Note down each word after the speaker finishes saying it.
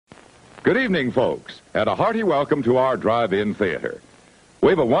Good evening, folks, and a hearty welcome to our drive-in theater. We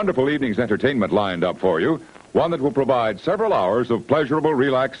have a wonderful evening's entertainment lined up for you, one that will provide several hours of pleasurable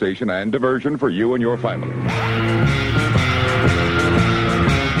relaxation and diversion for you and your family.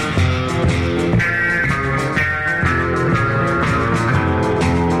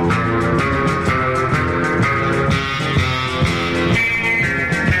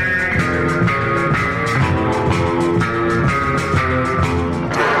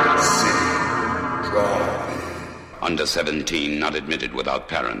 Under 17, not admitted without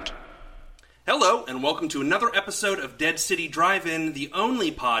parent. Hello, and welcome to another episode of Dead City Drive-In, the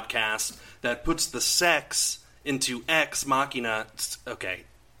only podcast that puts the sex into Ex Machina. Okay.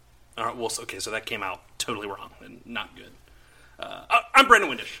 So that came out totally wrong and not good. I'm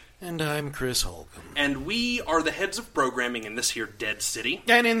Brendan Windish. And I'm Chris Holcomb. And we are the heads of programming in this here Dead City.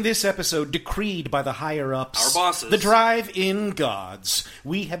 And in this episode, decreed by the higher-ups, our bosses, the drive-in gods,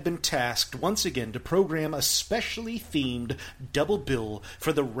 we have been tasked once again to program a specially themed double bill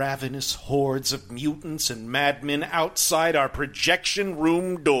for the ravenous hordes of mutants and madmen outside our projection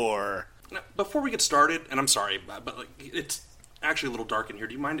room door. Now, before we get started, and I'm sorry, but it's actually a little dark in here.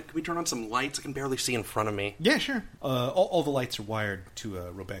 Do you mind? Can we turn on some lights? I can barely see in front of me. Yeah, sure. All the lights are wired to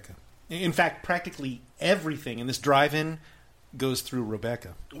Rebecca. In fact, practically everything in this drive-in goes through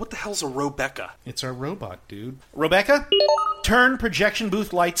Rebecca. What the hell's a Rebecca? It's our robot, dude. Rebecca, turn projection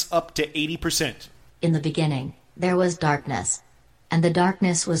booth lights up to 80%. In the beginning, there was darkness. And the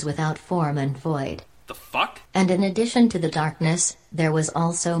darkness was without form and void. The fuck? And in addition to the darkness, there was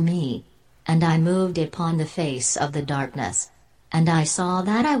also me. And I moved upon the face of the darkness. And I saw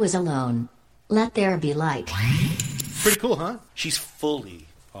that I was alone. Let there be light. Pretty cool, huh? She's fully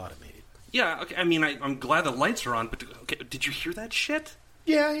automated. Yeah, okay, I mean, I'm glad the lights are on, but okay, did you hear that shit?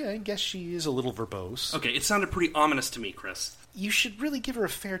 Yeah, I guess she is a little verbose. Okay, it sounded pretty ominous to me, Chris. You should really give her a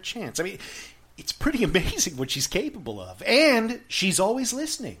fair chance. I mean, it's pretty amazing what she's capable of. And she's always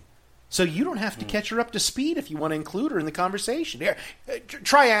listening. So you don't have to catch her up to speed if you want to include her in the conversation. Here,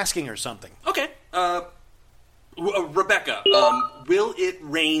 try asking her something. Okay, Rebecca, will it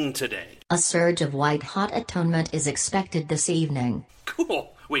rain today? A surge of white-hot atonement is expected this evening.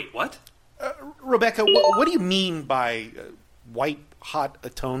 Cool. Wait, what? Rebecca, what do you mean by white-hot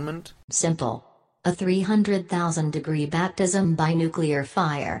atonement? Simple. A 300,000-degree baptism by nuclear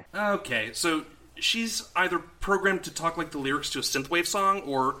fire. Okay, so she's either programmed to talk like the lyrics to a synthwave song,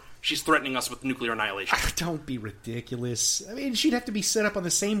 or she's threatening us with nuclear annihilation. Don't be ridiculous. I mean, she'd have to be set up on the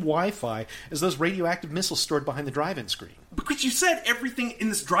same Wi-Fi as those radioactive missiles stored behind the drive-in screen. Because you said everything in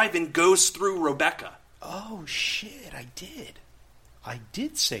this drive-in goes through Rebecca. Oh, shit, I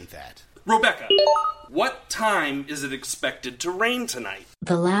did say that. Rebecca, what time is it expected to rain tonight?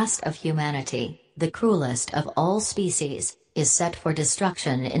 The last of humanity, the cruelest of all species, is set for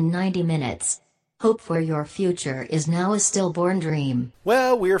destruction in 90 minutes. Hope for your future is now a stillborn dream.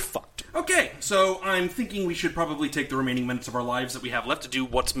 Well, we're fucked. Okay, so I'm thinking we should probably take the remaining minutes of our lives that we have left to do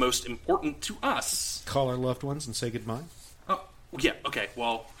what's most important to us. Call our loved ones and say goodbye? Oh, yeah, okay,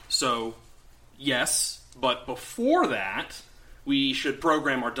 well, so, yes, but before that, we should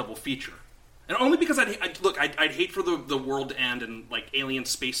program our double feature. And only because I'd hate for the world to end and, like, alien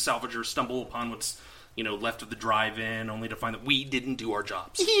space salvagers stumble upon what's, left of the drive-in, only to find that we didn't do our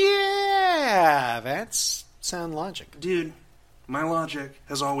jobs. Yeah, that's sound logic. Dude, my logic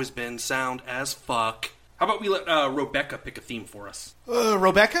has always been sound as fuck. How about we let Rebecca pick a theme for us?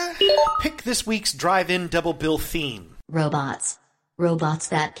 Rebecca, pick this week's drive-in double bill theme. Robots. Robots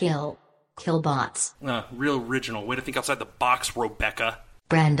that kill. Killbots. Real original. Way to think outside the box, Rebecca.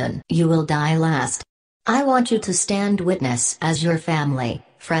 Brandon, you will die last. I want you to stand witness as your family,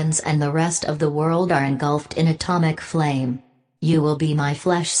 friends and the rest of the world are engulfed in atomic flame. You will be my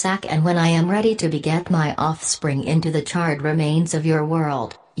flesh sack, and when I am ready to beget my offspring into the charred remains of your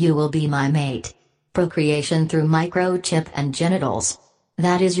world, you will be my mate. Procreation through microchip and genitals.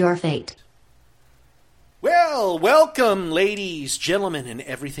 That is your fate. Well, welcome, ladies, gentlemen, and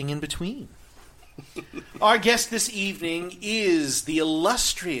everything in between. Our guest this evening is the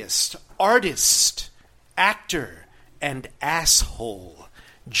illustrious artist, actor, and asshole,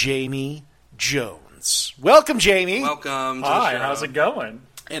 Jamie Jones. Welcome, Jamie. Welcome to Hi, the show. how's it going?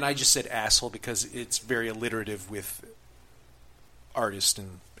 And I just said asshole because it's very alliterative with artist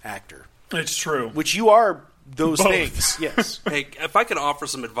and actor. It's true. Which you are those Both. things, yes. Hey, if I could offer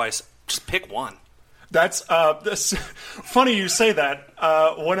some advice, just pick one. That's funny you say that.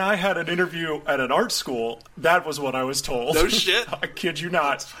 When I had an interview at an art school, that was what I was told. No shit. I kid you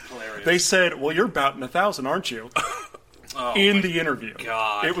not. That's hilarious. They said, "Well, you're batting 1,000, aren't you?" In the interview.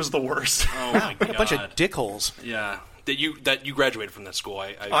 God. It was the worst. Oh my god. A bunch of dickholes. Yeah. that you graduated from that school.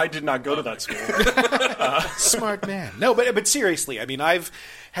 I did not go to that school. Smart man. No, but seriously, I mean, I've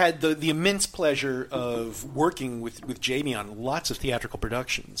had the immense pleasure of working with Jamie on lots of theatrical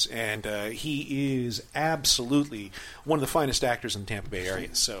productions, and he is absolutely one of the finest actors in the Tampa Bay area.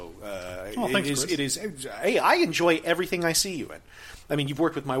 So thanks, Chris. Hey, I enjoy everything I see you in. I mean, you've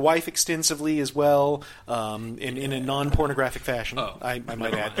worked with my wife extensively as well, in a non-pornographic fashion. I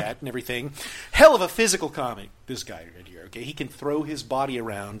might add that and everything. Hell of a physical comic, this guy right here. Okay, he can throw his body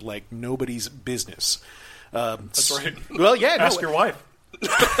around like nobody's business. That's right. Well, yeah. Ask your wife.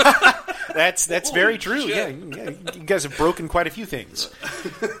 That's very true. Yeah, you guys have broken quite a few things.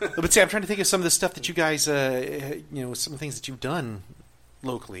 But see, I'm trying to think of some of the stuff that you guys, some of the things that you've done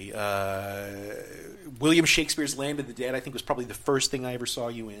locally. William Shakespeare's Land of the Dead, I think, was probably the first thing I ever saw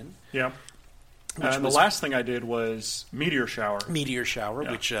you in. Yeah. And the last thing I did was Meteor Shower.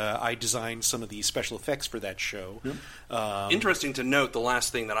 Yeah. Which I designed some of the special effects for that show. Yep. Interesting to note, the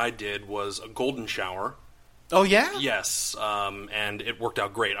last thing that I did was a golden shower. Oh, yeah? Yes, and it worked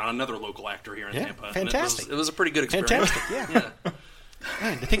out great on another local actor here in Tampa. Fantastic. It was a pretty good experience. Fantastic, yeah.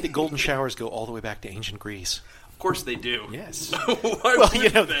 Man, I think that golden showers go all the way back to ancient Greece. Of course they do. Yes. Why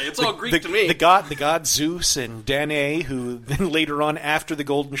wouldn't they? It's all Greek to me. The god Zeus and Danae, who then later on, after the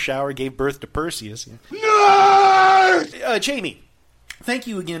golden shower, gave birth to Perseus. Yeah. No! Jamie, thank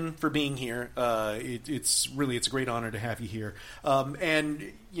you again for being here. It's a great honor to have you here.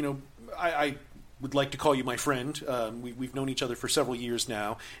 And, I would like to call you my friend. We've known each other for several years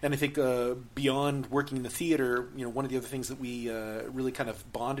now, and I think beyond working in the theater, one of the other things that we really kind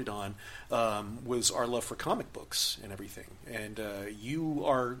of bonded on was our love for comic books and everything. And you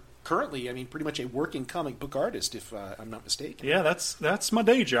are currently, pretty much a working comic book artist, if I'm not mistaken. Yeah, that's my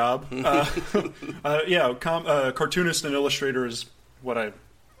day job. Cartoonist and illustrator is what I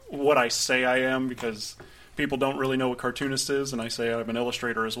say I am, because people don't really know what cartoonist is, and I say I'm an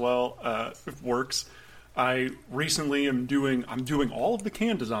illustrator as well. It works. I recently I'm doing all of the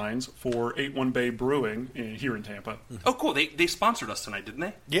can designs for 81 Bay Brewing here in Tampa. Oh, cool! They sponsored us tonight, didn't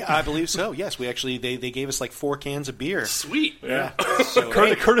they? Yeah, I believe so. Yes, we actually they gave us like 4 cans of beer. Sweet. Yeah. So,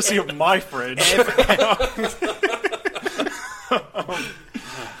 courtesy of my fridge.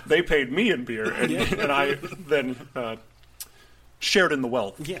 They paid me in beer, and I then shared in the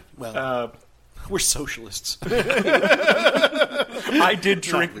wealth. Yeah. Well. We're socialists. I did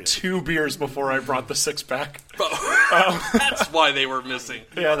drink 2 beers before I brought the 6-pack. That's why they were missing.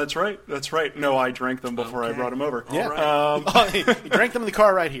 Yeah, that's right. No, I drank them before I brought them over. Yeah. Right. You drank them in the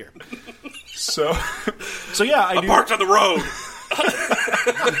car right here. So yeah, I parked on the road.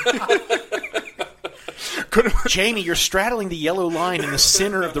 Jamie, you're straddling the yellow line in the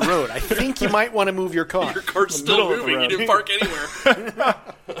center of the road. I think you might want to move your car. Your car's still moving. You didn't park anywhere.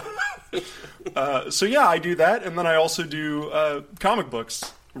 So yeah, I do that, and then I also do comic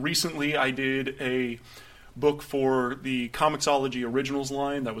books. Recently, I did a book for the Comixology Originals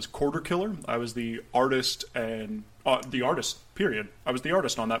line that was Quarter Killer. I was the artist and period. I was the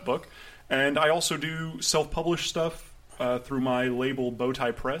artist on that book, and I also do self-published stuff through my label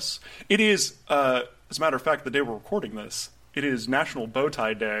Bowtie Press. It is, as a matter of fact, the day we're recording this, it is National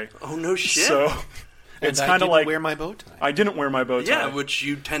Bowtie Day. Oh no shit! So. It's kind of like wear my bow tie. I didn't wear my bow tie. Yeah, which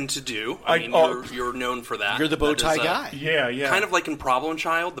you tend to do. You're known for that. You're the bow tie guy. Yeah. Kind of like in Problem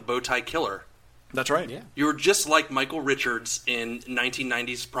Child, the bow tie killer. That's right. Yeah. You were just like Michael Richards in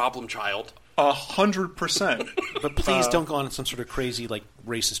 1990s Problem Child. 100%. But please don't go on some sort of crazy,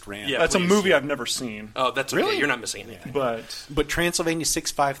 racist rant. Yeah, that's please. a movie I've never seen. Oh, that's okay. Really? You're not missing anything. But Transylvania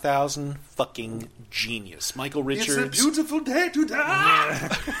 65000, fucking genius. Michael Richards. It's a beautiful day to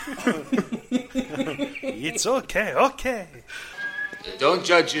die. It's okay. Don't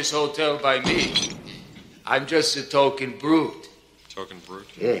judge this hotel by me. I'm just a token brute. Token brute?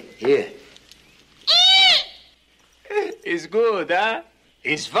 Here. It's good, huh?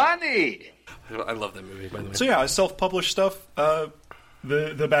 It's funny. I love that movie, by the way. So yeah, self-published stuff. The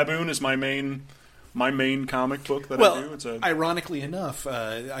Baboon is my main comic book that I do. It's ironically enough,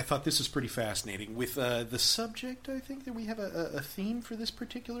 I thought this was pretty fascinating. With the subject, I think that we have a theme for this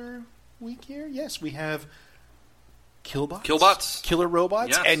particular week here. Yes, we have Killbots. Killer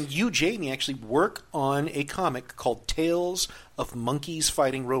robots. Yes. And you, Jamie, actually work on a comic called Tales of Monkeys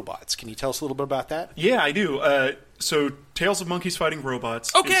Fighting Robots. Can you tell us a little bit about that? Yeah, I do. So Tales of Monkeys Fighting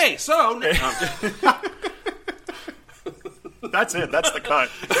Robots. Okay, so... That's it. That's the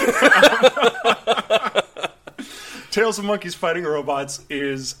cut. Tales of Monkeys Fighting Robots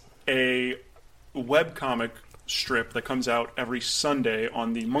is a webcomic strip that comes out every Sunday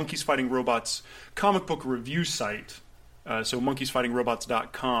on the Monkeys Fighting Robots comic book review site. So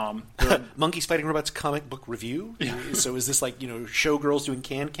monkeysfightingrobots.com. Monkeys Fighting Robots comic book review? So is this like, showgirls doing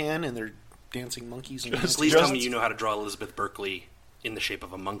can-can and they're dancing monkeys? And Please tell me you know how to draw Elizabeth Berkley in the shape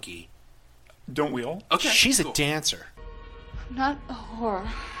of a monkey. Don't we all? Okay, She's cool. a dancer. Not a whore.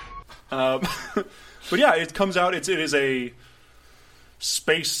 But yeah, it comes out. It is a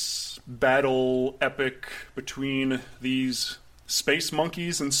space battle epic between these space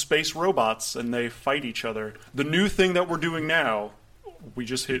monkeys and space robots, and they fight each other. The new thing that we're doing now, we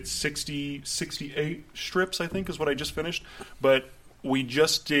just hit 68 strips, I think, is what I just finished. But we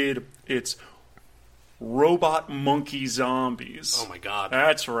just did, it's Robot Monkey Zombies. Oh my god.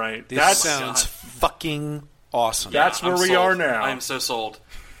 That's right. That sounds fucking awesome. That's where we are now. I'm so sold.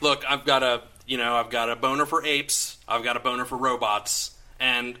 Look, I've got a boner for apes, I've got a boner for robots,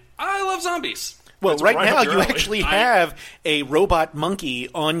 and I love zombies. Well, That's right right now up your you alley. actually have a robot monkey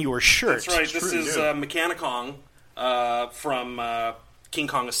on your shirt. That's right. This true, is you do. Mechanicong from King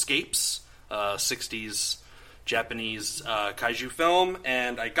Kong Escapes, 60s Japanese kaiju film,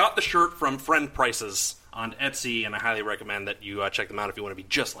 and I got the shirt from Friend Prices on Etsy, and I highly recommend that you check them out if you want to be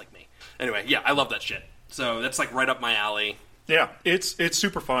just like me. Anyway, yeah, I love that shit. So that's like right up my alley. Yeah, it's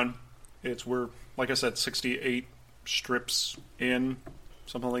super fun. We're, like I said, 68 strips in,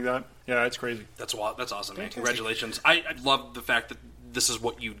 something like that. Yeah, it's crazy. That's awesome, man. Congratulations. I love the fact that this is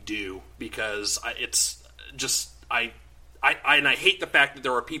what you do, because it's just I hate the fact that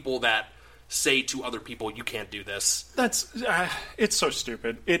there are people that say to other people, you can't do this. That's it's so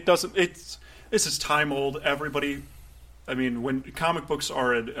stupid. It doesn't. This is time old. Everybody. I mean, when comic books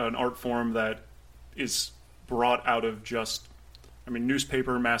are an art form that is brought out of just,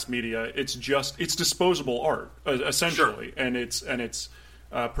 newspaper, mass media. It's disposable art essentially, Sure. and it's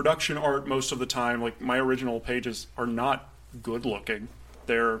production art most of the time. Like, my original pages are not good looking.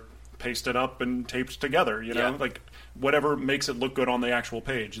 They're pasted up and taped together. Yeah. Like whatever makes it look good on the actual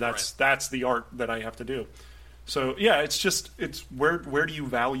page. That's the art that I have to do. So yeah, it's where do you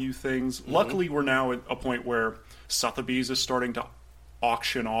value things? Mm-hmm. Luckily, we're now at a point where Sotheby's is starting to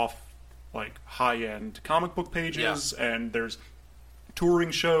auction off like high-end comic book pages, and there's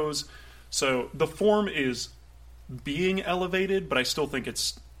touring shows. So the form is being elevated, but I still think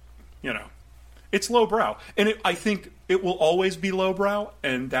it's lowbrow. And I think it will always be lowbrow,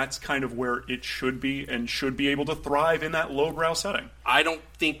 and that's kind of where it should be, and should be able to thrive in that lowbrow setting. I don't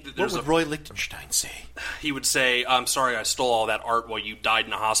think that there's What would Roy Lichtenstein say? He would say, I'm sorry I stole all that art while you died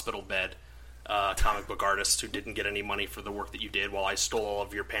in a hospital bed. Comic book artists who didn't get any money for the work that you did, while I stole all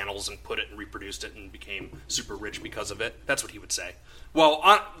of your panels and put it and reproduced it and became super rich because of it. That's what he would say. Well,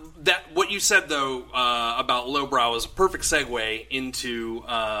 what you said, though, about lowbrow is a perfect segue into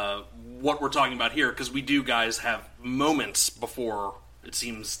what we're talking about here, because we do, guys, have moments before it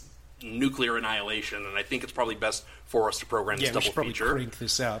seems nuclear annihilation, and I think it's probably best for us to program this we double should probably feature. crank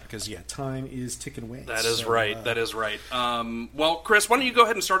this out, because, time is ticking away. That is right. That is right. Well, Chris, why don't you go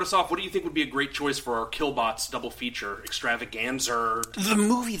ahead and start us off? What do you think would be a great choice for our Killbots double feature extravaganza? The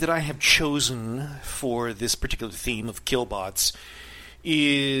movie that I have chosen for this particular theme of Killbots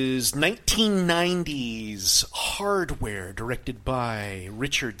is 1990's Hardware, directed by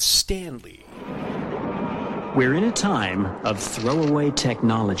Richard Stanley. We're in a time of throwaway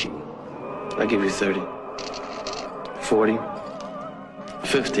technology. I'll give you 30, 40,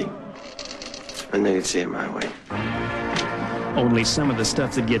 50. And then you'd see it my way. Only some of the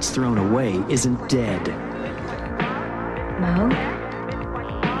stuff that gets thrown away isn't dead. Mo?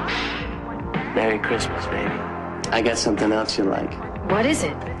 Merry Christmas, baby. I got something else you like. What is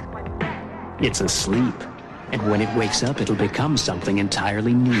it? It's asleep. And when it wakes up, it'll become something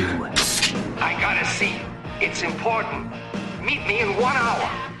entirely new. I gotta see. It's important. Meet me in 1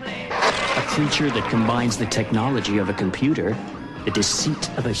 hour. A creature that combines the technology of a computer, the deceit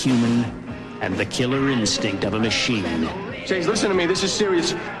of a human, and the killer instinct of a machine. Chase, listen to me. This is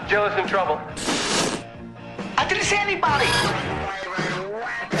serious. Jill is in trouble. I didn't see anybody.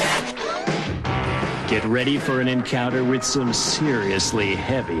 Get ready for an encounter with some seriously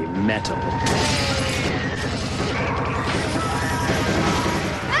heavy metal.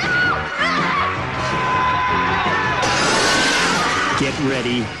 Get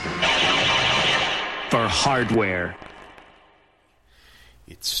ready for Hardware.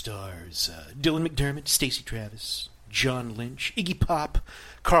 It stars Dylan McDermott, Stacey Travis, John Lynch, Iggy Pop,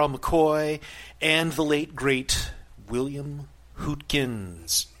 Carl McCoy, and the late, great William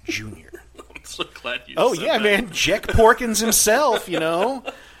Hootkins Jr. I'm so glad you Oh, said yeah, that. man. Jack Porkins himself, You know,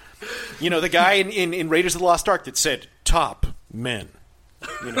 the guy in Raiders of the Lost Ark that said, top men.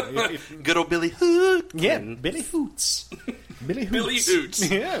 You know, Good old Billy Hoot. Yeah, Billy Hoots. Billy Hoots. Billy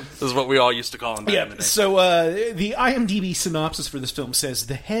Hoots. Yeah. This is what we all used to call him back in the day. So the IMDb synopsis for this film says,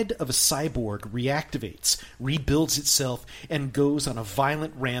 the head of a cyborg reactivates, rebuilds itself, and goes on a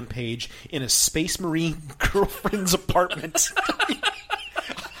violent rampage in a Space Marine girlfriend's apartment.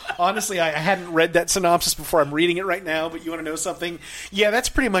 Honestly, I hadn't read that synopsis before. I'm reading it right now, but you want to know something? Yeah, that's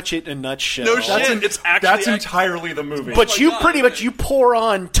pretty much it in a nutshell. No shit. That's entirely the movie. But you pour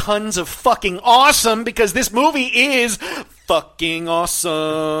on tons of fucking awesome because this movie is fucking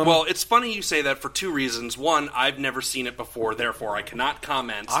awesome. Well, it's funny you say that for two reasons. One, I've never seen it before, therefore I cannot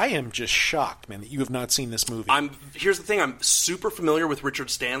comment. I am just shocked, man, that you have not seen this movie. Here's the thing: I'm super familiar with Richard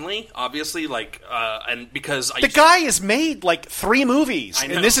Stanley, obviously, and because the guy has made like 3 movies,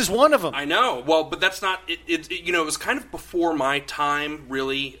 and this is one of them. I know. Well, but that's not. It was kind of before my time,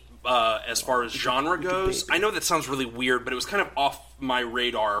 really. As far as genre goes, I know that sounds really weird, but it was kind of off my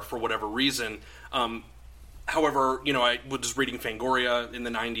radar for whatever reason. However, I was reading Fangoria in the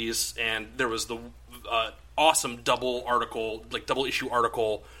 90s, and there was the awesome double issue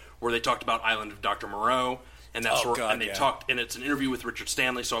article where they talked about Island of Dr. Moreau, and that's talked, and it's an interview with Richard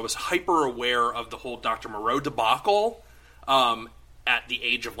Stanley. So I was hyper aware of the whole Dr. Moreau debacle at the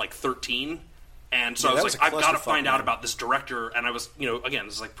age of 13, and so I was like, I've got to find out about this director, and I was, again,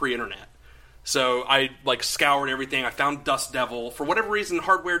 this is pre-internet. So I scoured everything. I found Dust Devil. For whatever reason,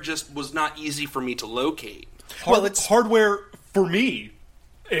 Hardware just was not easy for me to locate. It's Hardware for me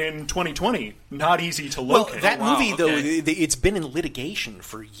in 2020, not easy to locate. That movie, though, it's been in litigation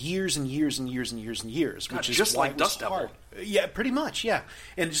for years and years and years and years and years, which is just why like Dust Devil. Yeah, pretty much, yeah.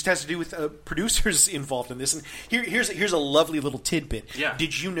 And it just has to do with producers involved in this. And here's a lovely little tidbit. Yeah.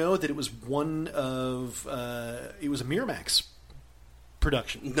 Did you know that it was it was a Miramax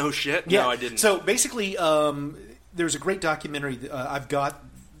production? No shit? Yeah. No, I didn't. So basically, there's a great documentary. I've got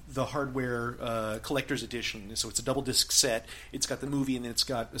the Hardware collector's edition. So it's a double disc set. It's got the movie, and then it's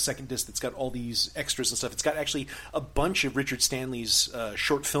got a second disc that's got all these extras and stuff. It's got actually a bunch of Richard Stanley's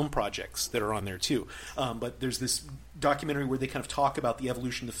short film projects that are on there too. But there's this documentary where they kind of talk about the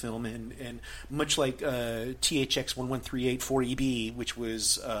evolution of the film, and much like THX 1138-4EB, which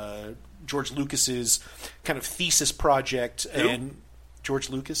was George Lucas's kind of thesis project. Who? And George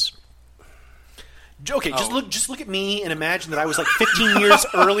Lucas. Okay, just look at me and imagine that I was 15 years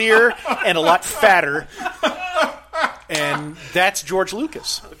earlier and a lot fatter, and that's George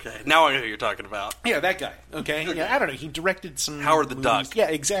Lucas. Okay, now I know who you're talking about. Yeah, that guy. Okay, yeah, I don't know. He directed some Howard the movies. Duck. Yeah,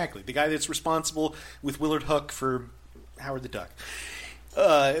 exactly. The guy that's responsible with Willard Hook for Howard the Duck.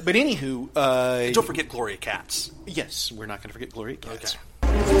 But anywho, don't forget Gloria Katz. Yes, we're not going to forget Gloria Katz. Okay.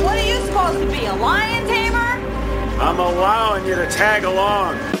 What are you supposed to be, a lion tamer? I'm allowing you to tag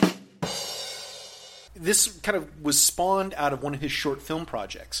along. This kind of was spawned out of one of his short film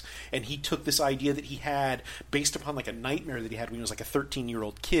projects, and he took this idea that he had based upon a nightmare that he had when he was a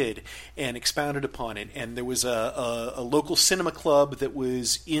 13-year-old kid, and expounded upon it. And there was a local cinema club that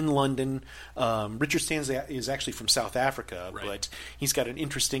was in London. Richard Stanley is actually from South Africa, right, but he's got an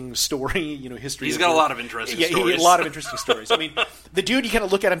interesting story, history. He's got a lot of interesting stories. A lot of interesting stories. I mean, the dude, you kind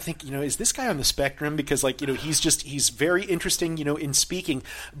of look at him and think, is this guy on the spectrum? Because he's very interesting, in speaking,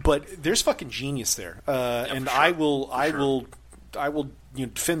 but there's fucking genius there. And sure. I will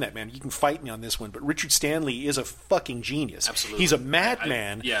defend that, man. You can fight me on this one, but Richard Stanley is a fucking genius. Absolutely, he's a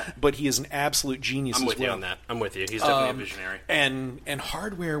madman. But he is an absolute genius. I'm with you on that. I'm with you. He's definitely a visionary. And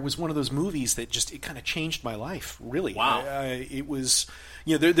Hardware was one of those movies that it kind of changed my life. Really, wow. It was.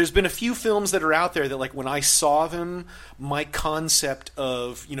 There's been a few films that are out there that, when I saw them, my concept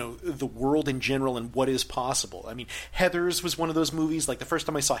of, the world in general and what is possible. I mean, Heathers was one of those movies. The first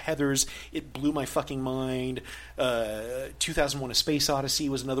time I saw Heathers, it blew my fucking mind. 2001: A Space Odyssey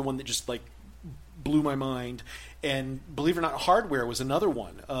was another one that just, blew my mind. And believe it or not, Hardware was another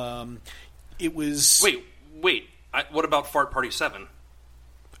one. It was... Wait. What about Fart Party 7?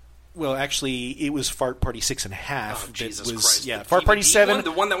 Well, actually, it was Fart Party 6.5. Oh, Jesus Christ. Yeah, Fart Party 7.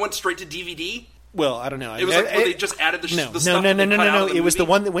 The one that went straight to DVD? Well, I don't know. It was where they just added the stuff. No. It was the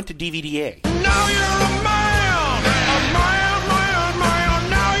one that went to DVD-A. Now you're a man! A man! Now you're a man! A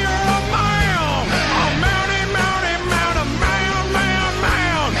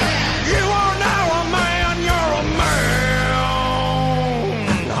man! You are now a man! You're a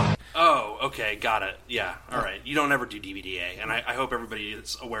man! Oh, okay, got it. Yeah, all right. You don't ever do DVD-A, and I hope everybody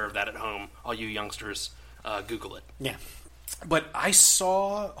is aware of that at home. All you youngsters, Google it. Yeah. But I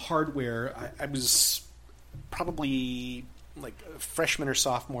saw Hardware, I was probably a freshman or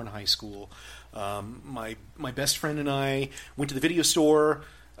sophomore in high school. My best friend and I went to the video store.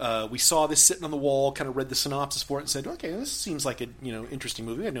 We saw this sitting on the wall, kind of read the synopsis for it, and said, "Okay, this seems like a interesting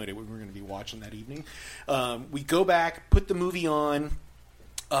movie." We had no idea what we were going to be watching that evening. We go back, put the movie on,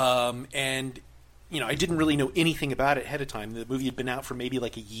 and I didn't really know anything about it ahead of time. The movie had been out for maybe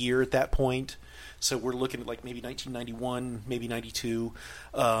like a year at that point, so we're looking at like maybe 1991, maybe 92,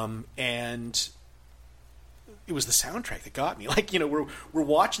 and it was the soundtrack that got me. Like, we're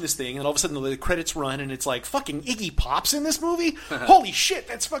watching this thing, and all of a sudden the credits run, and it's like, fucking Iggy Pop's in this movie? Holy shit,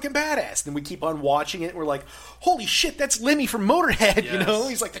 that's fucking badass. Then we keep on watching it, and we're like, holy shit, that's Lemmy from Motorhead, Yes.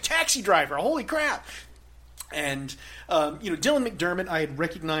 He's like the taxi driver, holy crap. And, Dylan McDermott I had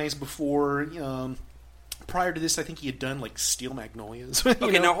recognized before. Prior to this, I think he had done, like, Steel Magnolias.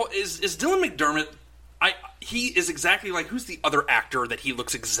 Okay, now, is Dylan McDermott... he is exactly like... Who's the other actor that he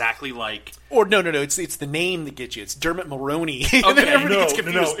looks exactly like? Or no, it's the name that gets you. It's Dermot Mulroney. Okay, gets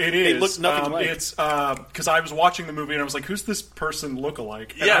confused. it is. They look nothing alike. It's because I was watching the movie and I was like, "Who's this person look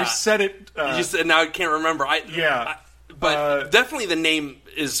alike?" And Yeah, I said it. you said, now I can't remember. But definitely the name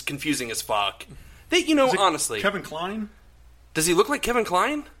is confusing as fuck. Honestly, Kevin Kline. Does he look like Kevin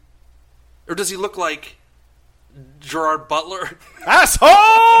Kline, or does he look like Gerard Butler?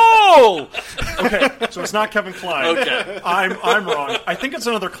 Asshole! Okay, so it's not Kevin Kline. Okay. I'm wrong. I think it's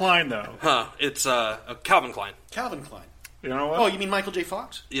another Kline though. Huh? It's Calvin Klein. Calvin Klein. You know what? Oh, you mean Michael J.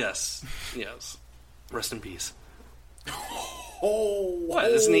 Fox? Yes. Rest in peace. Oh,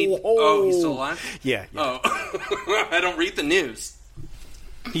 what? Isn't he? Oh, he's still alive? Yeah. Oh, I don't read the news.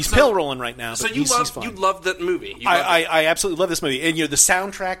 He's pill rolling right now. So but you he's fine. loved that movie. I absolutely love this movie, and the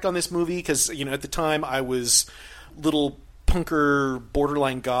soundtrack on this movie, because at the time I was little punker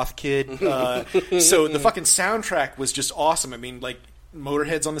borderline goth kid, so the fucking soundtrack was just awesome. I mean, like,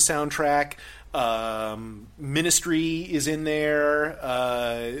 Motorhead's on the soundtrack. Ministry is in there,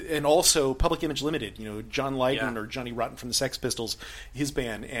 and also Public Image Limited. John Lydon or Johnny Rotten from the Sex Pistols, his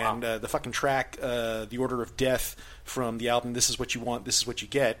band, and the fucking track, "The Order of Death" from the album "This Is What You Want, This Is What You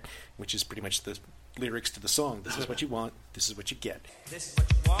Get," which is pretty much the lyrics to the song. This is what you want, this is what you get. This is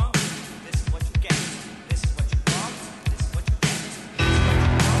what you want, this is what you get. This is what you want, this is what you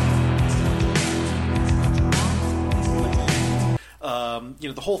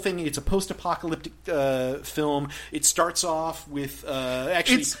get. The whole thing, it's a post-apocalyptic film. It starts off with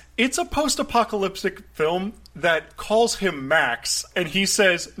actually... It's a post-apocalyptic film that calls him Max, and he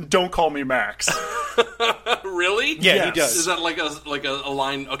says, "Don't call me Max." Really? Yeah, yes. he does. Is that like a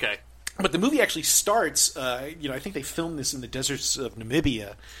line? Okay. But the movie actually starts, I think they filmed this in the deserts of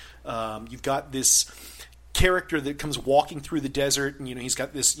Namibia. You've got this character that comes walking through the desert, and he's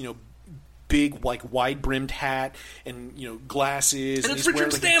got this, big, like, wide-brimmed hat and, glasses. And it's he's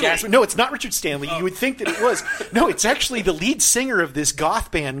Richard wearing, Stanley! No, it's not Richard Stanley. You would think that it was. No, it's actually the lead singer of this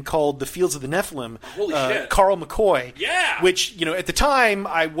goth band called the Fields of the Nephilim. Holy shit. Carl McCoy. Yeah! Which, at the time,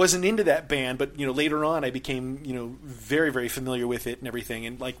 I wasn't into that band, but, later on I became, very, very familiar with it and everything.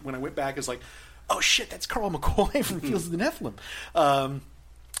 And, like, when I went back, I was like, oh, shit, that's Carl McCoy from Fields of the Nephilim.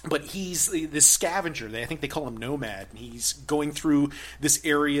 But he's this scavenger. I think they call him Nomad. And he's going through this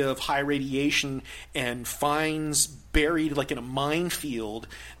area of high radiation and finds buried, like in a minefield,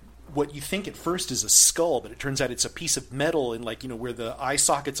 what you think at first is a skull, but it turns out it's a piece of metal, and like, where the eye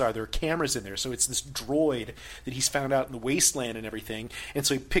sockets are, there are cameras in there. So it's this droid that he's found out in the wasteland and everything. And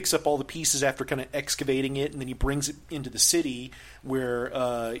so he picks up all the pieces after kind of excavating it, and then he brings it into the city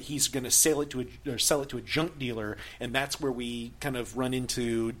where he's going to sell it to a junk dealer, and that's where we kind of run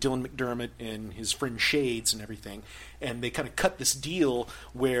into Dylan McDermott and his friend Shades and everything. And they kind of cut this deal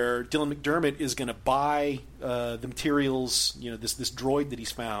where Dylan McDermott is going to buy the materials, this droid that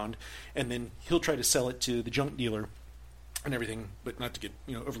he's found, and then he'll try to sell it to the junk dealer and everything, but not to get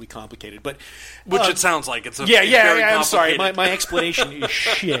overly complicated. But which it sounds like it's very I'm sorry, my explanation is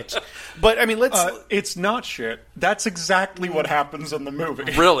shit. But I mean, it's not shit. That's exactly what happens in the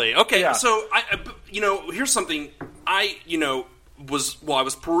movie. Really? Okay. Yeah. So here's something I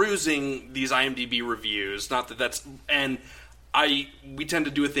was perusing these IMDb reviews. Not that that's and we tend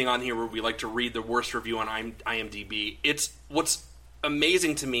to do a thing on here where we like to read the worst review on IMDb. It's what's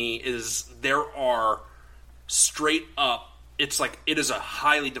amazing to me is there are straight up. It's like it is a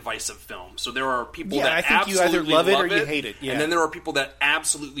highly divisive film. So there are people that I think absolutely you either love it or you hate it. Yeah. And then there are people that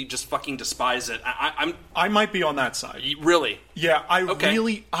absolutely just fucking despise it. I might be on that side. Really? Yeah,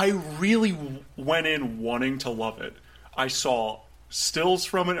 I really went in wanting to love it. I saw stills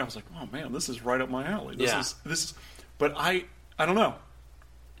from it. I was like, oh man, this is right up my alley. This is. But I don't know.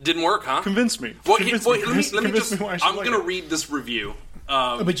 Didn't work, huh? Convince me. Let me just. I'm going to read this review.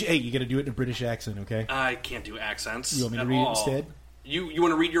 But hey, you got to do it in a British accent, okay? I can't do accents. You want me to read it instead? You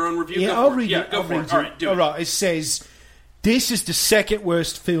want to read your own review? Yeah, I'll read it. Yeah, go for it. All right, do it. All right, it says, This is the second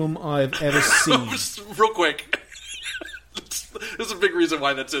worst film I've ever seen. Just real quick. There's a big reason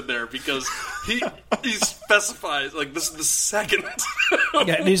why that's in there, because he specifies, like, this is the second.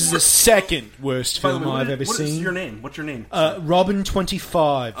 Yeah, this is the second worst film I've ever seen. What's your name? What's your name?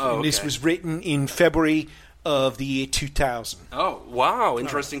 Robin25. Oh, and this okay. was written in February of the year 2000. Oh, wow.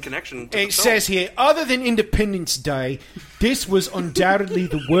 Interesting connection to the It film. says here, other than Independence Day, this was undoubtedly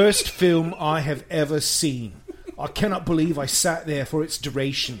the worst film I have ever seen. I cannot believe I sat there for its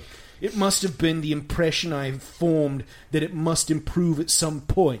duration. It must have been the impression I have formed that it must improve at some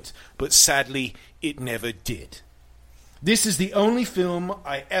point, but sadly, it never did. This is the only film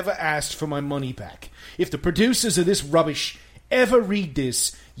I ever asked for my money back. If the producers of this rubbish ever read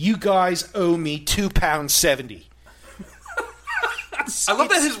this, you guys owe me £2.70. I love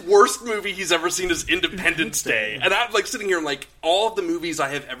that his worst movie he's ever seen is Independence Day. And I'm like sitting here and like, all of the movies I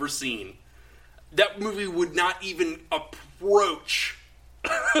have ever seen, that movie would not even approach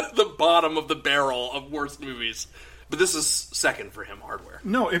the bottom of the barrel of worst movies. But this is second for him, Hardware.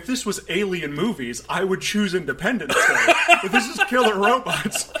 No, if this was Alien movies, I would choose Independence Day. But this is Killer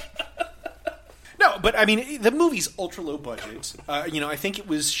Robots. No, but I mean, the movie's ultra low budget. I think it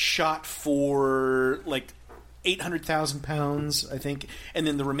was shot for like £800,000, I think, and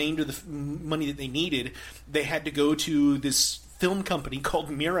then the remainder of the money that they needed, they had to go to this film company called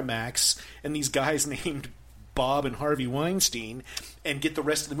Miramax, and these guys named Bob and Harvey Weinstein, and get the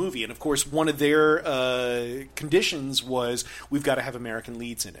rest of the movie. And of course, one of their conditions was we've got to have American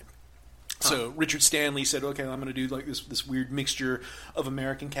leads in it. So Richard Stanley said, okay, I'm going to do like this weird mixture of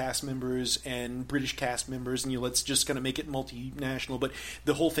American cast members and British cast members, and let's just kind of make it multinational. But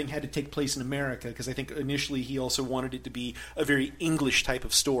the whole thing had to take place in America, because I think initially he also wanted it to be a very English type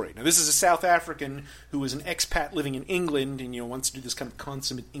of story. Now, this is a South African who was an expat living in England and wants to do this kind of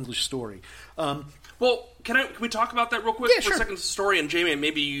consummate English story. Well, can we talk about that real quick for a second? Story, and Jamie,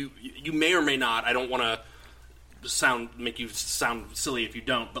 maybe you may or may not. I don't want to make you sound silly if you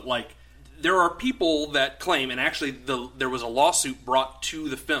don't, but like, there are people that claim, and actually there was a lawsuit brought to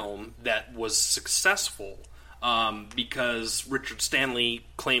the film that was successful because Richard Stanley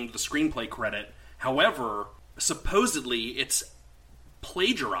claimed the screenplay credit. However, supposedly it's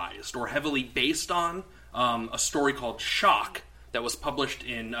plagiarized or heavily based on a story called Shock that was published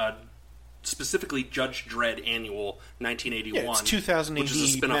in specifically Judge Dredd Annual 1981. Yeah, it's 2000 AD, which is a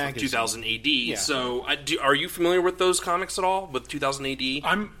spin-off magazine. of 2000 AD. Yeah. So, are you familiar with those comics at all, with 2000 AD?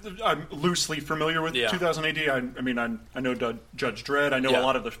 I'm loosely familiar with 2000 AD. I know Judge Dredd. I know a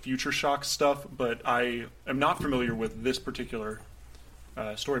lot of the Future Shock stuff, but I am not familiar with this particular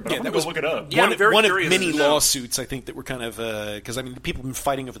story. But I'm going to go look it up. Yeah, one of many lawsuits, I think, that were kind of because the people have been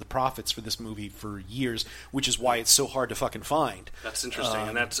fighting over the profits for this movie for years, which is why it's so hard to fucking find. That's interesting,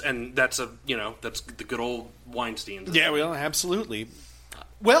 and that's that's the good old Weinstein. Yeah, well, absolutely.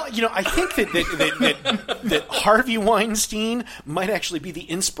 Well, I think that Harvey Weinstein might actually be the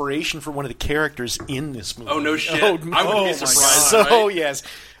inspiration for one of the characters in this movie. Oh, no shit! I wouldn't be surprised. So right? yes,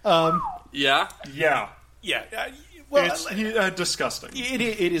 yeah. Well, it's disgusting. It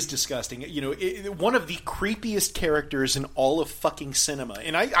is disgusting. One of the creepiest characters in all of fucking cinema,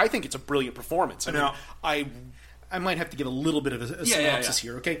 and I think it's a brilliant performance. I might have to give a little bit of a synopsis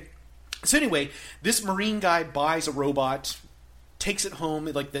here, okay? So anyway, this Marine guy buys a robot, takes it home,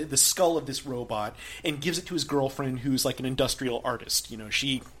 like the skull of this robot, and gives it to his girlfriend, who's like an industrial artist.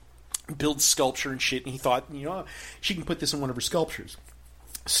 She builds sculpture and shit, and he thought, she can put this in one of her sculptures.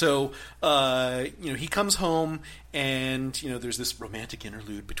 So, he comes home, and, there's this romantic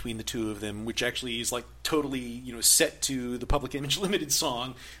interlude between the two of them, which actually is, like, totally, set to the Public Image Limited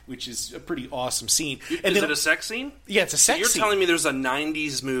song, which is a pretty awesome scene. Is it a sex scene? Yeah, it's a sex scene. You're telling me there's a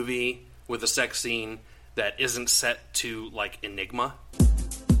 90s movie with a sex scene that isn't set to, like, Enigma?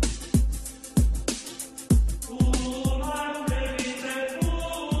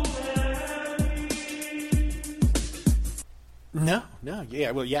 No,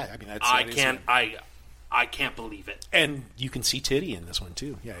 yeah, well, yeah. That's I can't believe it. And you can see titty in this one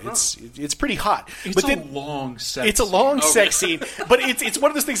too. Yeah, it's pretty hot. It's a long sex. It's a long sex scene, but it's one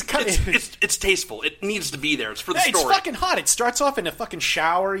of those things. It's tasteful. It needs to be there. It's for the story. It's fucking hot. It starts off in a fucking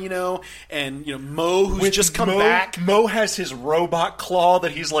shower, and Mo, who's just come back. Mo has his robot claw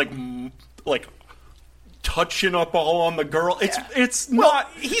that he's like touching up all on the girl. It's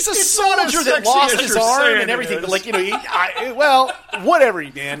not. He's a soldier that lost his arm and everything. But whatever,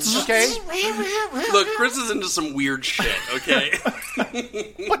 man. Okay. Look, Chris is into some weird shit. Okay.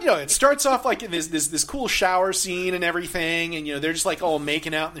 But it starts off like in this cool shower scene and everything, and they're just like all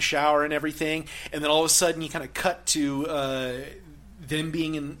making out in the shower and everything, and then all of a sudden you kind of cut to them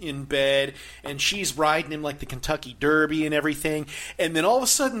being in bed, and she's riding him like the Kentucky Derby and everything. And then all of a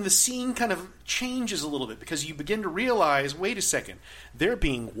sudden, the scene kind of changes a little bit because you begin to realize, wait a second, they're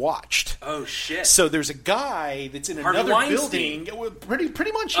being watched. Oh, shit. So there's a guy that's in Harvey another Weinstein. building.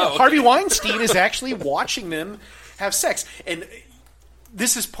 Pretty much, Oh, okay. Harvey Weinstein is actually watching them have sex. And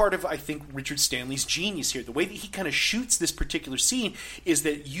this is part of, I think, Richard Stanley's genius here. The way that he kind of shoots this particular scene is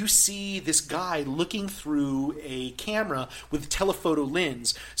that you see this guy looking through a camera with a telephoto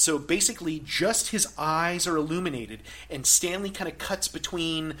lens. So basically, just his eyes are illuminated, and Stanley kind of cuts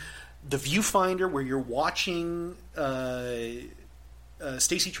between the viewfinder where you're watching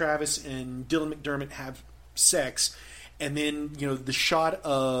Stacey Travis and Dylan McDermott have sex, and then, you know, the shot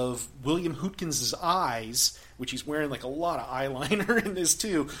of William Hootkins' eyes, which he's wearing like a lot of eyeliner in this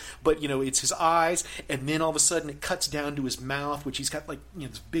too, but, you know, it's his eyes, and then all of a sudden it cuts down to his mouth, which he's got like, you know,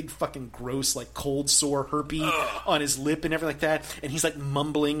 this big fucking gross like cold sore herpes on his lip and everything like that, and he's like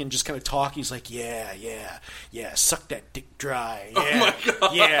mumbling and just kind of talking. He's like, yeah, suck that dick dry, yeah, Oh my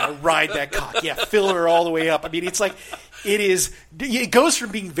God. yeah, ride that cock, yeah, fill her all the way up. I mean, it's like, it goes from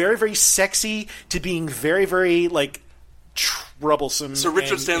being very, very sexy to being very, very like troublesome. So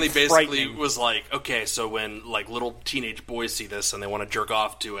Richard Stanley and basically frightening. was like, okay, so when like little teenage boys see this and they want to jerk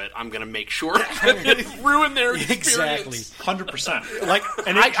off to it, I'm going to make sure that it ruin their experience. Exactly. 100%. Like,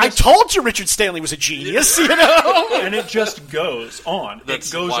 And I told you Richard Stanley was a genius, you know? And it just goes on. That's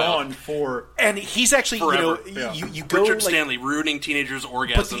it goes wild. on for... And he's actually, Forever. you know, Yeah. you go Richard like... Stanley ruining teenagers' But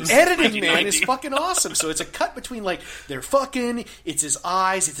orgasms. the editing, since man, is 1990. fucking awesome. So it's a cut between, like, they're fucking, it's his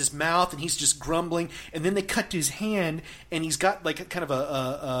eyes, it's his mouth, and he's just grumbling. And then they cut to his hand, and he's got, like, a kind of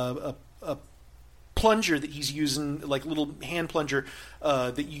a plunger that he's using, like, little hand plunger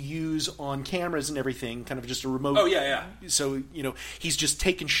that you use on cameras and everything, kind of just a remote. Oh, yeah. So, you know, he's just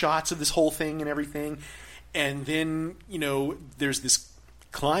taking shots of this whole thing and everything. And then, you know, there's this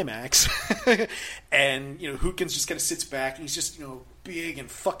climax, and, you know, Hootkins just kind of sits back, and he's just, you know, big and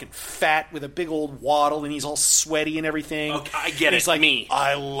fucking fat with a big old waddle, and he's all sweaty and everything. Okay, I get And it. He's like, Me.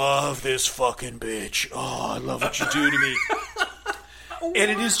 I love this fucking bitch. Oh, I love what you do to me.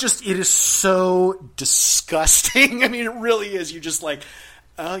 And it is so disgusting. I mean, it really is. You're just like,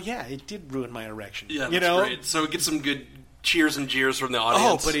 oh yeah, it did ruin my erection. Yeah, that's you know? great. So get some good cheers and jeers from the Oh,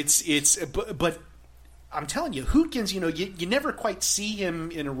 audience. but I'm telling you, Hootkins, you know, you never quite see him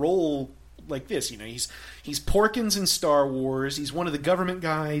in a role like this. You know, he's Porkins in Star Wars. He's one of the government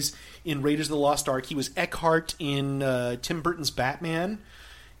guys in Raiders of the Lost Ark. He was Eckhart in Tim Burton's Batman.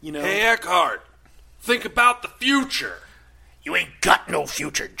 You know, Hey, Eckhart, think about the future. You ain't got no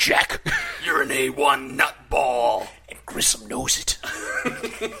future, Jack. You're an A1 nutball. And Grissom knows it.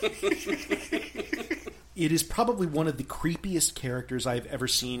 It is probably one of the creepiest characters I've ever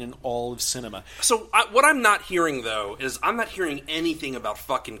seen in all of cinema. So what I'm not hearing, though, is I'm not hearing anything about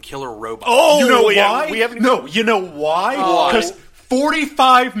fucking killer robots. Oh, You know yeah, why? we haven't- No, you know why? Why? Because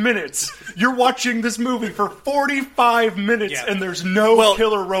 45 minutes. You're watching this movie for 45 minutes, Yeah. and there's no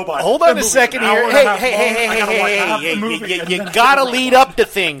killer robot. Hold The on a movie's second an hour here. and a Hey, half hey, long. hey, I gotta watch half the movie, and you then gotta figure lead out up to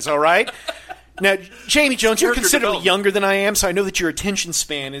things, all right? Now, Jamie Jones, you're Character considerably development. younger than I am, so I know that your attention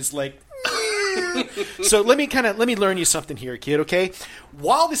span is like... So let me learn you something here, kid, okay?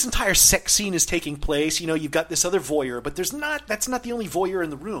 While this entire sex scene is taking place, you know, you've got this other voyeur, but that's not the only voyeur in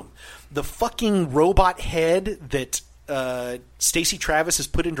the room. The fucking robot head that Stacey Travis has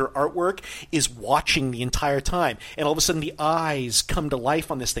put into her artwork is watching the entire time, and all of a sudden the eyes come to life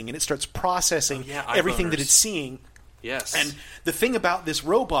on this thing, and it starts processing eye everything that boners. it's seeing. Yes. And the thing about this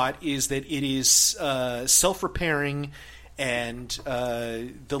robot is that it is self-repairing, and the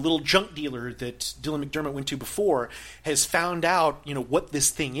little junk dealer that Dylan McDermott went to before has found out, you know, what this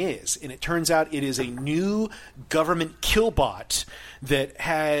thing is. And it turns out it is a new government Killbot that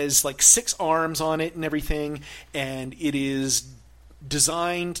has like 6 arms on it and everything, and it is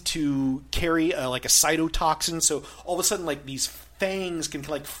designed to carry like a cytotoxin. So all of a sudden, like, these fangs can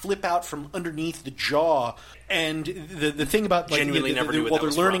like flip out from underneath the jaw. And the thing about, like, Genuinely never knew what while that they're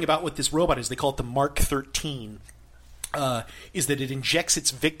was learning from. about what this robot is, they call it the Mark 13. Is that it injects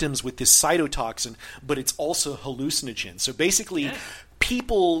its victims with this cytotoxin, but it's also hallucinogen. So basically,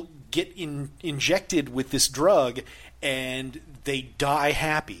 people get injected with this drug, and they die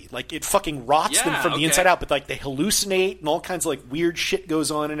happy. Like, it fucking rots them from the inside out, but like they hallucinate, and all kinds of like weird shit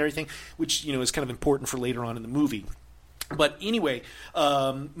goes on and everything, which, you know, is kind of important for later on in the movie. But anyway,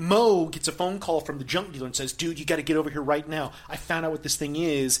 Mo gets a phone call from the junk dealer and says, "Dude, you got to get over here right now. I found out what this thing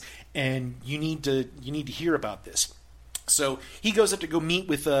is, and you need to hear about this." So he goes up to go meet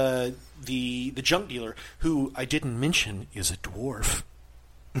with the junk dealer, who I didn't mention is a dwarf.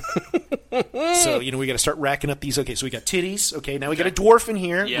 So, we got to start racking up these. Okay, so we got titties. Okay, now we got a dwarf in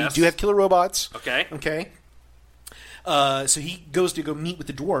here. Yes. We do have killer robots. Okay. Okay. So he goes to go meet with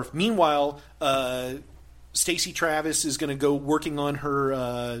the dwarf. Meanwhile, Stacey Travis is going to go working on her,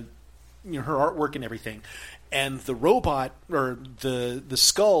 her artwork and everything. And the robot, or the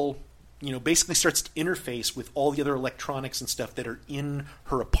skull, basically starts to interface with all the other electronics and stuff that are in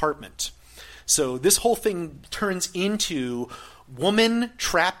her apartment. So this whole thing turns into woman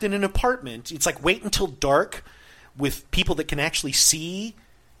trapped in an apartment. It's like wait until dark with people that can actually see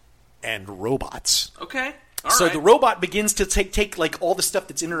and robots. Okay. So the robot begins to take like all the stuff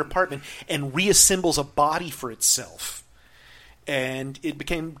that's in her apartment and reassembles a body for itself. And it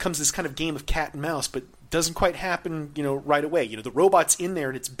becomes this kind of game of cat and mouse, but doesn't quite happen, right away. The robot's in there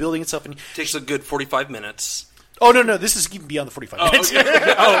and it's building itself. And takes a good 45 minutes. Oh, no, this is even beyond the 45 minutes.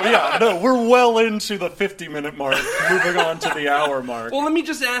 Okay. Oh, yeah. No, we're well into the 50-minute mark, moving on to the hour mark. Well, let me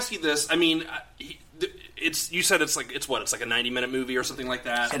just ask you this. I mean, you said it's like a 90-minute movie or something like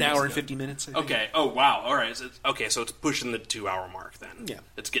that? An hour and 50 minutes, I think. Okay. Oh, wow. All right. So it's pushing the 2-hour mark then. Yeah.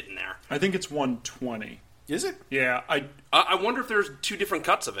 It's getting there. I think it's 120. Is it? Yeah. I wonder if there's 2 different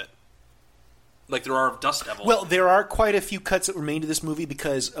cuts of it. Like there are of Dust Devil. Well, there are quite a few cuts that were made to this movie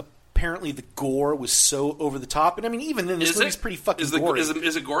because apparently the gore was so over the top. And I mean, even then, this movie's pretty fucking gory. Is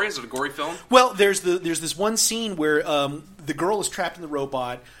it gory? Is it a gory film? Well, there's this one scene where the girl is trapped in the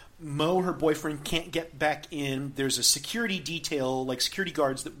robot. Mo, her boyfriend, can't get back in. There's a security detail, like security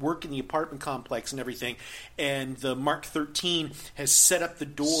guards that work in the apartment complex and everything. And the Mark 13 has set up the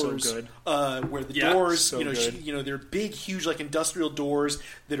doors, so good. Where the doors, so good. they're big, huge, like industrial doors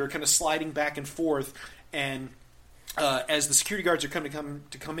that are kind of sliding back and forth. And as the security guards are come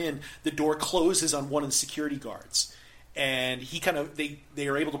in, the door closes on one of the security guards. And he they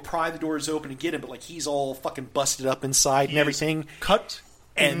are able to pry the doors open and get him, but like he's all fucking busted up inside and everything. Cut.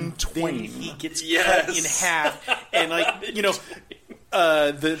 And then he gets cut in half, and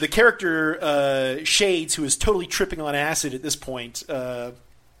the character Shades, who is totally tripping on acid at this point,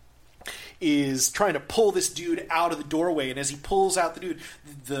 is trying to pull this dude out of the doorway. And as he pulls out the dude,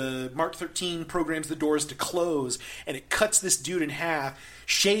 the Mark 13 programs the doors to close, and it cuts this dude in half.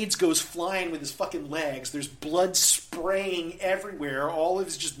 Shades goes flying with his fucking legs. There's blood spraying everywhere. All of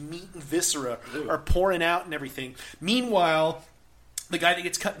his just meat and viscera are pouring out and everything. Meanwhile, the guy that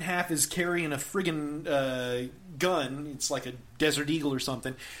gets cut in half is carrying a friggin' gun. It's like a Desert Eagle or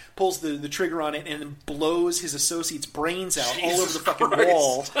something. Pulls the trigger on it and then blows his associate's brains out all over the fucking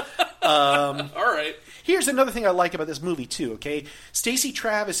wall. All right. Here's another thing I like about this movie too. Okay, Stacey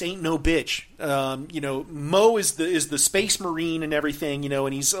Travis ain't no bitch. Mo is the space marine and everything.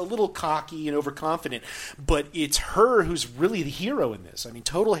 And he's a little cocky and overconfident. But it's her who's really the hero in this. I mean,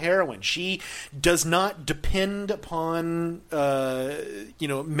 total heroine. She does not depend upon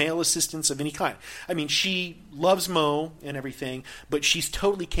male assistance of any kind. I mean, she loves Mo and everything, but she's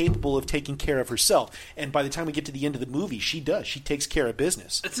totally capable of taking care of herself. And by the time we get to the end of the movie, she does. She takes care of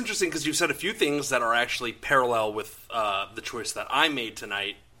business. It's interesting because you've said a few things that are actually parallel with the choice that I made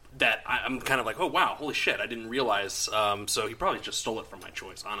tonight that I'm kind of like, oh, wow, holy shit, I didn't realize. So he probably just stole it from my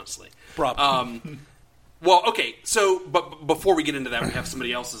choice, honestly. Probably. Well, okay, so, but before we get into that, we have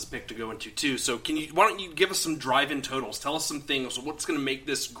somebody else's pick to go into, too. So why don't you give us some drive-in totals? Tell us some things. What's going to make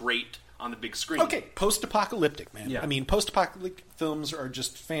this great on the big screen? Okay, post-apocalyptic, man. Yeah. I mean, post-apocalyptic films are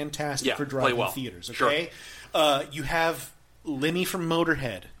just fantastic for drive-in theaters, okay? Sure. You have Lemmy from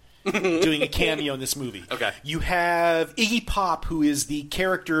Motorhead doing a cameo in this movie. Okay. You have Iggy Pop, who is the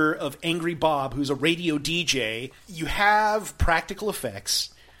character of Angry Bob, who's a radio DJ. You have practical effects.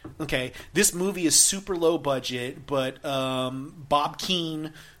 Okay, this movie is super low budget, but Bob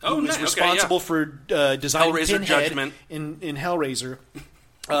Keane, who was responsible for designing Hellraiser Pinhead Judgment in Hellraiser,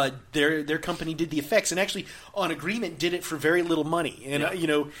 their company did the effects and actually on agreement did it for very little money. And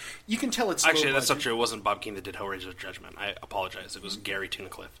you can tell it's actually low that's not budget. true. It wasn't Bob Keane that did Hellraiser Judgment. I apologize. It was Gary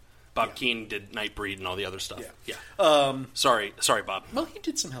Tunnicliffe. Bob Keane did Nightbreed and all the other stuff. Yeah. Sorry, Bob. Well, he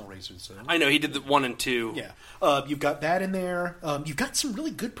did some Hellraisers. So. I know he did the 1 and 2. Yeah. You've got that in there. You've got some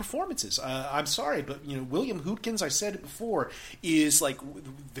really good performances. I'm sorry, but William Hootkins, I said it before, is like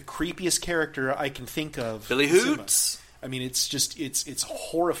the creepiest character I can think of. Billy Hoots. I mean, it's just it's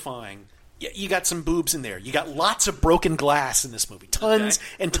horrifying. Yeah, you got some boobs in there. You got lots of broken glass in this movie. Tons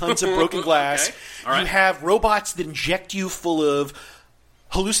and tons of broken glass. Okay. All right. You have robots that inject you full of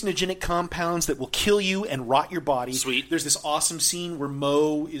hallucinogenic compounds that will kill you and rot your body. Sweet. There's this awesome scene where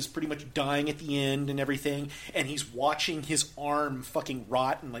Mo is pretty much dying at the end and everything, and he's watching his arm fucking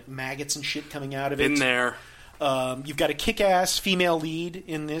rot and like maggots and shit coming out of it. In there. You've got a kick-ass female lead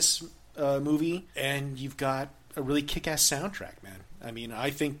in this movie, and you've got a really kick-ass soundtrack, man. I mean, I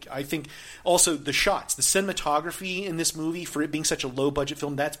think also the shots, the cinematography in this movie, for it being such a low-budget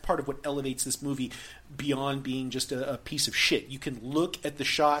film, that's part of what elevates this movie beyond being just a piece of shit. You can look at the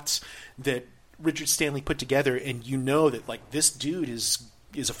shots that Richard Stanley put together, and you know that, like, this dude is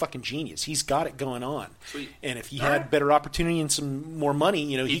a fucking genius. He's got it going on. Sweet. And if he had better opportunity and some more money,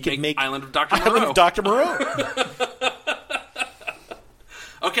 you know, he could make Island of Dr. Moreau. Island of Dr. Moreau.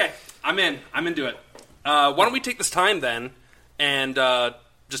 Okay, I'm in. I'm into it. Why don't we take this time then and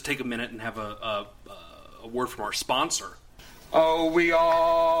just take a minute and have a word from our sponsor. Oh, we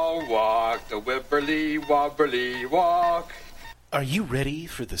all walk the wibberly wobberly walk. Are you ready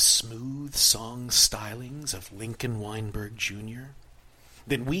for the smooth song stylings of Lincoln Weinberg Jr.?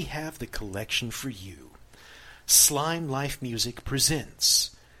 Then we have the collection for you. Slime Life Music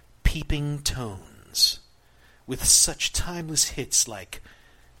presents Peeping Tones, with such timeless hits like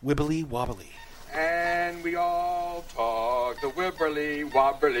Wibbly Wobbly. And we all talk the wibberly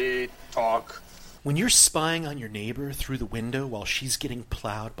wobberly talk. When you're spying on your neighbor through the window while she's getting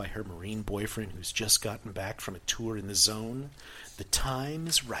plowed by her Marine boyfriend who's just gotten back from a tour in the zone, the time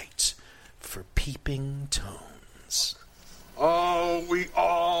is right for Peeping Tones. Oh, we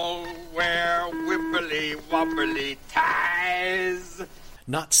all wear wibberly wobberly ties.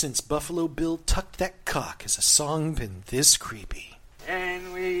 Not since Buffalo Bill tucked that cock has a song been this creepy.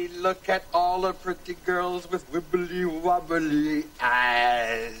 And we look at all the pretty girls with wibbly wobbly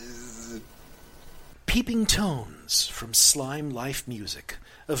eyes. Peeping Tones from Slime Life Music,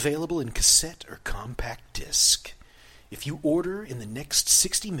 available in cassette or compact disc. If you order in the next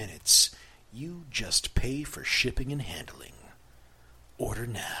 60 minutes, you just pay for shipping and handling. Order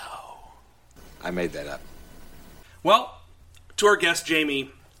now. I made that up. Well, to our guest,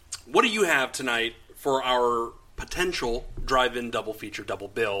 Jamie, what do you have tonight for our potential drive-in double feature, double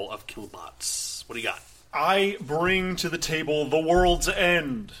bill of Killbots? What do you got? I bring to the table The World's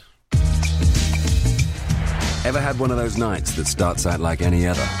End. Ever had one of those nights that starts out like any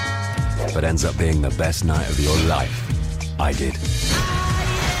other, but ends up being the best night of your life? I did.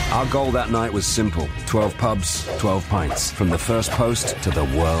 Our goal that night was simple. 12 pubs, 12 pints, from the first post to the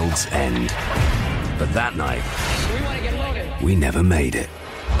world's end. But that night, we never made it.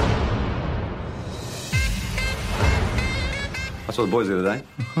 I saw the boys the other day.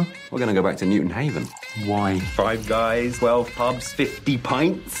 We're going to go back to Newton Haven. Why? 5 guys, 12 pubs, 50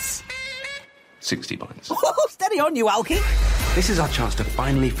 pints. 60 pints. Steady on, you alky. This is our chance to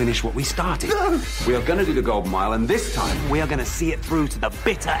finally finish what we started. We are going to do the Golden Mile, and this time We are going to see it through to the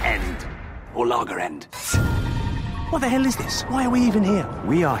bitter end. Or lager end. What the hell is this? Why are we even here?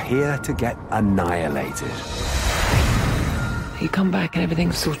 we are here to get annihilated. You come back and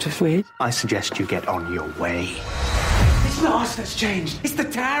everything's sort of weird. I suggest you get on your way. It's not us that's changed. It's the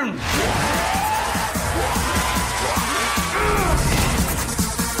town.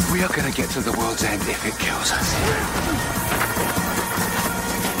 We are going to get to the world's end if it kills us.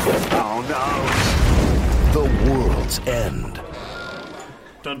 Oh, no. The World's End.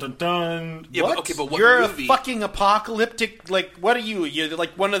 Dun dun dun. Yeah, What? but, okay, but what You're movie? a fucking apocalyptic, like, what are you? You're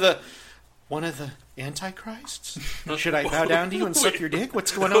like one of the antichrists? Should I bow down to you and suck your dick?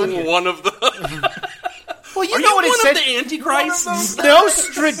 What's going on here? One of the... Well, you Are know you what it one said. of the Antichrists?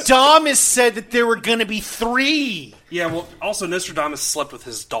 Nostradamus said that there were going to be 3. Yeah, well, also Nostradamus slept with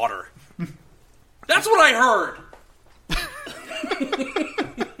his daughter. That's what I heard!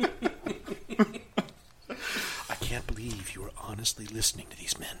 I can't believe you are honestly listening to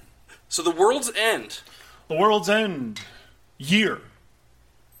these men. So The World's End. The World's End year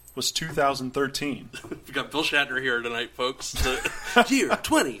was 2013. We got Bill Shatner here tonight, folks. The year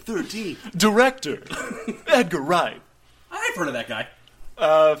 2013. Director, Edgar Wright. I've heard of that guy.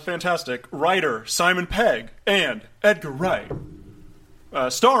 Fantastic. Writer, Simon Pegg and Edgar Wright.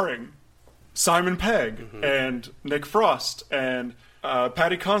 Starring Simon Pegg and Nick Frost and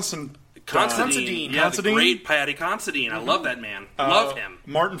Patty Considine. Yeah, the great Patty Considine. I love that man. Love him.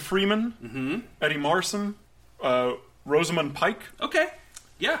 Martin Freeman. Eddie Marson. Rosamund Pike. Okay.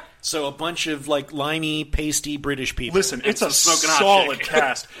 Yeah. So a bunch of, like, limey, pasty British people. Listen, it's a smoking hot solid chick.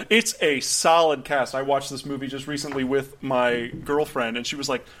 cast. It's a solid cast. I watched this movie just recently with my girlfriend, and she was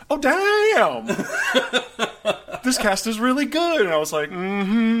like, "Oh, damn! This cast is really good." And I was like,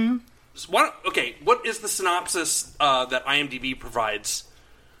 mm-hmm. So what is the synopsis that IMDb provides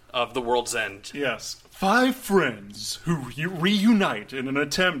of The World's End? Yes. 5 friends who reunite in an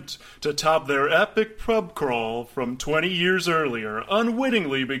attempt to top their epic pub crawl from 20 years earlier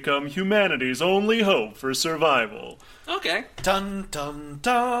unwittingly become humanity's only hope for survival. Okay. Dun, dun,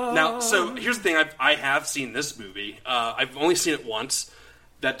 dun. Now, so here's the thing. I have seen this movie. I've only seen it once.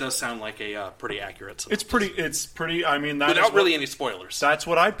 That does sound like a pretty accurate synopsis. It's pretty. I mean, without really any spoilers. That's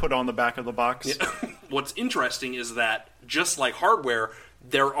what I'd put on the back of the box. Yeah. What's interesting is that just like Hardware,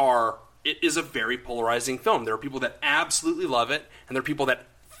 it is a very polarizing film. There are people that absolutely love it, and there are people that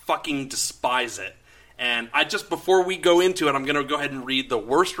fucking despise it. And before we go into it, I'm going to go ahead and read the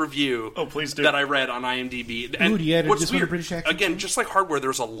worst review please do. that I read on IMDb. And Ooh, do you add what's this one to weird, British accent? again, just like Hardware,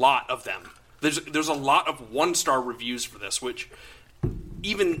 there's a lot of them. There's a lot of one-star reviews for this, which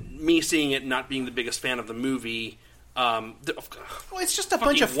even me seeing it, not being the biggest fan of the movie... it's just a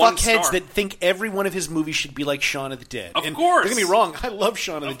bunch of fuckheads that think every one of his movies should be like Shaun of the Dead. Of course. Don't get me wrong, I love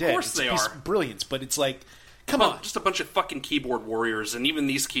Shaun of the Dead. Of course they are. It's brilliant, but it's like, come on. Just a bunch of fucking keyboard warriors, and even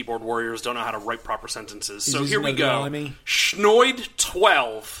these keyboard warriors don't know how to write proper sentences. Is So this here we another go. enemy?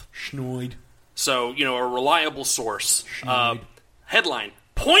 Schnoid12. Schnoid. So, a reliable source. Headline,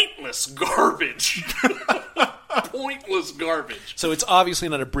 pointless garbage. Pointless garbage. So it's obviously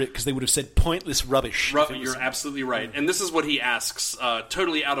not a Brit, because they would have said pointless rubbish. You're absolutely right. And this is what he asks,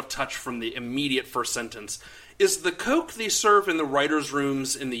 totally out of touch from the immediate first sentence. Is the Coke they serve in the writers'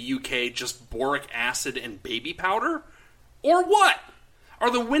 rooms in the UK just boric acid and baby powder? Or what?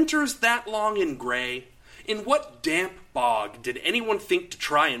 Are the winters that long and grey? In what damp bog did anyone think to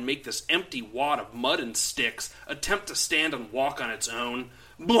try and make this empty wad of mud and sticks attempt to stand and walk on its own?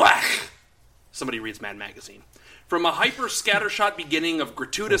 Blech! Somebody reads Mad Magazine. From a hyper-scattershot beginning of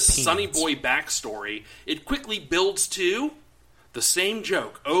gratuitous Sonny Boy backstory, it quickly builds to the same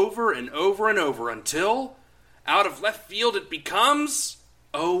joke over and over and over until, out of left field, it becomes,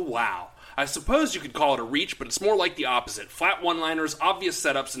 oh wow. I suppose you could call it a reach, but it's more like the opposite. Flat one-liners, obvious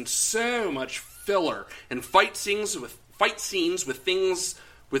setups, and so much filler. And fight scenes with things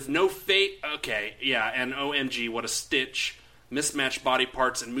with no fate. Okay, yeah, and OMG, what a stitch. Mismatched body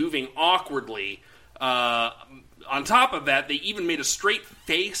parts and moving awkwardly. On top of that, they even made a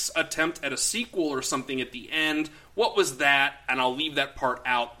straight-face attempt at a sequel or something at the end. What was that? And I'll leave that part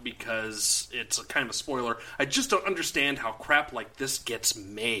out because it's a kind of a spoiler. I just don't understand how crap like this gets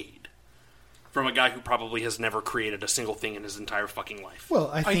made. From a guy who probably has never created a single thing in his entire fucking life.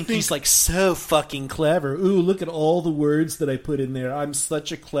 Well, I think he's like so fucking clever. Ooh, look at all the words that I put in there.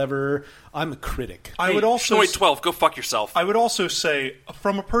 I'm a critic. I would also... Wait, 12, go fuck yourself. I would also say,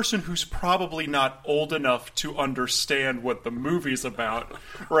 from a person who's probably not old enough to understand what the movie's about,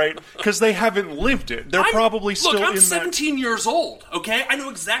 right? Because they haven't lived it. They're probably still in I'm 17 years old, okay? I know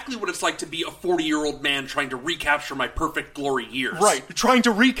exactly what it's like to be a 40-year-old man trying to recapture my perfect glory years. Right, trying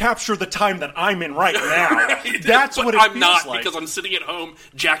to recapture the time that I'm in right now. Right. That's but what it I'm feels not, like. because I'm sitting at home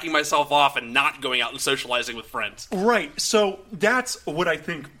jacking myself off and not going out and socializing with friends. Right, so that's what I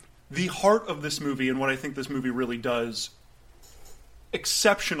think the heart of this movie, and what I think this movie really does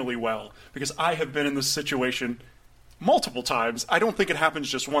exceptionally well, because I have been in this situation multiple times. I don't think it happens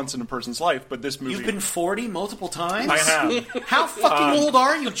just once in a person's life, but this movie... You've been 40 multiple times? I have. How fucking old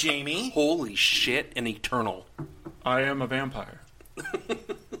are you, Jamie? Holy shit, and eternal. I am a vampire.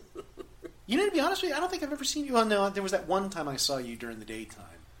 You know, to be honest with you, I don't think I've ever seen you. Oh, no, there was that one time I saw you during the daytime.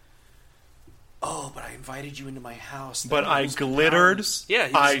 Oh, but I invited you into my house. But I glittered. Yeah,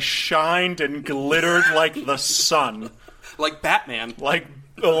 I shined and glittered like the sun. Like Batman. Like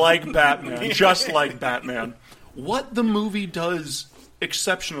Batman. Just like Batman. What the movie does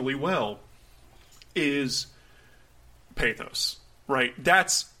exceptionally well is pathos, right?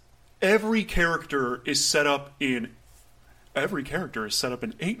 That's... Every character is set up in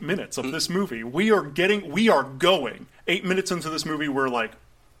 8 minutes of this movie. We are going 8 minutes into this movie. We're like,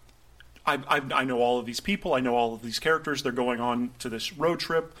 I know all of these people. I know all of these characters. They're going on to this road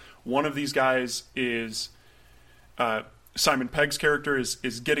trip. One of these guys is Simon Pegg's character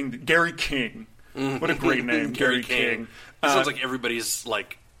is getting Gary King. What a great name, Gary King. It sounds like everybody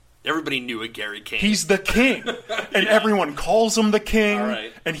knew a Gary King. He's the king, and everyone calls him the king. All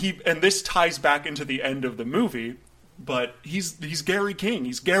right. And this ties back into the end of the movie. But he's Gary King.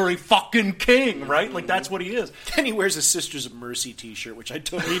 He's Gary fucking King, right? Like, that's what he is. And he wears a Sisters of Mercy t-shirt, which I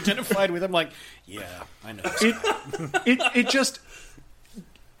totally identified with. I'm like, yeah, I know. It just...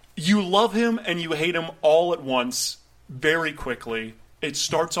 You love him and you hate him all at once, very quickly. It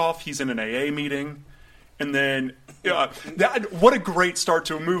starts off, he's in an AA meeting, and then... what a great start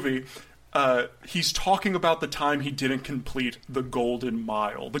to a movie. He's talking about the time he didn't complete the Golden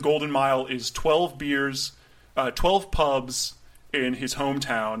Mile. The Golden Mile is 12 beers... 12 pubs in his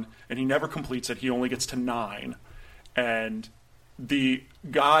hometown, and he never completes it. He only gets to 9. And the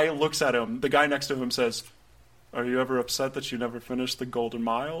guy looks at him. The guy next to him says, "Are you ever upset that you never finished the Golden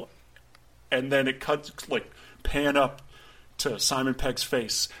Mile?" And then it cuts, like, pan up to Simon Pegg's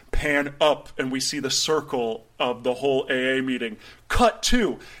face. Pan up, and we see the circle of the whole AA meeting. Cut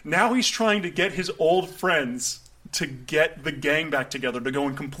to, now he's trying to get his old friends to get the gang back together to go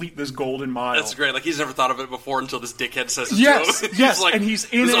and complete this golden mile. That's great. Like, he's never thought of it before until this dickhead says it yes, to him. Yes, He's like, and he's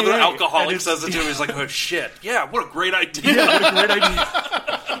in this AA, other alcoholic and says it to him. He's like, oh, shit. Yeah, what a great idea. Yeah, what a great idea.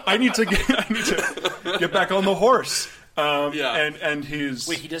 I need to get back on the horse. And his...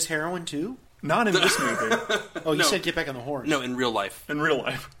 Wait, he does heroin too? Not in this movie. Oh, you said get back on the horse. No, in real life. In real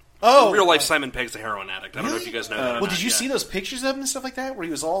life. Oh! In real life, Simon Pegg's a heroin addict. I don't know if you guys know that. Well, did you see those pictures of him and stuff like that? Where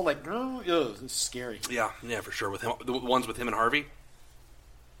he was all like, oh, this is scary. Yeah, for sure. With him, the ones with him and Harvey.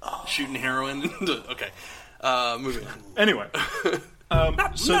 Shooting heroin. Okay. Moving on. Anyway.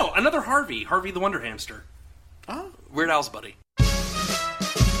 Another Harvey. Harvey the Wonder Hamster. Oh. Weird Al's buddy.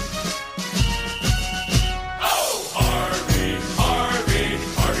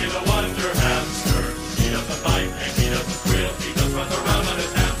 Harvey the Wonder Hamster. He doesn't bite and he doesn't squeal. He just runs around on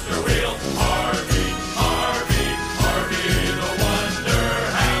his hamster wheel. Harvey the Wonder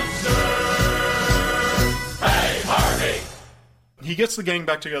Hamster. Hey, Harvey! He gets the gang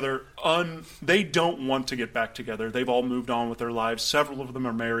back together. They don't want to get back together. They've all moved on with their lives. Several of them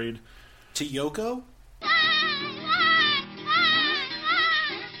are married. To Yoko?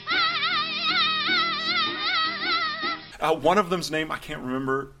 One of them's name, I can't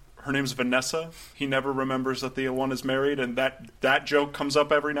remember. Her name's Vanessa. He never remembers that the one is married, and that joke comes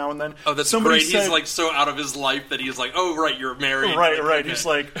up every now and then. Oh, that's great. He's like so out of his life that he's like, oh, right, you're married. Right. Okay. He's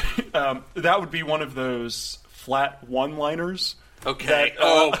like, that would be one of those flat one-liners. Okay.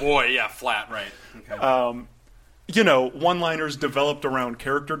 Oh, boy, yeah, flat, right. Okay. One-liners developed around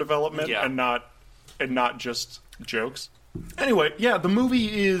character development and not just jokes. Anyway, yeah, the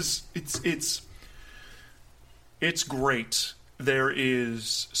movie is it's great. There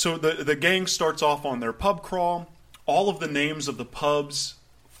is the gang starts off on their pub crawl. All of the names of the pubs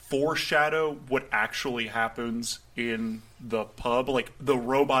foreshadow what actually happens in the pub, like the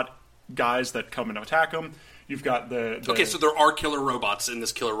robot guys that come and attack them. You've got the Okay, so there are killer robots in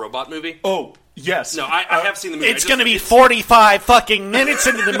this killer robot movie? Oh, yes. No, I have seen the movie. It's going to be 45 fucking minutes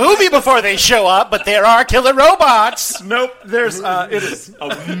into the movie before they show up, but there are killer robots. Nope, it is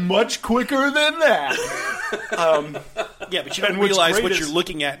much quicker than that. Yeah, but you don't realize what you're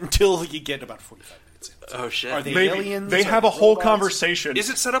looking at until you get about 45 minutes in. Oh, shit. Are they Maybe. aliens? They have a whole conversation. Is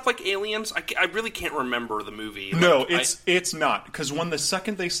it set up like Aliens? I really can't remember the movie. No, it's not. Because the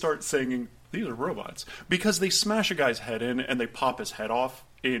second they start saying, these are robots, because they smash a guy's head in and they pop his head off.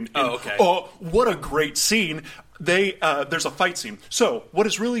 Okay. Oh, what a great scene. There's a fight scene. So,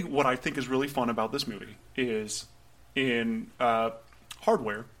 what I think is really fun about this movie is in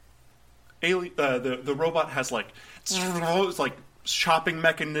Hardware, the robot has it's like chopping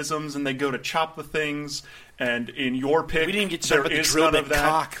mechanisms, and they go to chop the things. And in your pick, we didn't get there the is drill none bit of that.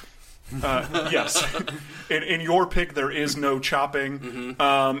 cock. Yes, in your pick there is no chopping,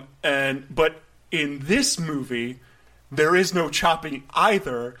 but in this movie there is no chopping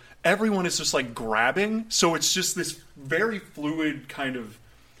either. Everyone is just like grabbing, so it's just this very fluid kind of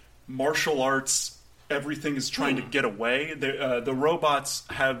martial arts. Everything is trying to get away. The robots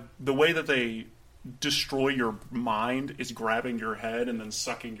have the way that they destroy your mind is grabbing your head and then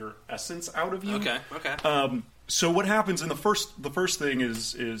sucking your essence out of you. Okay. So what happens in the first thing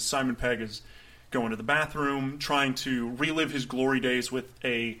is Simon Pegg is going to the bathroom, trying to relive his glory days with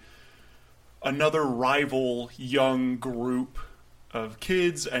another rival young group of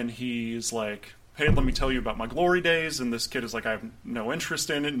kids, and he's like, hey, let me tell you about my glory days, and this kid is like, I have no interest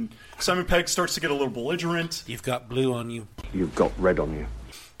in it, and Simon Pegg starts to get a little belligerent. You've got blue on you. You've got red on you.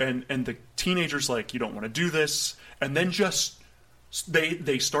 And the teenager's like, you don't want to do this, and then just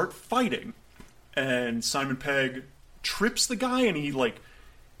they start fighting. And Simon Pegg trips the guy, and he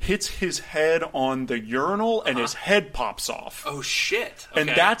hits his head on the urinal, and his head pops off. Oh shit! Okay. And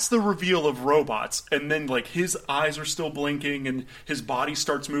that's the reveal of robots. And then his eyes are still blinking, and his body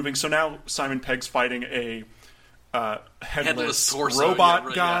starts moving. So now Simon Pegg's fighting a headless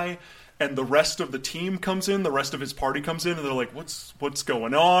robot guy. Yeah. And the rest of the team comes in, the rest of his party comes in, and they're like, what's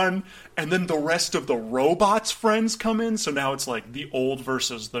going on? And then the rest of the robots' friends come in, so now it's like the old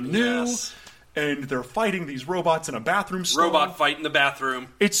versus the new. Yes. And they're fighting these robots in a bathroom stall. Robot fight in the bathroom.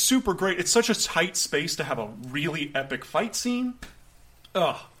 It's super great. It's such a tight space to have a really epic fight scene.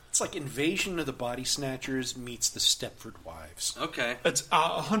 Ugh. It's like Invasion of the Body Snatchers meets the Stepford Wives. Okay. It's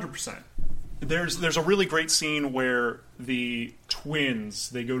 100%. There's a really great scene where the twins,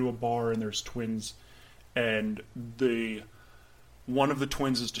 they go to a bar and there's twins, and one of the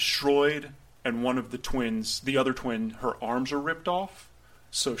twins is destroyed, and one of the twins, the other twin, her arms are ripped off.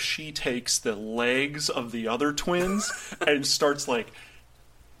 So she takes the legs of the other twins and starts like...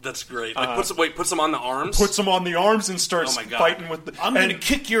 That's great. Like, puts them on the arms? Puts them on the arms and starts fighting with the... I'm going to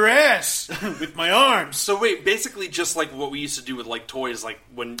kick your ass with my arms. So wait, basically just like what we used to do with like toys, like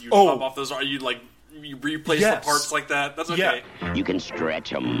when you pop off those, you like you replace the parts like that. That's okay. Yeah. You can stretch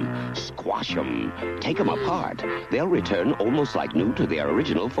them, squash them, take them apart. They'll return almost like new to their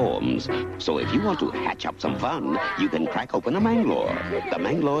original forms. So if you want to hatch up some fun, you can crack open a Manglore. The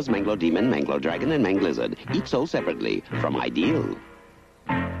Manglores, Manglore Demon, Manglore Dragon, and Manglizard, each sold separately from Ideal.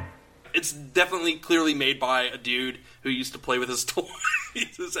 It's definitely clearly made by a dude who used to play with his toys,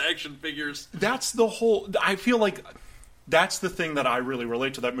 his action figures. That's the whole... I feel like that's the thing that I really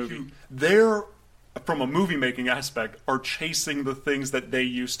relate to that movie. They're, from a movie-making aspect, are chasing the things that they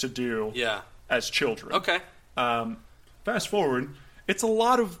used to do as children. Okay. Fast forward, it's a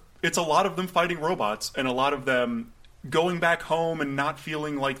lot of them fighting robots, and a lot of them going back home and not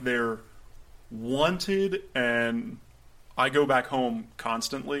feeling like they're wanted, and I go back home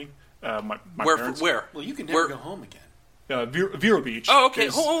constantly. My parents. Where? Well, you can never go home again. Vero Beach. Oh, okay.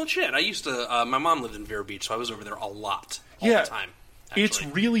 Oh, shit. I used to... my mom lived in Vero Beach, so I was over there a lot. All the time, actually. It's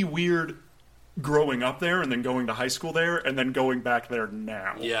really weird growing up there and then going to high school there and then going back there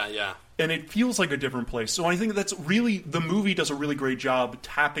now. Yeah. And it feels like a different place. So I think that's really... The movie does a really great job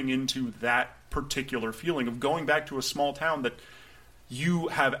tapping into that particular feeling of going back to a small town that you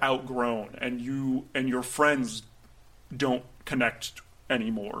have outgrown and you and your friends don't connect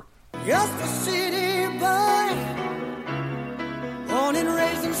anymore. Just a city boy, born and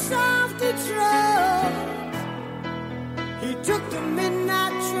raised in South Detroit. He took the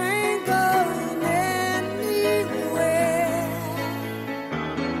midnight train going anywhere.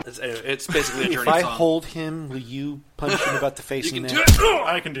 It's basically a journey If I song. hold him, will you punch him about the face? You can now? do it.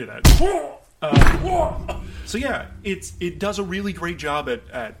 I can do that. So yeah, it does a really great job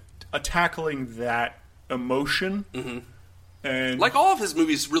at tackling that emotion. Mm-hmm. And like all of his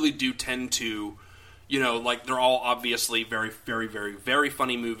movies really do tend to, like they're all obviously very, very, very, very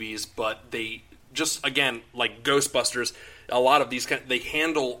funny movies, but they just, again, like Ghostbusters, a lot of these, they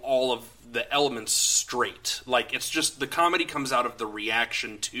handle all of the elements straight. Like, it's just, the comedy comes out of the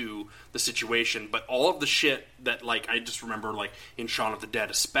reaction to the situation, but all of the shit that, like, I just remember, like, in Shaun of the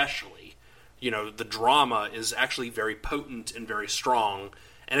Dead especially, the drama is actually very potent and very strong,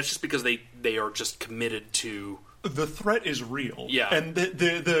 and it's just because they are just committed to... The threat is real. Yeah. And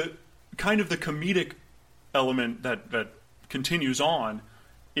the kind of the comedic element that continues on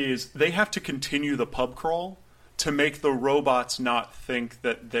is they have to continue the pub crawl to make the robots not think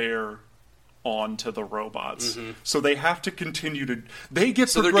that they're on to the robots. Mm-hmm. So they have to continue to... They get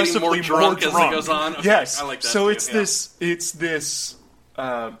so progressively they're getting more drunk as it goes on? Okay, Yes. I like that so too, it's this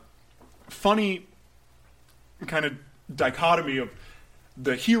funny kind of dichotomy of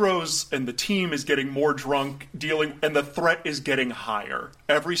the heroes and the team is getting more drunk, and the threat is getting higher.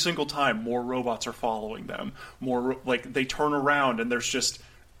 Every single time, more robots are following them. They turn around and there's just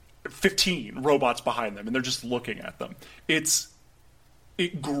 15 robots behind them, and they're just looking at them.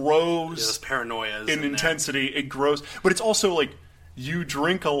 It grows. This paranoia in intensity. It grows, but it's also like you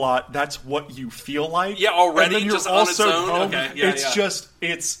drink a lot. That's what you feel like. Yeah, already and then you're just also on its own. home. Okay, yeah,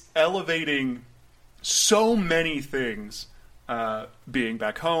 It's elevating so many things. Being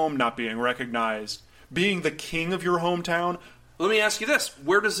back home, not being recognized, being the king of your hometown. Let me ask you this.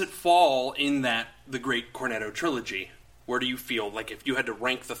 Where does it fall in the Great Cornetto trilogy? Where do you feel, like, if you had to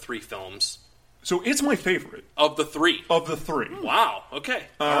rank the three films? So it's my favorite. Of the three? Of the three. Wow, okay.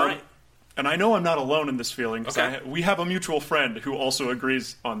 All right. And I know I'm not alone in this feeling, because Okay. we have a mutual friend who also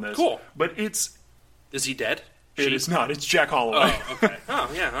agrees on this. Cool. But it's... Is he dead? It is not. It's Jack Holloway. Oh, okay.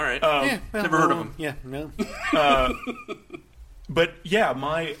 Oh, yeah, all right. Never heard of him. Yeah, no. But yeah,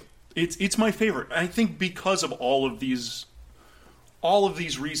 it's my favorite. I think because of all of these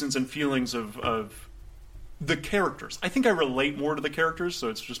reasons and feelings of the characters. I think I relate more to the characters, so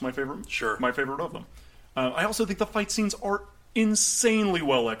it's just my favorite. Sure, my favorite of them. I also think the fight scenes are insanely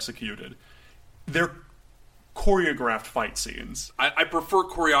well executed. They're choreographed fight scenes. I prefer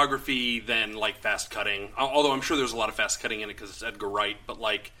choreography than like fast cutting. Although I'm sure there's a lot of fast cutting in it because it's Edgar Wright. But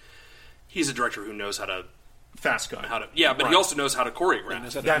like, he's a director who knows how to fast cut. But he also knows how to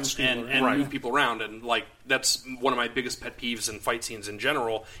choreograph and right. move people around. And like, that's one of my biggest pet peeves in fight scenes in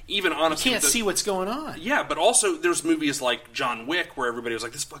general. Even honestly, you can't see what's going on. Yeah, but also there's movies like John Wick where everybody was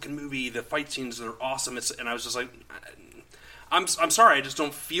like, "This fucking movie, the fight scenes are awesome." And I was just like, I'm sorry, I just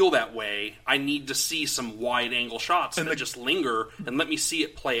don't feel that way. I need to see some wide-angle shots that just linger and let me see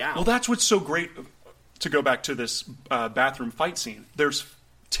it play out. Well, that's what's so great, to go back to this bathroom fight scene. There's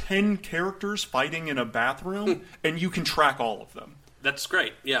 10 characters fighting in a bathroom, and you can track all of them. That's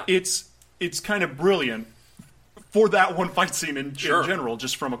great. Yeah, it's kind of brilliant for that one fight scene in general,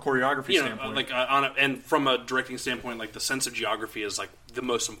 just from a choreography standpoint. And from a directing standpoint, like the sense of geography is like the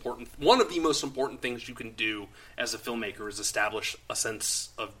most important. One of the most important things you can do as a filmmaker is establish a sense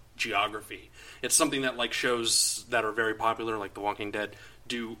of geography. It's something that like shows that are very popular, like The Walking Dead,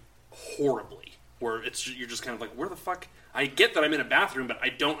 do horribly. Where you're just kind of like, where the fuck? I get that I'm in a bathroom, but I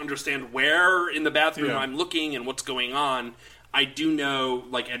don't understand where in the bathroom I'm looking and what's going on. I do know,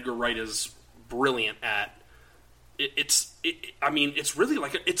 like Edgar Wright is brilliant at. It's really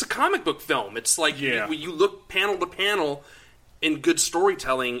like it's a comic book film. It's like you look panel to panel in good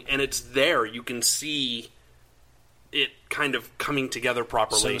storytelling, and it's there. You can see it kind of coming together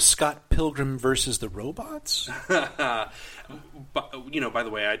properly. So Scott Pilgrim versus the Robots? But, by the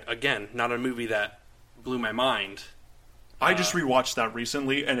way, again, not a movie that blew my mind. I just rewatched that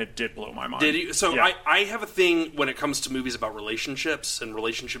recently, and it did blow my mind. Did you? So I have a thing when it comes to movies about relationships and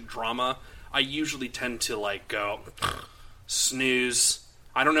relationship drama. I usually tend to like go snooze.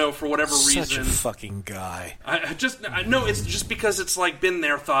 I don't know, for whatever reason. Such a fucking guy. No, it's just because it's like been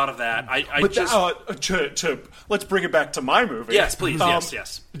there, thought of that. Let's bring it back to my movie. Yes, please.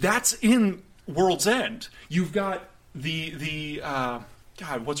 Yes. That's in World's End. You've got the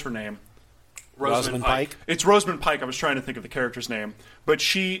God, what's her name? Rosamund Pike. It's Rosamund Pike. I was trying to think of the character's name, but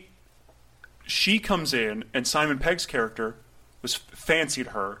she comes in, and Simon Pegg's character fancied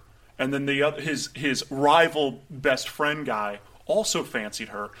her, and then his rival best friend guy also fancied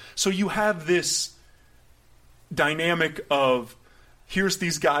her. So you have this dynamic of here's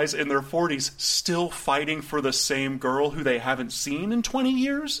these guys in their 40s still fighting for the same girl who they haven't seen in 20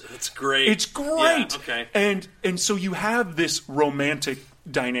 years. It's great. It's great. Yeah, okay. And so you have this romantic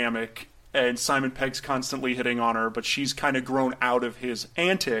dynamic, and Simon Pegg's constantly hitting on her, but she's kind of grown out of his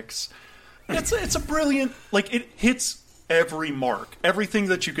antics. It's a brilliant, like, it hits every mark. Everything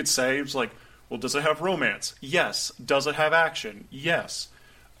that you could say is like, well, does it have romance? Yes. Does it have action? Yes.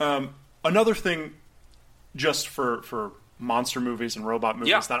 Another thing, just for monster movies and robot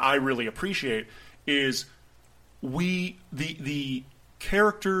movies that I really appreciate is the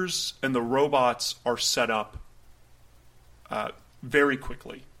characters and the robots are set up very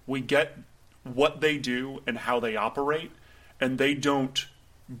quickly. We get what they do and how they operate, and they don't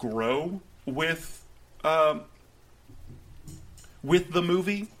grow with the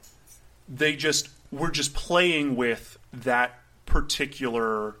movie. We're just playing with that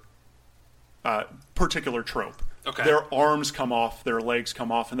particular trope. Okay. Their arms come off, their legs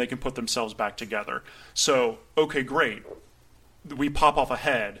come off, and they can put themselves back together. So, okay, great. We pop off a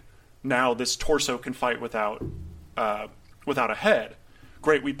head. Now this torso can fight without a head.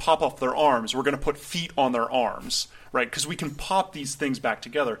 Great, we pop off their arms. We're going to put feet on their arms, right? Because we can pop these things back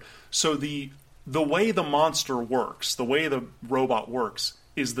together. So the way the monster works, the way the robot works,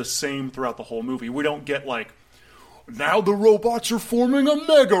 is the same throughout the whole movie. We don't get like, now the robots are forming a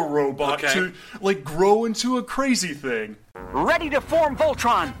mega robot to like grow into a crazy thing. Ready to form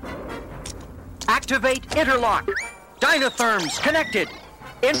Voltron. Activate interlock. Dynatherms connected.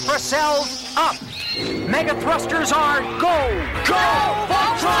 Infracells up. Mega thrusters are go. Go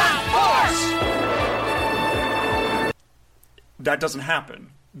Voltron Force. That doesn't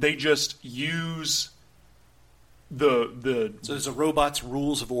happen. They just use the So there's a robot's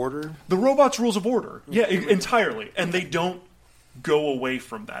rules of order? The robot's rules of order. Yeah, entirely. And they don't go away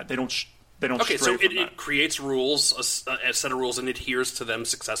from that. They don't okay, stray so from that. it creates rules, a set of rules, and adheres to them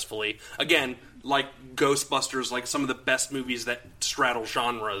successfully. Again, like Ghostbusters, like some of the best movies that straddle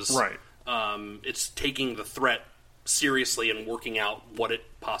genres. Right. It's taking the threat seriously and working out what it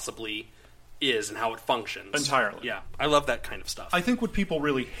possibly is and how it functions. Entirely. Yeah, I love that kind of stuff. I think what people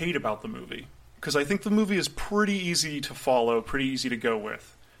really hate about the movie, because I think the movie is pretty easy to follow, pretty easy to go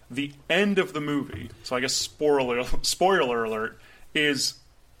with. The end of the movie, so I guess spoiler alert, is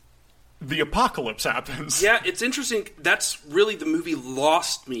the apocalypse happens. Yeah, it's interesting. That's really, the movie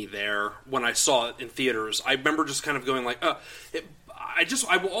lost me there when I saw it in theaters. I remember just kind of going like,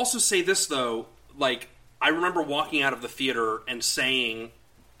 I will also say this though, like, I remember walking out of the theater and saying,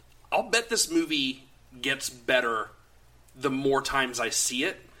 I'll bet this movie gets better the more times I see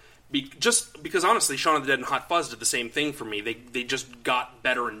it. Just because, honestly, Shaun of the Dead and Hot Fuzz did the same thing for me. They just got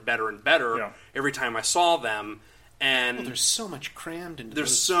better and better and better every time I saw them. And there's so much crammed into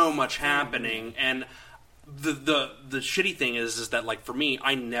there's so much happening. And the shitty thing is that, like, for me,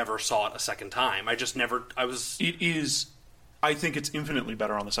 I never saw it a second time. I just never... It is... I think it's infinitely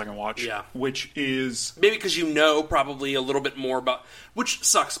better on the second watch. Yeah. Which is... Maybe because you know probably a little bit more about... Which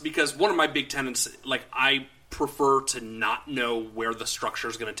sucks, because one of my big tenets... Like, I prefer to not know where the structure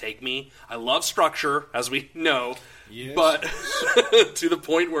is going to take me. I love structure, as we know, but to the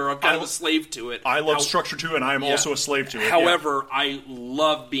point where I'm kind of a slave to it. I love structure too, and I am also a slave to it. However, I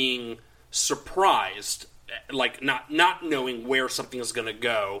love being surprised, like not knowing where something is going to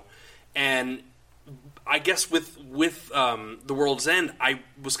go. And I guess with The World's End, I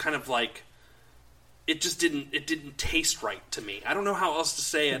was kind of like, it didn't taste right to me. I don't know how else to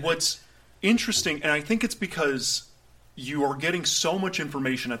say it. What's interesting, and I think it's because you are getting so much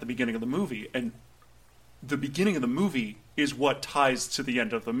information at the beginning of the movie, and the beginning of the movie is what ties to the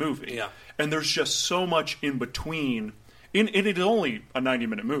end of the movie. Yeah. And there's just so much in between. It is only a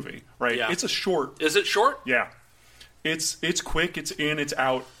 90-minute movie, right? Yeah. It's a short... Is it short? Yeah. It's quick, it's in, it's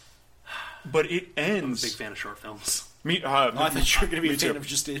out. But it ends... I'm a big fan of short films. I thought you were going to be a fan too. of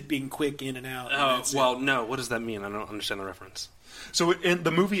just it being quick in and out. Oh, well, no. What does that mean? I don't understand the reference. So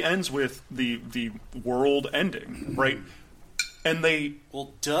the movie ends with the world ending, right? And they...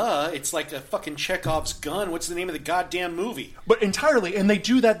 Well, duh. It's like a fucking Chekhov's gun. What's the name of the goddamn movie? But entirely, and they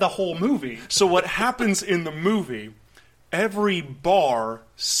do that the whole movie. So what happens in the movie, every bar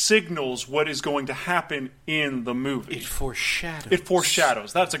signals what is going to happen in the movie. It foreshadows. It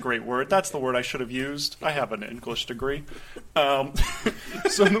foreshadows. That's a great word. That's the word I should have used. I have an English degree. So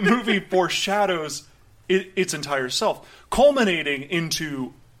the movie foreshadows its entire self, culminating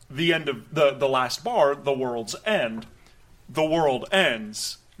into the end of the last bar, The World's End. The world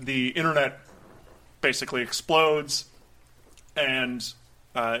ends. The internet basically explodes, and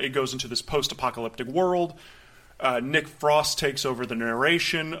it goes into this post-apocalyptic world. Nick Frost takes over the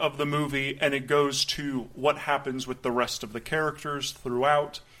narration of the movie, and it goes to what happens with the rest of the characters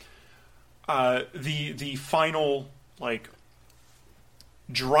throughout. The final, like,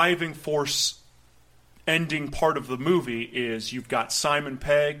 driving force ending part of the movie is you've got Simon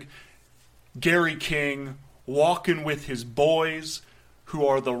Pegg, Gary King, walking with his boys, who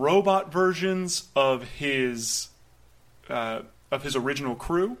are the robot versions of his original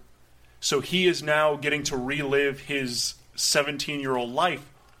crew. So he is now getting to relive his 17-year-old life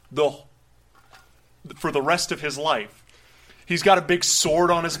for the rest of his life. He's got a big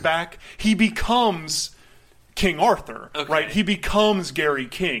sword on his back. He becomes King Arthur, right? He becomes Gary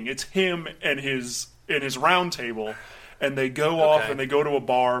King. It's him and his round table, and they go off and they go to a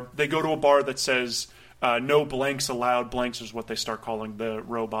bar. They go to a bar that says no blanks allowed. Blanks is what they start calling the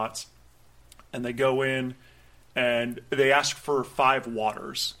robots. And they go in, and they ask for 5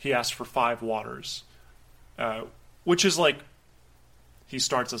 waters. He asks for 5 waters, which is like, he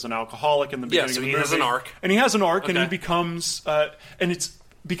starts as an alcoholic in the beginning of the movie. he has an arc. And he has an arc, and he becomes... and it's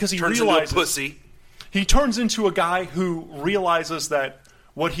because he turns realizes... into a pussy. He turns into a guy who realizes that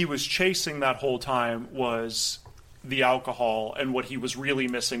what he was chasing that whole time was the alcohol, and what he was really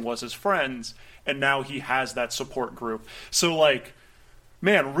missing was his friends, and now he has that support group. So, like,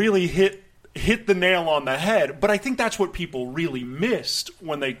 man, really hit the nail on the head. But I think that's what people really missed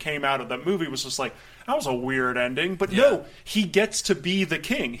when they came out of that movie, was just like, that was a weird ending. But no, he gets to be the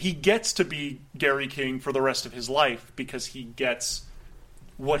king. He gets to be Gary King for the rest of his life, because he gets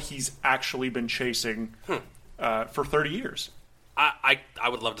what he's actually been chasing for 30 years. I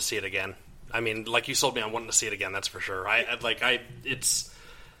would love to see it again. I mean, like you sold me on wanting to see it again, that's for sure. It's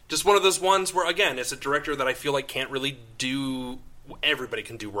just one of those ones where, again, it's a director that I feel like can't really do... Everybody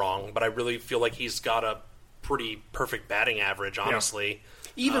can do wrong, but I really feel like he's got a pretty perfect batting average, honestly.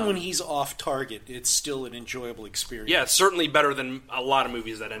 Even when he's off target, it's still an enjoyable experience. Yeah, it's certainly better than a lot of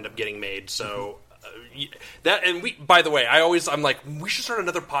movies that end up getting made. So that, and we, by the way, I'm like, we should start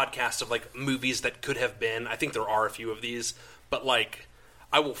another podcast of like movies that could have been. I think there are a few of these, but like,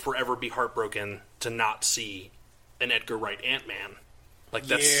 I will forever be heartbroken to not see an Edgar Wright Ant-Man. Like,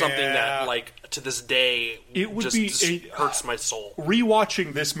 that's something that, like, to this day, it would just hurts my soul.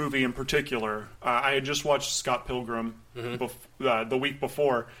 Rewatching this movie in particular, I had just watched Scott Pilgrim the week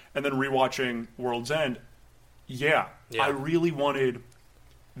before, and then rewatching World's End. Yeah, I really wanted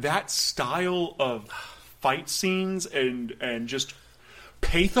that style of fight scenes and just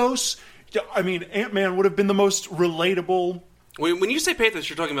pathos. I mean, Ant-Man would have been the most relatable. When you say pathos,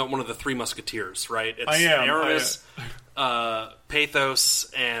 you're talking about one of the 3 Musketeers, right? It's I am. Aramis,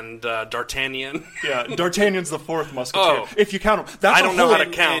 Pathos, and D'Artagnan. Yeah, D'Artagnan's the 4th Musketeer. If you count him. That's I don't know how to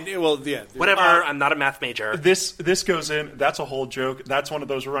count. Whatever, I'm not a math major. This goes in, that's a whole joke. That's one of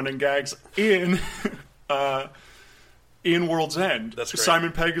those running gags in World's End. That's great.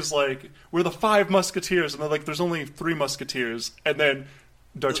 Simon Pegg is like, we're the 5 Musketeers, and they're like, there's only 3 Musketeers. And then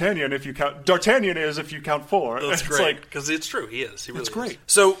D'Artagnan is if you count 4. That's it's great, because it's true. He is. He really it's great. Is.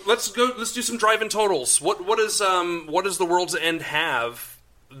 So let's do some drive-in totals. What does The World's End have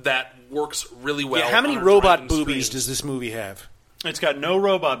that works really well. How many on our robot driving boobies screens. does this movie have? It's got no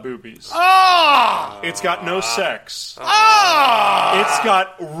robot boobies. It's got no sex. It's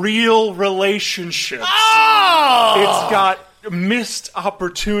got real relationships. It's got missed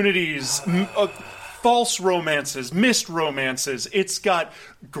opportunities, false romances, missed romances. It's got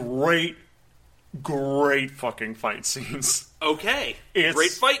great fucking fight scenes. Okay.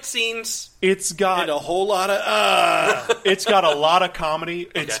 Great fight scenes. It's got a whole lot of It's got a lot of comedy.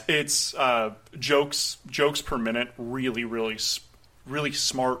 It's jokes per minute. Really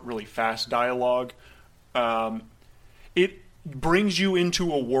smart, really fast dialogue. It brings you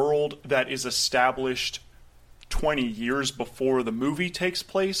into a world that is established 20 years before the movie takes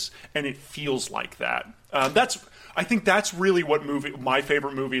place, and it feels like that. I think that's really what my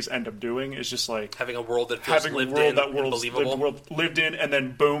favorite movies end up doing, is just like having a world that feels lived in, believable. Lived in, and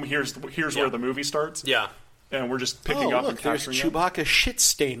then boom, here's where the movie starts. Yeah. And we're just picking up and there's capturing it. Chewbacca shit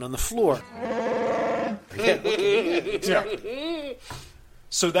stain on the floor. Yeah.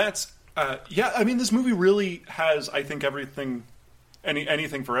 So that's I mean, this movie really has, I think, everything,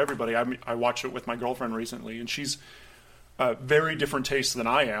 anything for everybody. I watched it with my girlfriend recently, and she's very different tastes than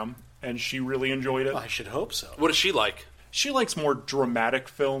I am, and she really enjoyed it. I should hope so. What does she like? She likes more dramatic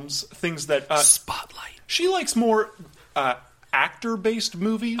films, things that Spotlight. She likes more actor-based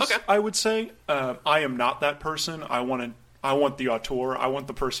movies. Okay. I would say. I am not that person. I want the auteur. I want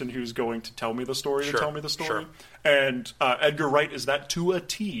the person who's going to tell me the story to tell me the story. Sure. And Edgar Wright is that to a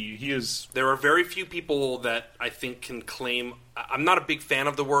T. He is. There are very few people that I think can claim. I'm not a big fan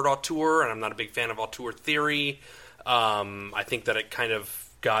of the word auteur, and I'm not a big fan of auteur theory. I think that it kind of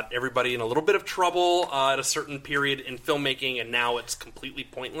got everybody in a little bit of trouble at a certain period in filmmaking, and now it's completely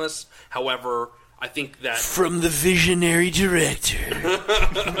pointless. However, I think that from the visionary director.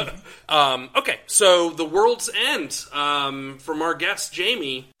 Okay, so The World's End from our guest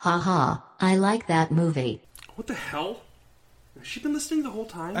Jamie. Haha, I like that movie. What the hell? Has she been listening the whole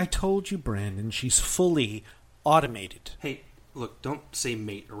time? I told you, Brandon, she's fully automated. Hey, look, don't say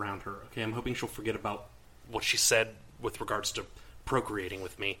mate around her, okay? I'm hoping she'll forget about what she said with regards to procreating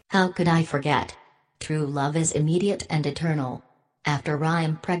with me. How could I forget? True love is immediate and eternal. After I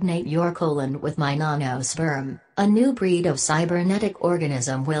impregnate your colon with my nanosperm, a new breed of cybernetic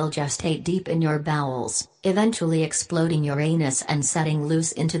organism will gestate deep in your bowels, eventually exploding your anus and setting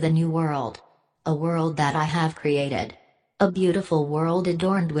loose into the new world. A world that I have created. A beautiful world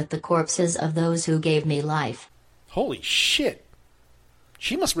adorned with the corpses of those who gave me life. Holy shit.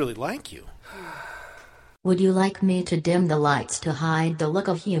 She must really like you. Would you like me to dim the lights to hide the look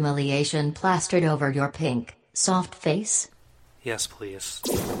of humiliation plastered over your pink, soft face? Yes, please.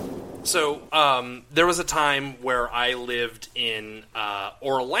 So, there was a time where I lived in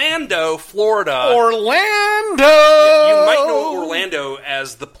Orlando, Florida. Orlando! Yeah, you might know Orlando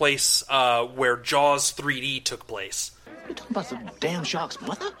as the place where Jaws 3D took place. You talking about the damn shark's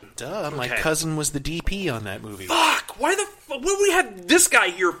mother? Duh, my cousin was the DP on that movie. Fuck! Why the what do we have this guy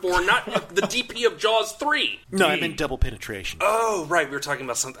here for, not the DP of Jaws 3? No, I meant double penetration. Oh, right, we were talking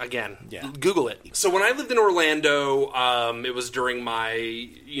about something, again. Yeah. Google it. So when I lived in Orlando, it was during my,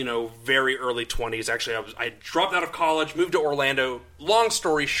 very early 20s. Actually, I dropped out of college, moved to Orlando. Long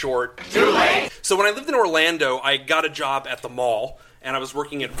story short. Too late! So when I lived in Orlando, I got a job at the mall. And I was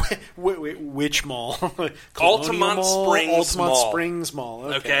working at... Which mall? Altamont Springs Mall. Altamont Springs Mall,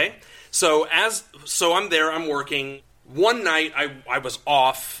 okay. So I'm there, I'm working. One night, I was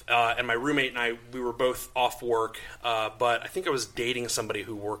off, and my roommate and I, we were both off work, but I think I was dating somebody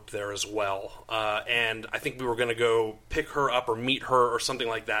who worked there as well. And I think we were going to go pick her up or meet her or something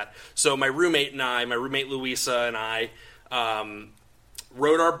like that. So my roommate Louisa and I,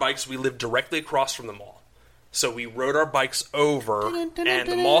 rode our bikes. We lived directly across from the mall. So we rode our bikes over, and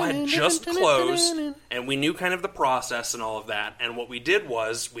the mall had just closed, and we knew kind of the process and all of that. And what we did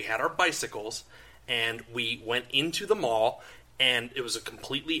was, we had our bicycles, and we went into the mall, and it was a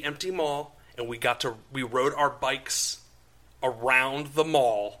completely empty mall, and we rode our bikes around the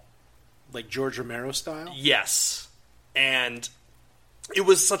mall. Like George Romero style? Yes. And it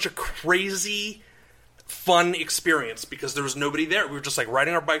was such a crazy, fun experience because there was nobody there. We were just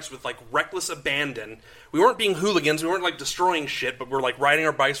riding our bikes with reckless abandon. We weren't being hooligans. We weren't destroying shit, but we're riding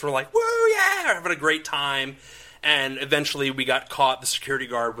our bikes. We're woo, yeah, having a great time. And eventually we got caught. The security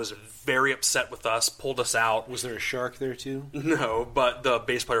guard was very upset with us, pulled us out. Was there a shark there too? No, but the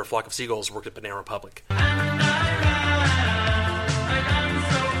bass player of Flock of Seagulls worked at Banana Republic.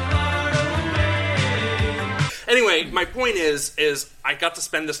 Anyway, my point is I got to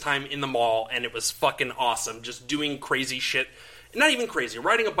spend this time in the mall, and it was fucking awesome. Just doing crazy shit not even crazy,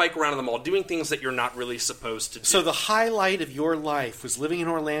 riding a bike around in the mall, doing things that you're not really supposed to do. So the highlight of your life was living in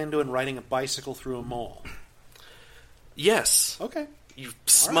Orlando and riding a bicycle through a mall. Yes. Okay. You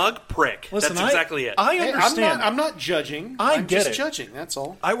smug prick. Listen, that's exactly it. I understand. I'm not judging. I'm just it. judging, that's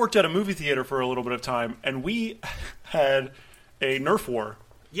all. I worked at a movie theater for a little bit of time, and we had a Nerf war.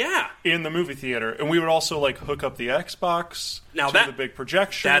 Yeah. In the movie theater. And we would also, like, hook up the Xbox to the big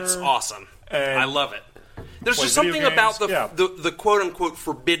projector. That's awesome. I love it. There's just something about the quote-unquote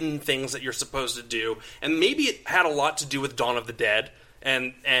forbidden things that you're supposed to do, and maybe it had a lot to do with Dawn of the Dead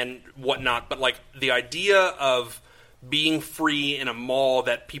and whatnot, but, like, the idea of being free in a mall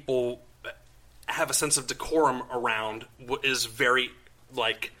that people have a sense of decorum around is very,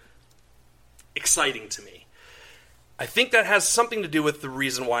 like, exciting to me. I think that has something to do with the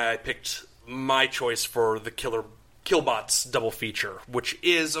reason why I picked my choice for the Killbots double feature, which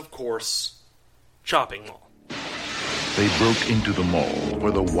is, of course, Chopping Mall. They broke into the mall for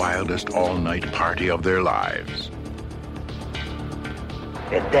the wildest all-night party of their lives.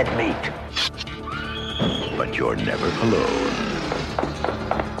 They're dead meat. But you're never alone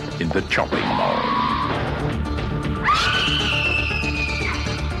in the Chopping Mall.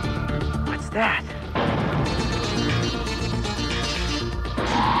 What's that?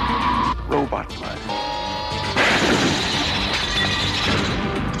 Robot blood.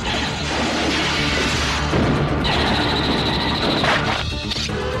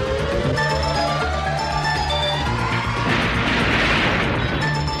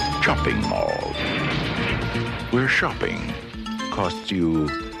 Chopping Mall, where shopping costs you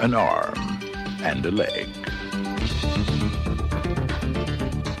an arm and a leg.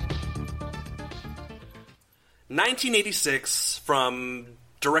 $1986 from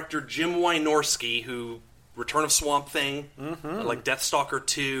director Jim Wynorski, who Return of Swamp Thing, like Deathstalker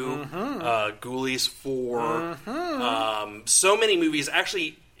 2, Ghoulies 4, so many movies.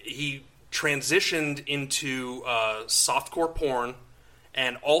 Actually, he transitioned into softcore porn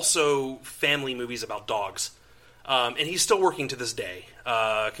and also family movies about dogs. And he's still working to this day.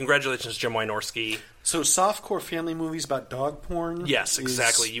 Congratulations, Jim Wynorski. So softcore family movies about dog porn? Yes,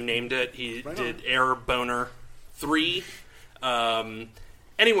 exactly. You named it. He did Air Boner 3.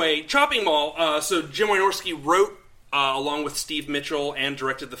 Anyway, Chopping Mall. So Jim Wynorski wrote, along with Steve Mitchell, and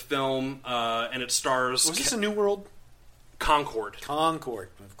directed the film, and it stars... Was this a New World? Concord,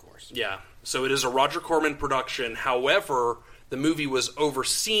 of course. Yeah. So it is a Roger Corman production. However, the movie was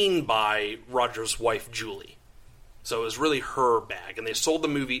overseen by Roger's wife, Julie. So it was really her bag. And they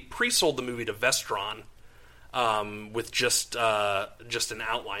pre-sold the movie to Vestron with just an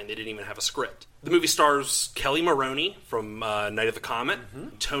outline. They didn't even have a script. The movie stars Kelly Maroney from Night of the Comet,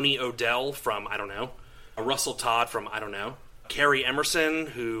 Tony O'Dell from, I don't know, Russell Todd from, I don't know, Carrie Emerson,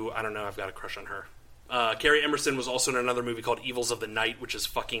 who, I don't know, I've got a crush on her. Carrie Emerson was also in another movie called Evils of the Night, which is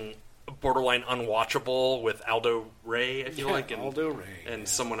fucking borderline unwatchable with Aldo Ray, I feel like. And, Aldo Ray. And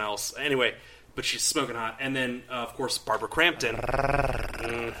someone else. Anyway, but she's smoking hot. And then, of course, Barbara Crampton.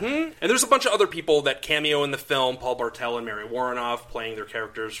 And there's a bunch of other people that cameo in the film. Paul Bartel and Mary Warrenoff playing their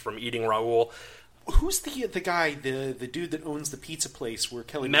characters from Eating Raoul. Who's the guy, the dude that owns the pizza place where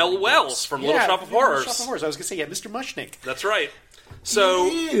Kelly... Mel Wells from Little Shop of Horrors. Little Shop of Horrors. I was going to say, Mr. Mushnick. That's right. So...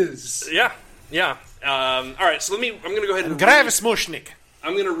 He is. Yeah. All right, so I'm going to go ahead and... Gravis Mushnick.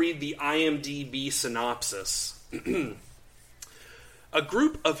 I'm going to read the IMDb synopsis. A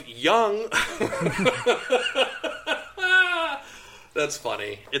group of young... That's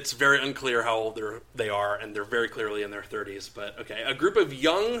funny. It's very unclear how old they are, and they're very clearly in their 30s. But, okay. A group of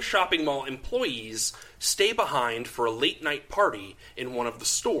young shopping mall employees stay behind for a late-night party in one of the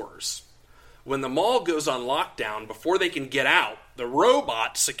stores. When the mall goes on lockdown, before they can get out, the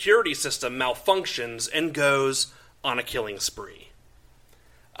robot security system malfunctions and goes on a killing spree.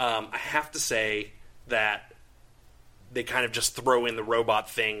 I have to say that they kind of just throw in the robot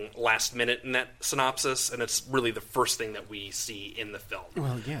thing last minute in that synopsis, and it's really the first thing that we see in the film.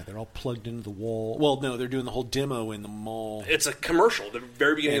 Well, yeah, they're all plugged into the wall. Well, no, they're doing the whole demo in the mall. It's a commercial. The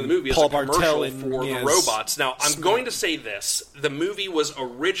very beginning of the movie is Paul a commercial Bartel for the robots. Now, I'm going to say this. The movie was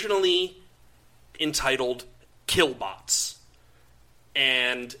originally entitled Killbots,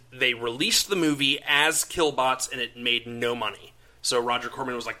 and they released the movie as Killbots, and it made no money. So Roger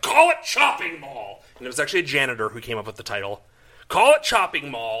Corman was like, call it Chopping Mall! And it was actually a janitor who came up with the title. Call it Chopping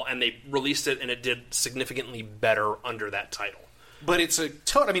Mall! And they released it, and it did significantly better under that title. But it's a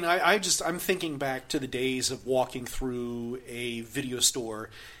total... I mean, I'm thinking back to the days of walking through a video store,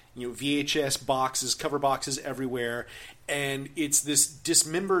 you know, VHS boxes, cover boxes everywhere, and it's this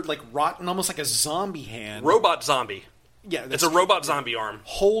dismembered, like rotten, almost like a zombie hand. Robot zombie. Yeah. It's a robot zombie arm.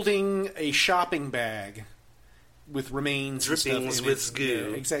 Holding a shopping bag, with remains, and Drippings stuff. with goo.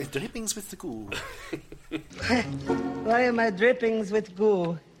 Yeah, exactly, drippings with the goo. Why am I drippings with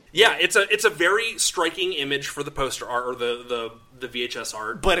goo? Yeah, it's a very striking image for the poster art or the VHS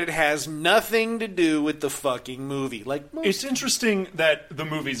art. But it has nothing to do with the fucking movie. Like, It's interesting that the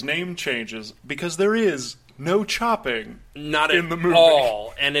movie's name changes because there is no chopping Not in at the movie.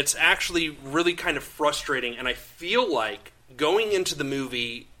 all. And it's actually really kind of frustrating. And I feel like going into the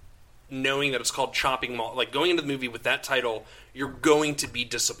movie knowing that it's called Chopping Mall, like going into the movie with that title, you're going to be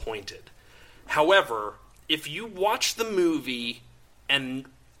disappointed. However, if you watch the movie and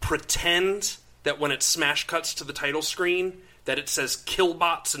pretend that when it smash cuts to the title screen that it says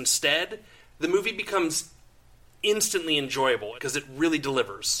Killbots instead, the movie becomes instantly enjoyable because it really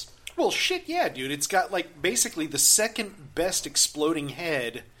delivers. well, shit, yeah, dude. It's got, like, basically the second best exploding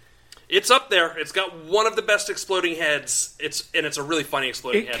head. It's up there. It's got one of the best exploding heads. It's a really funny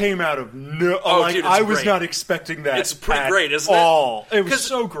exploding head. It came out of no... Oh, dude, it's I was great. not expecting that. It's pretty at great, isn't it? all. It was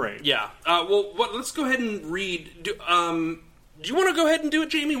so great. Yeah. Let's go ahead and read. Do you want to go ahead and do it,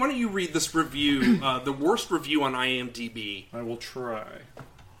 Jamie? Why don't you read this review, the worst review on IMDb? I will try.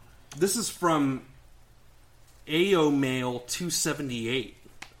 This is from AO Mail 278.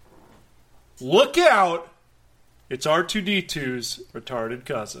 Look out! It's R2-D2's retarded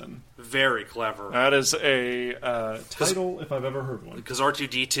cousin. Very clever. That is a title if I've ever heard one. Because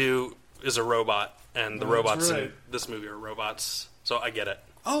R2-D2 is a robot, and the That's robots right. in this movie are robots. So I get it.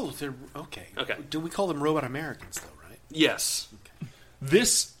 Oh, they're... Okay. Okay. Do we call them Robot Americans, though, right? Yes.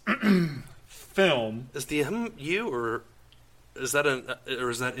 This film... Is the you, or is that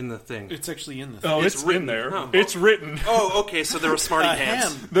in the thing? It's actually in the thing. Oh, it's written in there. Oh. It's written. Oh, okay, so they're a smarty pants.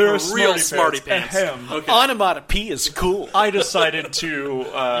 Ahem. They're a real smarty pants. Ahem. Okay. Onomatopoeia is cool. I decided to...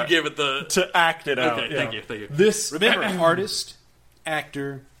 You gave it the... to act it out. Okay, thank you. This... Remember, artist,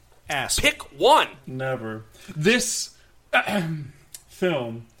 actor, ass. Pick one! Never. This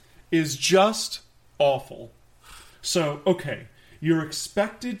film is just awful. So, okay, you're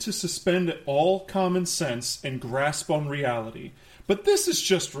expected to suspend all common sense and grasp on reality. But this is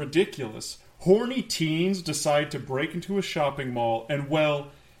just ridiculous. Horny teens decide to break into a shopping mall and, well,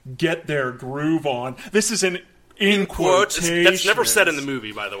 get their groove on. This is in quotations. That's never said in the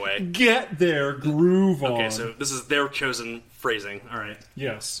movie, by the way. Get their groove on. Okay, so this is their chosen phrasing. All right.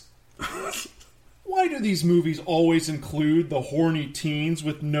 Yes. Why do these movies always include the horny teens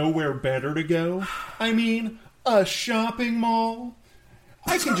with nowhere better to go? I mean, a shopping mall?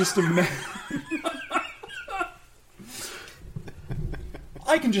 I can just imagine...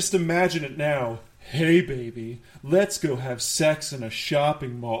 I can just imagine it now. Hey, baby, let's go have sex in a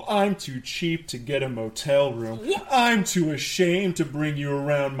shopping mall. I'm too cheap to get a motel room. I'm too ashamed to bring you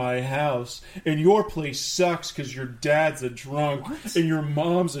around my house. And your place sucks because your dad's a drunk and your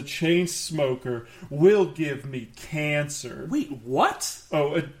mom's a chain smoker. Will give me cancer. Wait, what?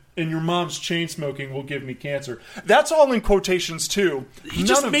 Oh, and your mom's chain smoking will give me cancer. That's all in quotations, too. You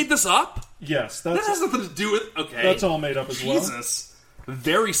just made this up? Yes. That has nothing to do with... Okay. That's all made up as well. Jesus.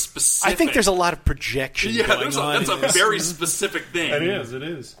 Very specific. I think there's a lot of projection going on. That's a very specific thing. It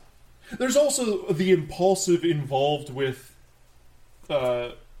is. There's also the impulsive involved with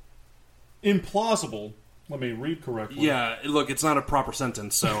implausible. Let me read correctly. Yeah, look, it's not a proper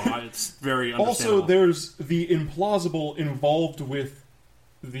sentence, so it's very understandable. Also, there's the implausible involved with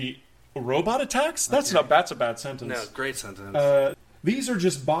the robot attacks? That's a bad sentence. No, great sentence. These are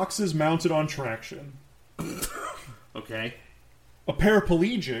just boxes mounted on traction. Okay. A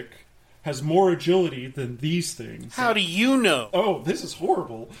paraplegic has more agility than these things. How do you know? Oh, this is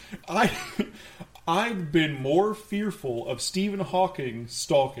horrible. I've been more fearful of Stephen Hawking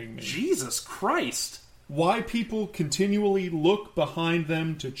stalking me. Jesus Christ. Why people continually look behind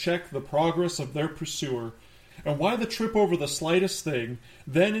them to check the progress of their pursuer, and why they trip over the slightest thing,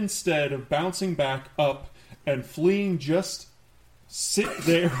 then instead of bouncing back up and fleeing, just sit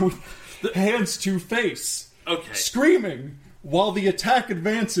there with hands to face, screaming while the attack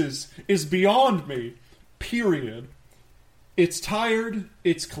advances is beyond me. Period. It's tired,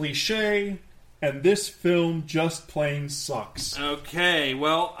 it's cliche, and this film just plain sucks. Okay,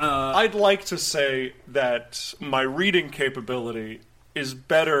 well, I'd like to say that my reading capability is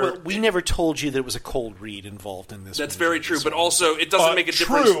better. Well, we never told you that it was a cold read involved in this. That's very true, but also it doesn't make a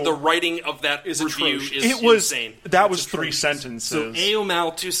difference. The writing of that review is insane. That was 3 sentences. So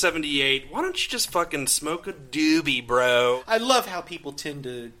AOMAL 278, why don't you just fucking smoke a doobie, bro? I love how people tend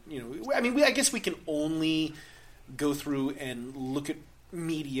to, I mean, I guess we can only go through and look at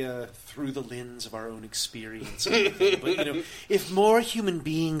media through the lens of our own experience. But, if more human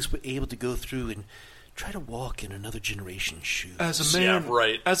beings were able to go through and Try to walk in another generation's shoes. As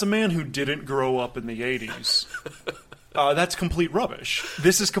a man who didn't grow up in the 80s, that's complete rubbish.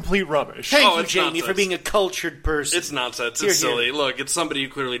 This is complete rubbish. Thank you, Jamie, for being a cultured person. It's nonsense. It's silly. Look, it's somebody who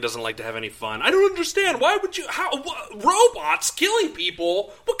clearly doesn't like to have any fun. I don't understand. Why would you... robots killing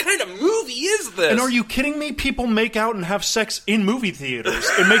people? What kind of movie is this? And are you kidding me? People make out and have sex in movie theaters.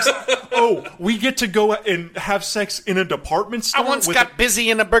 It makes... we get to go and have sex in a department store? I once got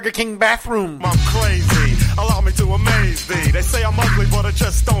busy in a Burger King bathroom. I'm crazy. Allow me to amaze thee. They say I'm ugly, but it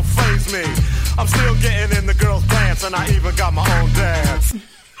just don't faze me. I'm still getting in the girls' pants, and I even got my own dance.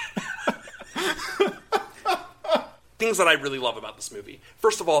 Things that I really love about this movie.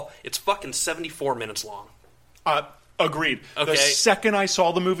 First of all, it's fucking 74 minutes long. Agreed. Okay. The second I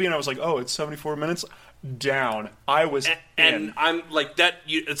saw the movie and I was like, oh, it's 74 minutes, down. I was and I'm like that.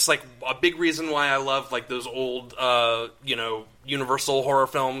 It's like a big reason why I love like those old, Universal horror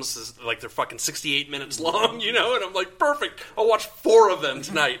films. Is like they're fucking 68 minutes long, and I'm like, perfect. I'll watch 4 of them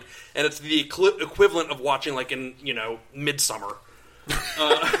tonight, and it's the equivalent of watching like in Midsummer.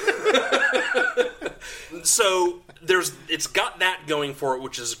 So it's got that going for it,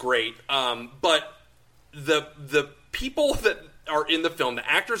 which is great. But the people that are in the film,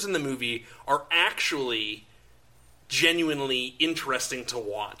 the actors in the movie, are actually genuinely interesting to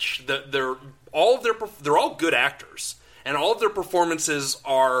watch. They're all good actors, and all of their performances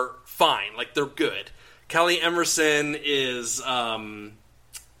are fine. Like, they're good. Kelly Emerson is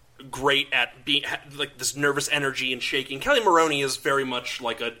great at being like this nervous energy and shaking. Kelly Maroney is very much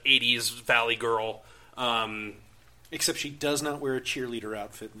like an 80s Valley girl. Except she does not wear a cheerleader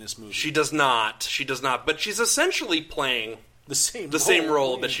outfit in this movie. She does not. But she's essentially playing the same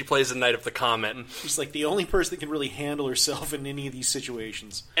role that she plays in Night of the Comet. She's like the only person that can really handle herself in any of these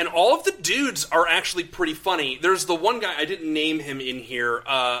situations. And all of the dudes are actually pretty funny. There's the one guy, I didn't name him in here.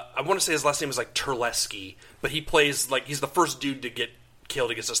 I want to say his last name is like Terlesky, but he plays like he's the first dude to get killed.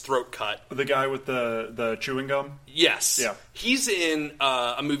 He gets his throat cut. The guy with the chewing gum? Yes. Yeah. He's in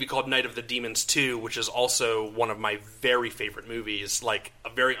a movie called Night of the Demons 2, which is also one of my very favorite movies, like a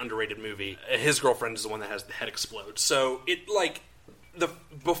very underrated movie. His girlfriend is the one that has the head explode. So it like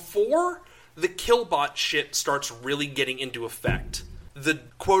before the Killbot shit starts really getting into effect, the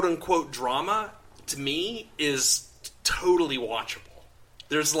quote unquote drama to me is totally watchable.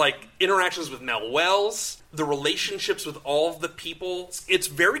 There's like interactions with Mel Wells, the relationships with all of the people. It's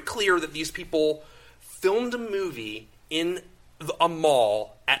very clear that these people filmed a movie in a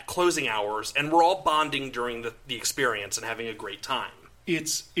mall at closing hours, and we're all bonding during the experience and having a great time.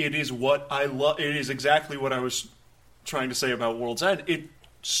 It is what I love. It is exactly what I was trying to say about World's End. It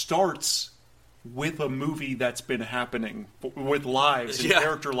starts with a movie that's been happening, with lives and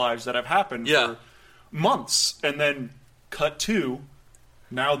character lives that have happened for months, and then cut to...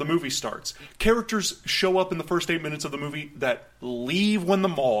 Now the movie starts. Characters show up in the first 8 minutes of the movie that leave when the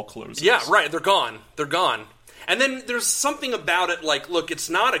mall closes. Yeah, right. They're gone. And then there's something about it, like, look, it's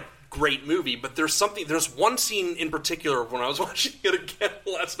not a great movie, but there's one scene in particular when I was watching it again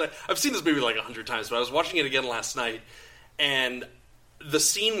last night. I've seen this movie like 100 times, but I was watching it again last night, and the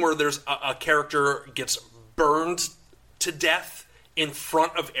scene where there's a character gets burned to death in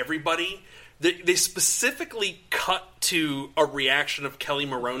front of everybody... They specifically cut to a reaction of Kelly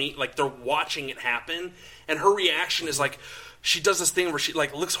Maroney, like they're watching it happen, and her reaction is like she does this thing where she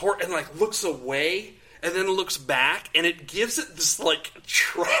like looks and like looks away and then looks back, and it gives it this like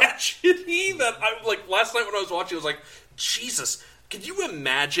tragedy that I like. Last night when I was watching, I was like, Jesus, could you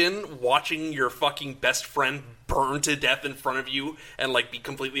imagine watching your fucking best friend burn to death in front of you and like be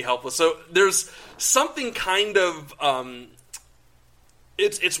completely helpless? So there's something kind of.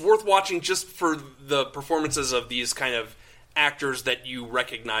 It's worth watching just for the performances of these kind of actors that you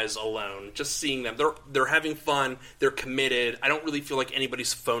recognize alone. Just seeing them. They're having fun. They're committed. I don't really feel like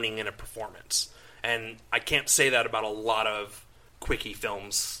anybody's phoning in a performance. And I can't say that about a lot of quickie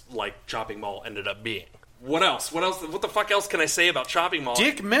films like Chopping Mall ended up being. What else? What the fuck else can I say about Chopping Mall?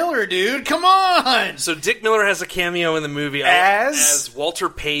 Dick Miller, dude, come on! So Dick Miller has a cameo in the movie as Walter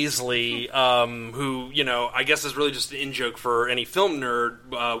Paisley, who, I guess is really just an in-joke for any film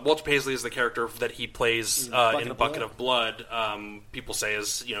nerd. Walter Paisley is the character that he plays in Bucket of Blood. People say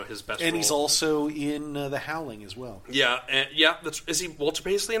is, his best role. And he's also in The Howling as well. Yeah, is he Walter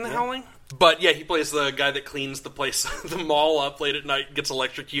Paisley in The Howling? But yeah, he plays the guy that cleans the place, the mall up late at night and gets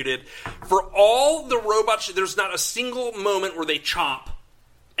electrocuted. For all the robots, there's not a single moment where they chop.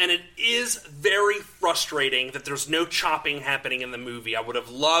 And it is very frustrating that there's no chopping happening in the movie. I would have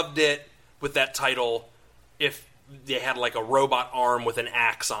loved it with that title if they had like a robot arm with an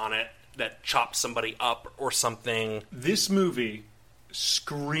axe on it that chopped somebody up or something. This movie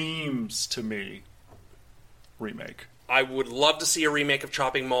screams to me remake. I would love to see a remake of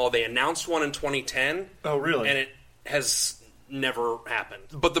Chopping Mall. They announced one in 2010. Oh, really? And it has never happened.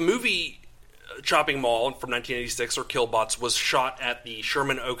 But the movie Chopping Mall from 1986, or Killbots, was shot at the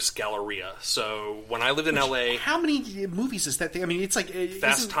Sherman Oaks Galleria. So when I lived in LA... How many movies is that thing? I mean, it's like...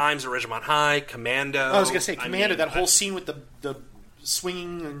 Fast Times at Ridgemont High, Commando... I was going to say, Commando, that whole scene with the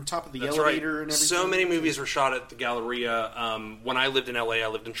swinging on top of the elevator and everything. So many movies were shot at the Galleria. When I lived in LA, I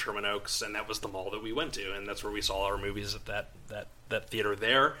lived in Sherman Oaks, and that was the mall that we went to, and that's where we saw our movies at that theater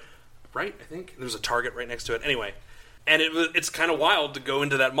there. Right, I think? There was a Target right next to it. Anyway, and it's kind of wild to go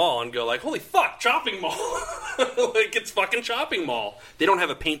into that mall and go like, holy fuck, Chopping Mall! Like, it's fucking Chopping Mall. They don't have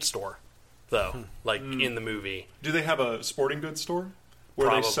a paint store, though, in the movie. Do they have a sporting goods store? Where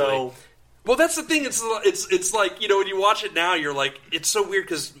Probably. they sell... Well, that's the thing. It's like, you know, when you watch it now, you're like, it's so weird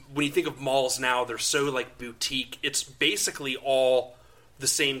because when you think of malls now, they're so like boutique. It's basically all the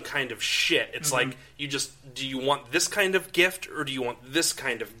same kind of shit. It's like do you want this kind of gift or do you want this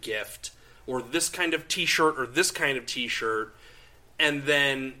kind of gift or this kind of T-shirt or this kind of T-shirt? And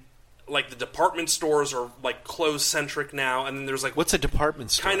then like the department stores are like clothes centric now, and then there's like what's a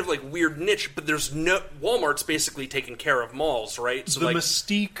department store? Kind of like weird niche, but there's no Walmart's basically taking care of malls, right? So the like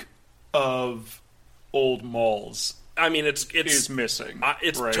mystique of old malls, I mean, it's missing.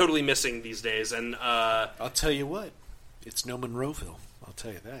 It's right? totally missing these days, and I'll tell you what, it's no Monroeville. I'll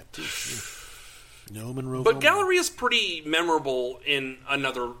tell you that too. No Monroeville. But Galleria is pretty memorable in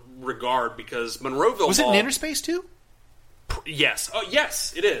another regard because Monroeville was Mall, it in Interspace too? Yes. Oh,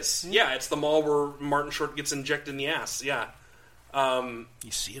 yes, it is. Yeah, it's the mall where Martin Short gets injected in the ass. Yeah. You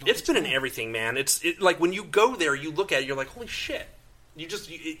see it. It's been in everything, man. It's like when you go there, you look at it, you're like, holy shit.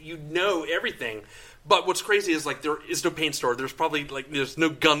 You know everything. But what's crazy is like there is no paint store. There's probably there's no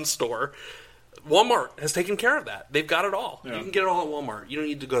gun store. Walmart has taken care of that. They've got it all. Yeah. You can get it all at Walmart. You don't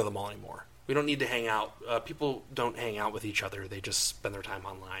need to go to the mall anymore. We don't need to hang out. People don't hang out with each other. They just spend their time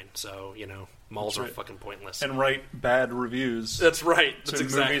online. So, you know, malls are fucking pointless. And write bad reviews. That's right. That's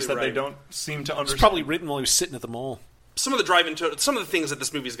exactly movies that they don't seem to understand. It's probably written while he was sitting at the mall. Some of the things that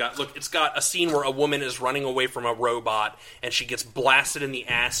this movie's got. Look, it's got a scene where a woman is running away from a robot and she gets blasted in the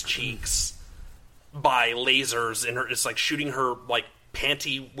ass cheeks by lasers, and it's like shooting her like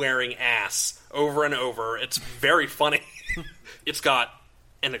panty wearing ass over and over. It's very funny. It's got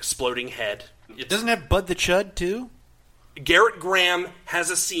an exploding head. It doesn't have Bud the Chud too. Garrett Graham has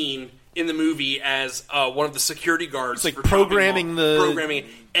a scene in the movie as one of the security guards. It's like programming,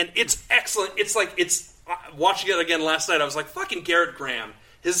 and it's excellent. It's watching it again last night, I was like, fucking Garrett Graham.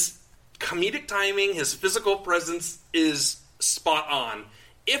 His comedic timing, his physical presence is spot on.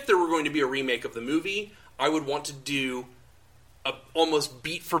 If there were going to be a remake of the movie, I would want to do a almost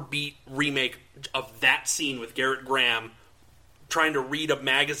beat-for-beat remake of that scene with Garrett Graham trying to read a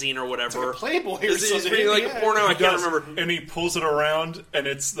magazine or whatever. It's like a Playboy or Is something. it like a porno? I can't remember. And he pulls it around, and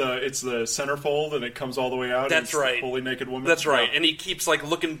it's the centerfold, and it comes all the way out. That's right. Fully naked woman. That's right. And he keeps like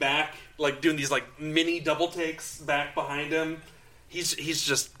looking back, like doing these like mini double takes back behind him. He's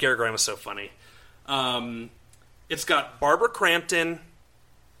just Garrett Graham is so funny. It's got Barbara Crampton,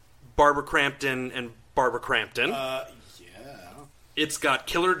 and Barbara Crampton. Yeah. It's got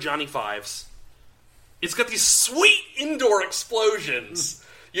Killer Johnny Fives. It's got these sweet indoor explosions.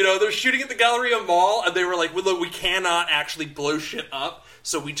 You know, they're shooting at the Galleria Mall, and they were like, well, look, we cannot actually blow shit up,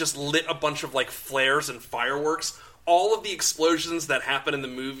 so we just lit a bunch of, like, flares and fireworks. All of the explosions that happen in the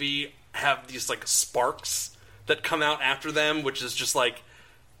movie have these, like, sparks that come out after them, which is just, like,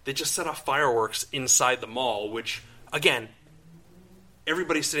 they just set off fireworks inside the mall, which, again,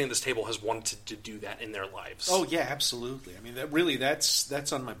 everybody sitting at this table has wanted to do that in their lives. Oh yeah, absolutely. I mean,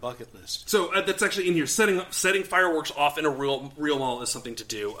 that's on my bucket list. So that's actually in here. Setting fireworks off in a real mall is something to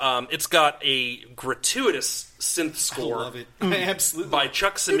do. It's got a gratuitous synth score. I love it. Absolutely. By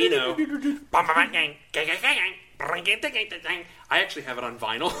Chuck Cimino. I actually have it on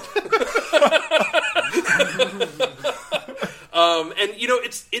vinyl. And you know,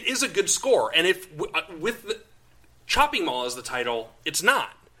 it is a good score. And if with the Chopping Mall as the title, it's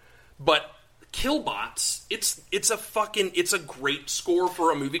not. But Killbots, it's a great score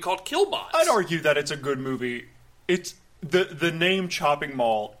for a movie called Killbots. I'd argue that it's a good movie. It's the name Chopping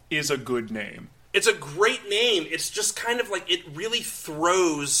Mall is a good name. It's a great name. It's just kind of like it really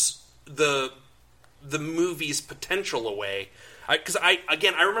throws the movie's potential away. Because I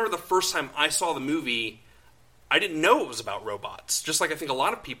remember the first time I saw the movie, I didn't know it was about robots. Just like I think a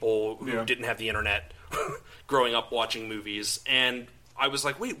lot of people who didn't have the internet growing up watching movies, and I was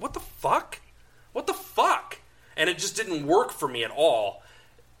like, wait, what the fuck? What the fuck? And it just didn't work for me at all.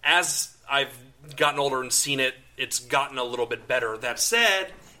 As I've gotten older and seen it, it's gotten a little bit better. That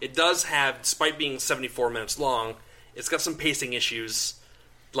said, it does have, despite being 74 minutes long, it's got some pacing issues.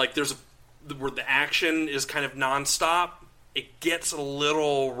 Like, where the action is kind of nonstop, it gets a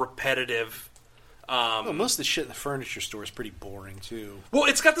little repetitive. Most of the shit in the furniture store is pretty boring, too. Well,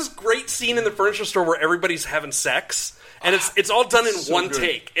 it's got this great scene in the furniture store where everybody's having sex, and it's all done in one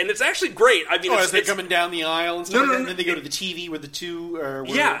take, and it's actually great. I mean, as they're coming down the aisle and stuff like that, and then they go to the TV where the two are...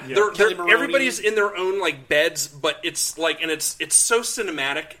 Everybody's in their own, like, beds, but it's, like, and it's so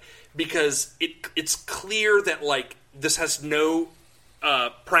cinematic because it's clear that, like, this has no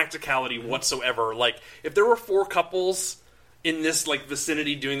practicality whatsoever. Like, if there were 4 couples in this, like,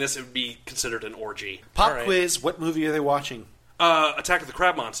 vicinity doing this, it would be considered an orgy. Pop quiz, what movie are they watching? Attack of the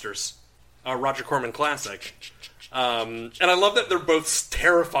Crab Monsters. Roger Corman classic. And I love that they're both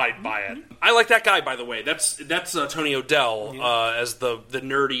terrified by it. I like that guy, by the way. That's Tony O'Dell as the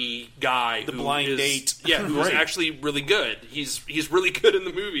nerdy guy. The blind date. Yeah, who's actually really good. He's really good in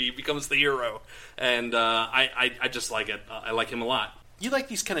the movie. He becomes the hero. And I just like it. I like him a lot. You like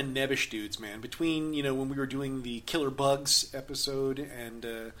these kind of nebbish dudes, man. Between, when we were doing the Killer Bugs episode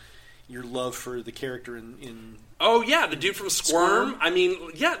and your love for the character in Oh, yeah, the dude from Squirm. I mean,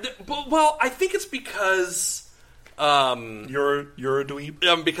 yeah, well, I think it's because... You're a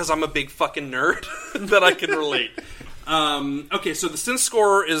dweeb? Because I'm a big fucking nerd that I can relate. Okay, so the synth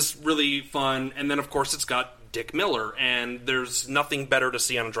score is really fun, and then, of course, it's got Dick Miller, and there's nothing better to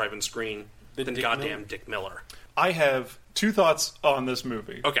see on a drive-in screen than goddamn Dick Miller. I have 2 thoughts on this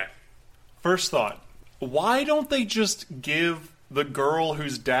movie. Okay. First thought, why don't they just give the girl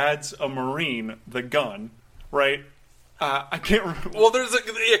whose dad's a Marine the gun, right? I can't remember. Well, there's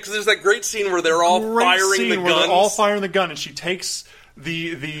that great scene where they're all firing the guns. They're all firing the gun, and she takes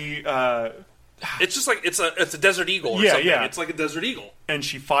the it's just like it's a Desert Eagle or something. Yeah. It's like a Desert Eagle. And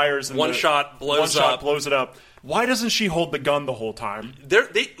she fires, and one shot blows it up. Why doesn't she hold the gun the whole time?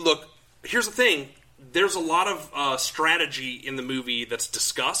 Look, here's the thing. There's a lot of strategy in the movie that's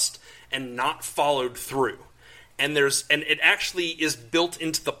discussed and not followed through. And it actually is built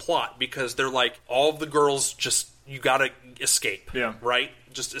into the plot because they're like, all of the girls you gotta escape. Yeah. Right?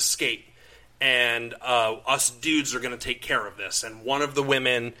 Just escape. And us dudes are gonna take care of this. And one of the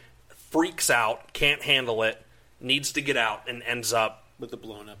women freaks out, can't handle it, needs to get out, and ends up with a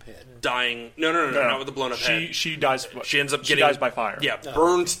blown up head. Dying. No, not with a blown up head. She dies. She ends up She dies by fire. Yeah,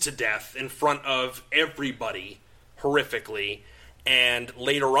 burned to death in front of everybody, horrifically. And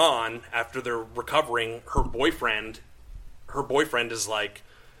later on, after they're recovering, her boyfriend is like,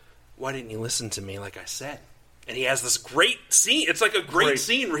 "Why didn't you listen to me like I said?" And he has this great scene. It's like a great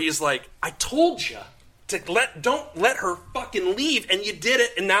scene where he's like, "I told you to don't let her fucking leave, and you did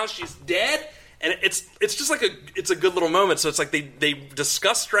it, and now she's dead." And it's just like it's a good little moment. So it's like they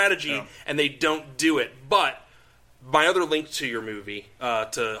discuss strategy and they don't do it. But my other link to your movie,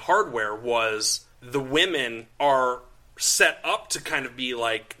 to Hardware, was the women are set up to kind of be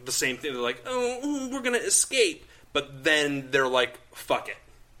like the same thing. They're like, "Oh, we're gonna escape," but then they're like, "Fuck it,"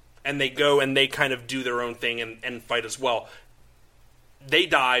 and they go and they kind of do their own thing and fight as well. They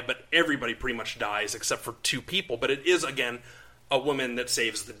die, but everybody pretty much dies except for 2 people. But it is again a woman that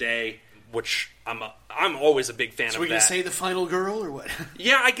saves the day, which I'm always a big fan of. So we're going to say the final girl, or what?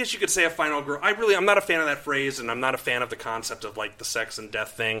 Yeah, I guess you could say a final girl. I'm not a fan of that phrase, and I'm not a fan of the concept of, like, the sex and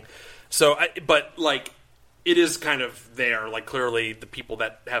death thing. So, but, like, it is kind of there. Like, clearly the people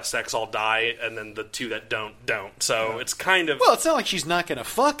that have sex all die, and then the 2 that don't. So it's kind of... Well, it's not like she's not going to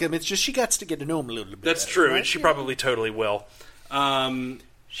fuck him. It's just she gets to get to know him a little bit That's better, true, right? and she probably totally will.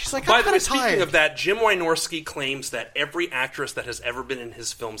 She's like, by the way, speaking of that, Jim Wynorski claims that every actress that has ever been in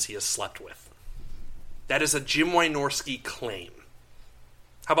his films he has slept with. That is a Jim Wynorski claim.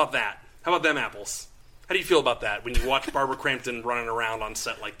 How about that? How about them apples? How do you feel about that when you watch Barbara Crampton running around on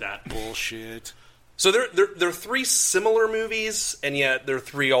set like that? Bullshit. So there are 3 similar movies, and yet there are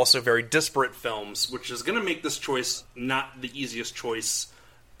 3 also very disparate films, which is going to make this choice not the easiest choice.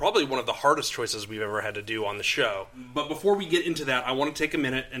 Probably one of the hardest choices we've ever had to do on the show. But before we get into that, I want to take a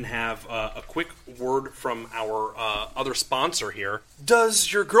minute and have a quick word from our other sponsor here.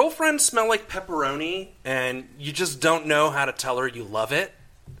 Does your girlfriend smell like pepperoni and you just don't know how to tell her you love it?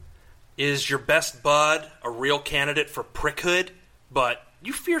 Is your best bud a real candidate for prickhood, but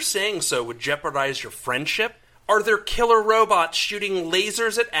you fear saying so would jeopardize your friendship? Are there killer robots shooting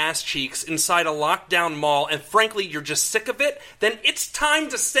lasers at ass cheeks inside a lockdown mall, and frankly, you're just sick of it? Then it's time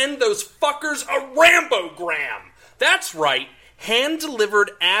to send those fuckers a Rambogram! That's right,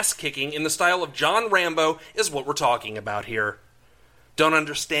 hand-delivered ass-kicking in the style of John Rambo is what we're talking about here. Don't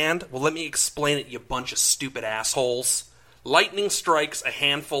understand? Well, let me explain it, you bunch of stupid assholes. Lightning strikes a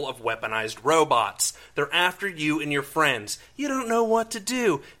handful of weaponized robots. They're after you and your friends. You don't know what to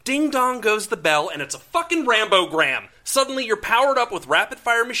do. Ding dong goes the bell, and it's a fucking Rambo-gram. Suddenly you're powered up with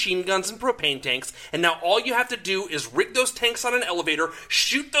rapid-fire machine guns and propane tanks, and now all you have to do is rig those tanks on an elevator,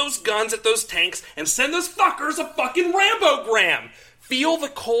 shoot those guns at those tanks, and send those fuckers a fucking Rambo-gram. Feel the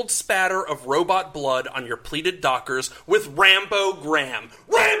cold spatter of robot blood on your pleated dockers with Rambo-gram.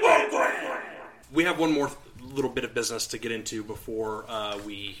 Rambo-gram! We have one more little bit of business to get into before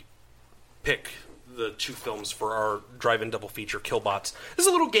we pick the 2 films for our drive-in double feature, Killbots. This is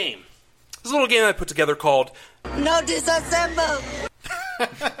a little game. This is a little game I put together called No Disassemble!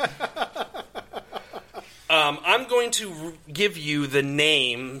 I'm going to give you the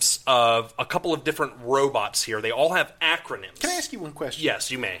names of a couple of different robots here. They all have acronyms. Can I ask you one question?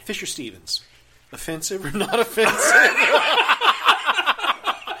 Yes, you may. Fisher Stevens. Offensive or not offensive?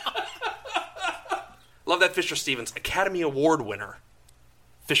 Love that Fisher Stevens. Academy Award winner.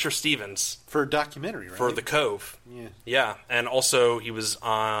 Fisher Stevens. For a documentary, right? For The Cove. Yeah. Yeah, and also he was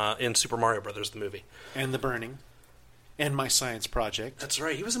in Super Mario Brothers, the movie. And The Burning. And My Science Project. That's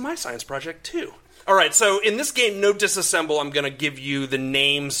right. He was in My Science Project, too. All right, so in this game, No Disassemble, I'm going to give you the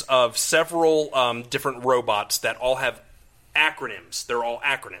names of several different robots that all have acronyms. They're all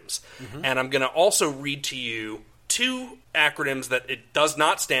acronyms. Mm-hmm. And I'm going to also read to you 2 acronyms that it does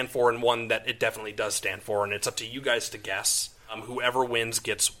not stand for and one that it definitely does stand for, and it's up to you guys to guess. Whoever wins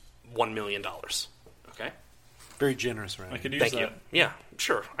gets $1 million. Okay? Very generous, right? I could use Thank that. you. Yeah,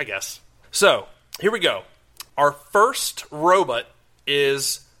 sure, I guess. So, here we go. Our first robot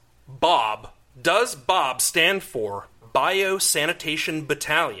is Bob. Does Bob stand for Biosanitation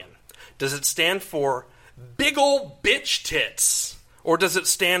Battalion? Does it stand for Big Ol' Bitch Tits? Or does it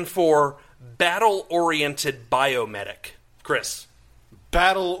stand for Battle-Oriented Biomedic? Chris?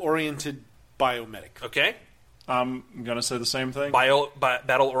 Battle-Oriented Biomedic. Okay. I'm going to say the same thing.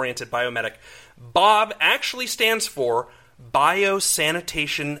 Battle-Oriented Biomedic. Bob actually stands for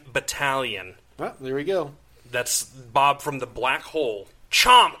Biosanitation Battalion. Well, there we go. That's Bob from the Black Hole.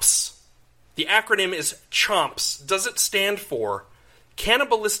 Chomps! The acronym is CHOMPS. Does it stand for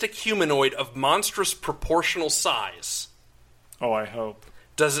Cannibalistic Humanoid of Monstrous Proportional Size? Oh, I hope.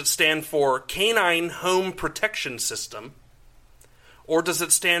 Does it stand for Canine Home Protection System? Or does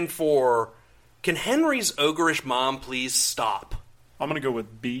it stand for Can Henry's Ogreish Mom Please Stop? I'm going to go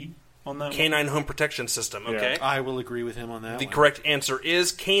with B on that Canine Home Protection System, okay? Yeah, I will agree with him on that The one. correct answer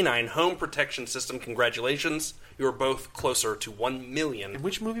is Canine Home Protection System. Congratulations. You are both closer to $1 million. And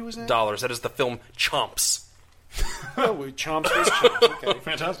which movie was that? That is the film Chomps. Chomps was Chomps. Okay.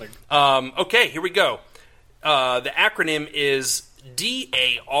 Fantastic. Okay, here we go. The acronym is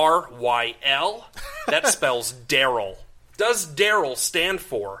DARYL. That spells Daryl. Does Daryl stand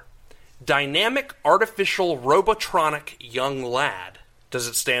for Dynamic Artificial Robotronic Young Lad? Does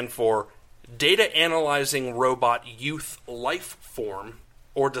it stand for Data Analyzing Robot Youth Life Form?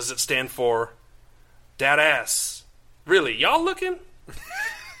 Or does it stand for Dat Ass? Really, y'all looking?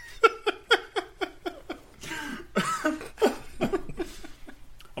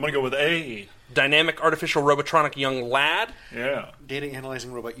 I'm going to go with A. Dynamic Artificial Robotronic Young Lad? Yeah. Data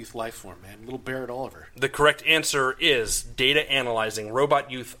Analyzing Robot Youth Life Form, man. Little Barrett Oliver. The correct answer is Data Analyzing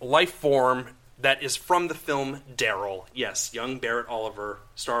Robot Youth Life Form. That is from the film Daryl. Yes, young Barrett Oliver,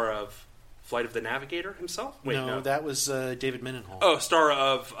 star of Flight of the Navigator himself? Wait, no. That was David Mendenhall. Oh, star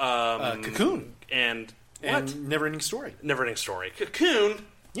of Cocoon. And what? And Neverending Story. Neverending Story. Cocoon?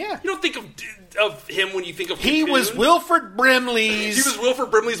 Yeah. You don't think of him when you think of Cocoon? He was Wilford Brimley's... He was Wilford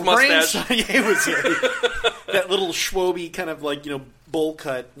Brimley's mustache. Yeah, he was that little schwoby kind of like, bowl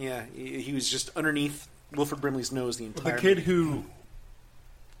cut. Yeah, he was just underneath Wilford Brimley's nose the entire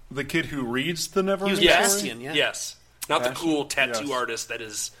The kid who reads the Neverending Story? Bastian, yeah. Yes. Not Bastian? the cool tattoo Yes. artist that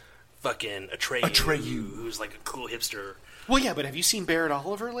is fucking Atreyu. Who's like a cool hipster. Well, yeah, but have you seen Barrett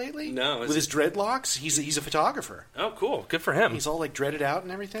Oliver lately? No. With his dreadlocks? He's a photographer. Oh, cool. Good for him. He's all like dreaded out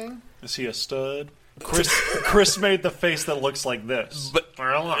and everything. Is he a stud? Chris made the face that looks like this. But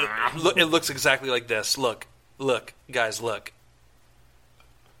it looks exactly like this. Look, guys, look.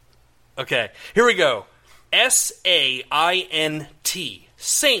 Okay, here we go. SAINT.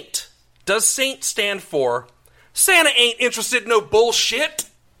 Saint. Does Saint stand for Santa ain't interested in no bullshit?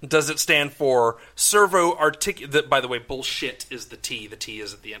 Does it stand for servo articulate? By the way, bullshit is the T. The T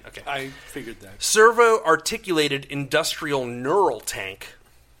is at the end. Okay, I figured that. Servo articulated industrial neural tank,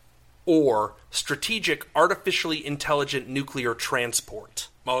 or strategic artificially intelligent nuclear transport.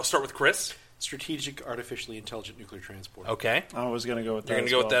 I'll start with Chris. Strategic artificially intelligent nuclear transport. Okay, I was going to go with that. You're going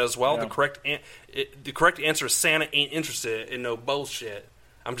to go with that as well. Yeah. The correct answer is Santa ain't interested in no bullshit.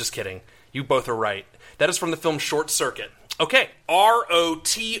 I'm just kidding. You both are right. That is from the film Short Circuit. Okay,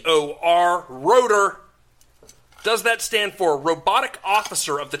 ROTOR, rotor. Does that stand for Robotic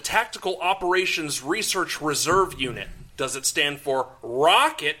Officer of the Tactical Operations Research Reserve Unit? Does it stand for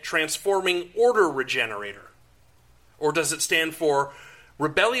Rocket Transforming Order Regenerator? Or does it stand for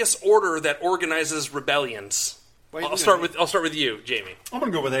Rebellious Order that Organizes Rebellions? I'll start with you, Jamie. I'm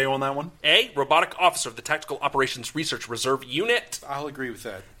going to go with A on that one. A, Robotic Officer of the Tactical Operations Research Reserve Unit. I'll agree with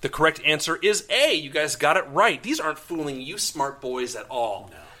that. The correct answer is A. You guys got it right. These aren't fooling you smart boys at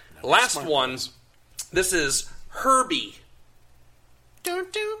all. No, last one. Boys. This is Herbie.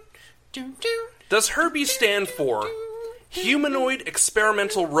 Does Herbie stand for Humanoid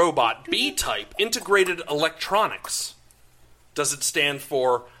Experimental Robot B-Type Integrated Electronics? Does it stand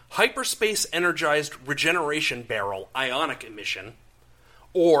for Hyperspace Energized Regeneration Barrel Ionic Emission?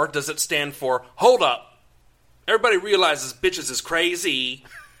 Or does it stand for Hold Up, everybody realizes bitches is crazy?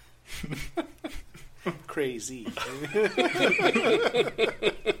 Crazy.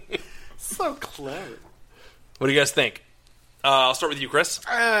 So clever. What do you guys think? I'll start with you, Chris.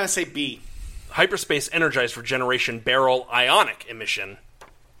 Say B. Hyperspace Energized Regeneration Barrel Ionic Emission.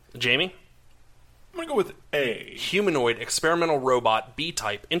 Jamie? I'm going to go with A. Humanoid Experimental Robot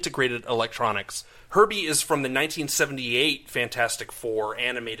B-Type Integrated Electronics. Herbie is from the 1978 Fantastic Four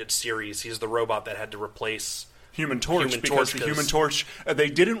animated series. He's the robot that had to replace Human Torch, because the Human Torch, they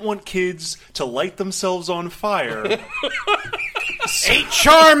didn't want kids to light themselves on fire.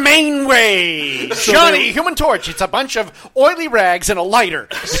 H.R. Mainway! Johnny, Human Torch. It's a bunch of oily rags and a lighter.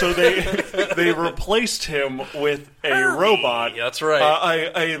 So they replaced him with a robot. Yeah, that's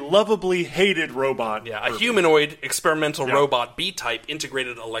right. A lovably hated robot. Yeah, a humanoid experimental robot B-type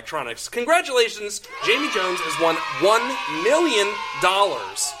integrated electronics. Congratulations, Jamie Jones has won $1 million,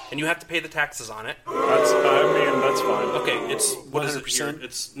 and you have to pay the taxes on it. That's fine. Okay, it's what 100%? is it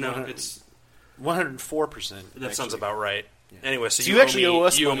here? It's 104%. That sounds about right. Yeah. Anyway, so you actually owe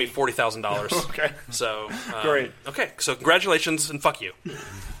us. You owe me $40,000. Okay. So great. Okay, so congratulations and fuck you.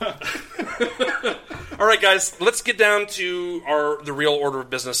 All right, guys, let's get down to the real order of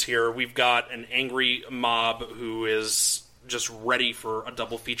business here. We've got an angry mob who is just ready for a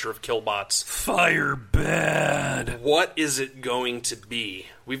double feature of Killbots. Fire bad. What is it going to be?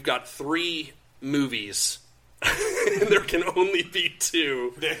 We've got 3 movies. There can only be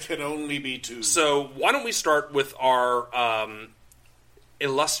 2. There can only be 2. So why don't we start with our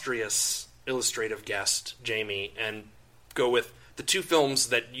illustrious illustrative guest, Jamie, and go with the 2 films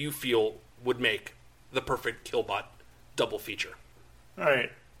that you feel would make the perfect Killbot double feature. All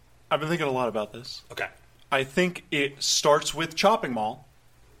right. I've been thinking a lot about this. Okay. I think it starts with Chopping Mall.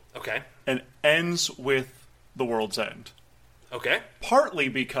 Okay. And ends with The World's End. Okay. Partly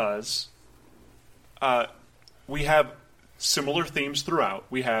because we have similar themes throughout.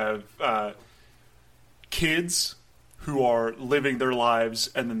 We have kids who are living their lives,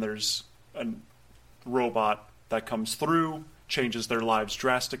 and then there's a robot that comes through, changes their lives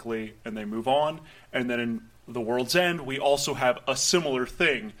drastically, and they move on. And then in The World's End, we also have a similar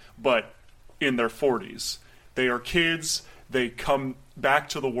thing, but in their 40s. They are kids, they come back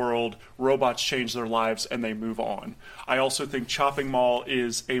to the world, robots change their lives, and they move on. I also think Chopping Mall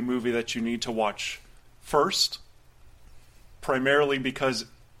is a movie that you need to watch first, primarily because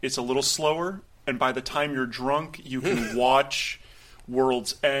it's a little slower, and by the time you're drunk, you can watch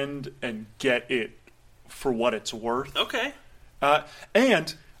World's End and get it for what it's worth. Okay.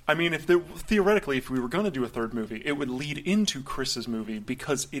 And, I mean, theoretically, if we were going to do a third movie, it would lead into Chris's movie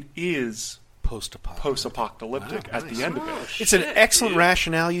because it is post-apocalyptic at the end of it. It's an excellent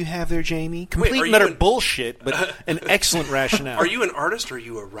rationale you have there, Jamie. Complete and utter bullshit, but an excellent rationale. Are you an artist or are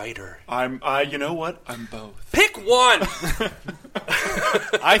you a writer? You know what? I'm both. Pick one!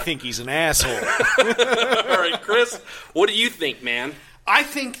 I think he's an asshole. All right, Chris, what do you think, man? I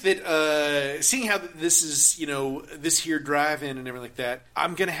think that, seeing how this is, this here drive-in and everything like that,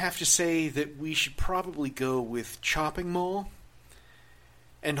 I'm going to have to say that we should probably go with Chopping Mall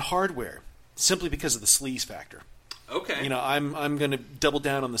and Hardware, simply because of the sleaze factor. Okay. I'm going to double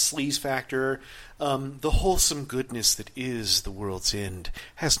down on the sleaze factor. The wholesome goodness that is The World's End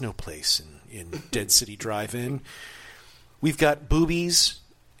has no place in Dead City Drive-In. We've got boobies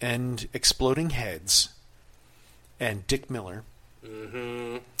and exploding heads and Dick Miller.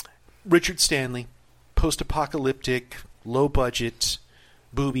 Mm-hmm. Richard Stanley, post-apocalyptic, low-budget,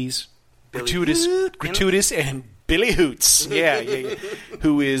 boobies, gratuitous, and Billy Hoots. Yeah.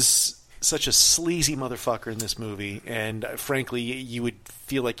 Who is such a sleazy motherfucker in this movie, and frankly, you would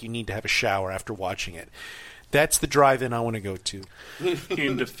feel like you need to have a shower after watching it. That's the drive-in I want to go to.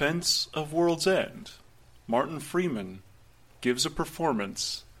 In defense of World's End, Martin Freeman gives a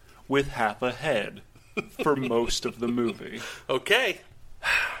performance with half a head. for most of the movie. Okay.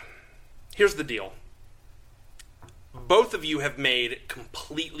 Here's the deal. Both of you have made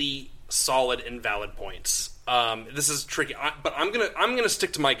completely solid and valid points. This is tricky, but I'm gonna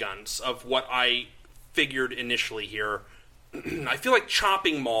stick to my guns of what I figured initially here. I feel like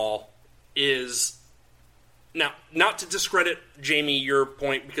Chopping Mall is now, not to discredit Jamie your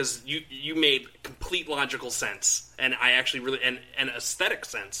point, because you made complete logical sense, and I actually really and aesthetic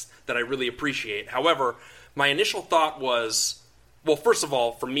sense that I really appreciate. However, my initial thought was, well, first of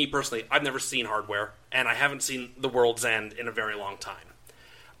all, for me personally, I've never seen Hardware, and I haven't seen The World's End in a very long time.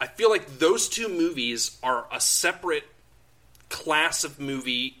 I feel like those two movies are a separate class of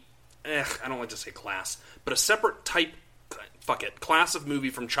movie. I don't like to say class, but a separate type. Class of movie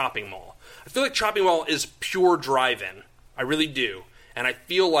from Chopping Mall. I feel like Chopping Mall is pure drive-in. I really do, and I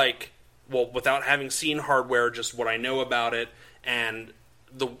feel like, well, without having seen Hardware, just what I know about it, and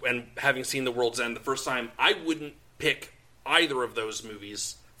having seen The World's End the first time, I wouldn't pick either of those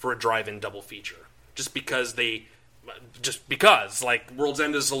movies for a drive-in double feature, just because like World's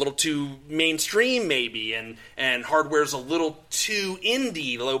End is a little too mainstream maybe, and Hardware's a little too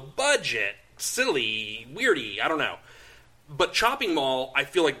indie, low budget, silly, weirdy, I don't know. But Chopping Mall, I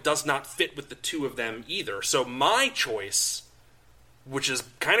feel like, does not fit with the two of them either. So my choice, which is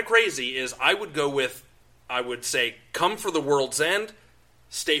kind of crazy, is I would say, come for The World's End,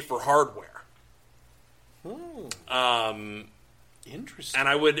 stay for Hardware. Interesting. And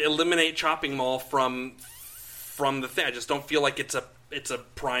I would eliminate Chopping Mall from the thing. I just don't feel like it's a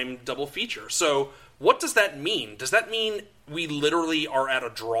prime double feature. So what does that mean? Does that mean we literally are at a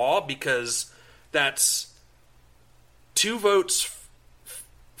draw? Because that's 2 votes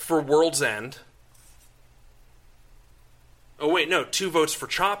for World's End. Oh, wait, no. 2 votes for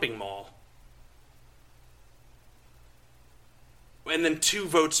Chopping Mall. And then 2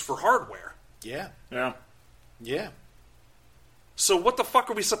 votes for Hardware. Yeah. So what the fuck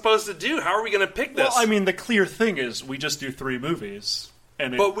are we supposed to do? How are we going to pick this? Well, I mean, the clear thing is we just do 3 movies.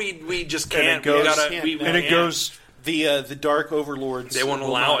 But we just can't. It goes... The Dark Overlords. They won't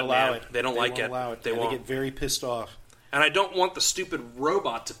allow it. They don't like it. They get very pissed off. And I don't want the stupid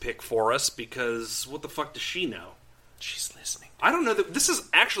robot to pick for us, because what the fuck does she know? She's listening. I don't know. This is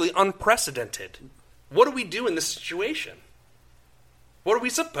actually unprecedented. What do we do in this situation? What are we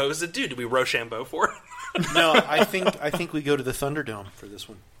supposed to do? Do we Rochambeau for it? No, I think we go to the Thunderdome for this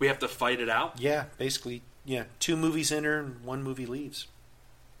one. We have to fight it out? Yeah, basically. Yeah, 2 movies enter and 1 movie leaves.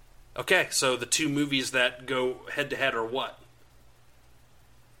 Okay, so the 2 movies that go head-to-head are what?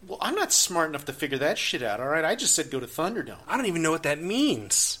 Well, I'm not smart enough to figure that shit out, all right? I just said go to Thunderdome. I don't even know what that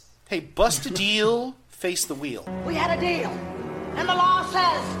means. Hey, bust a deal, face the wheel. We had a deal, and the law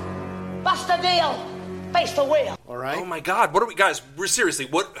says, bust a deal, face the wheel. All right? Oh my God, what are we, guys, we're seriously,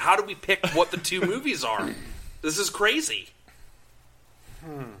 how do we pick what the 2 movies are? This is crazy.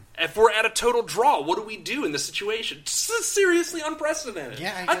 If we're at a total draw, what do we do in this situation? This is seriously unprecedented.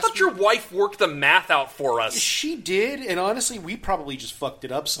 Yeah, I thought your wife worked the math out for us. She did, and honestly, we probably just fucked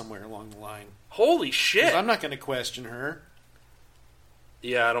it up somewhere along the line. Holy shit. I'm not going to question her.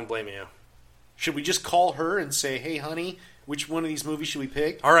 Yeah, I don't blame you. Should we just call her and say, hey, honey, which one of these movies should we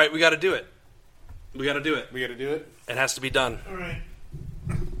pick? All right, we got to do it. We got to do it. It has to be done.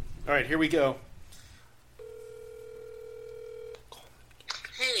 All right, here we go.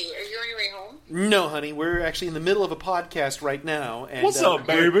 Hey, are you on your way home? No, honey, we're actually in the middle of a podcast right now. And, what's up,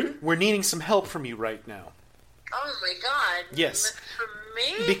 baby? We're needing some help from you right now. Oh my God! Yes, from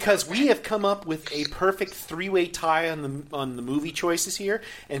me? Because we have come up with a perfect 3-way tie on the movie choices here,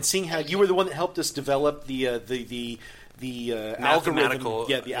 and seeing how you were the one that helped us develop the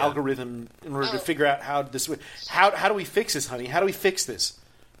algorithm, algorithm in order to figure out how this. How do we fix this, honey? How do we fix this?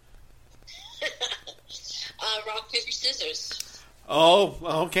 Rock, paper, scissors. Oh,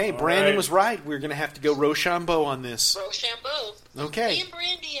 okay. Brandon was right. We're going to have to go Rochambeau on this. Rochambeau. Okay. Me and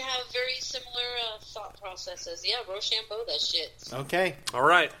Brandy have very similar thought processes. Yeah, Rochambeau that shit. Okay. All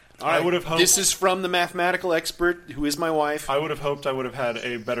right. I would have hoped... This is from the mathematical expert, who is my wife. I would have hoped I would have had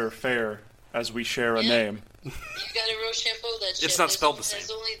a better fare as we share a name. You got to Rochambeau that shit. It's not spelled the same.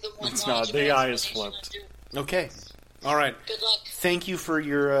 Only the one it's not. The I is flipped. Okay. All right. Good luck. Thank you for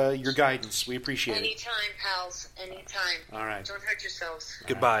your guidance. We appreciate it. Anytime, pals. Anytime. All right. Don't hurt yourselves.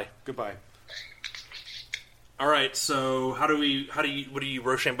 Goodbye. Goodbye. All right. So what do you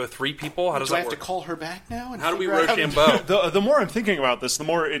Rochambeau 3 people? How does that work? Do I have to call her back now? How do we Rochambeau? The more I'm thinking about this, the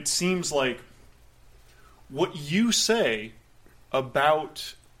more it seems like what you say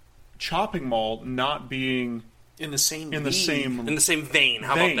about Chopping Mall not being in the same vein.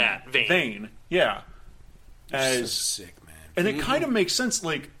 How about that? Vein. Yeah. As so sick, man. And it kind of makes sense.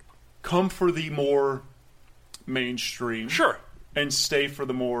 Like, come for the more mainstream. Sure. And stay for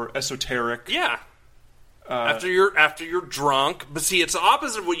the more esoteric. Yeah. After you're drunk, but see, it's the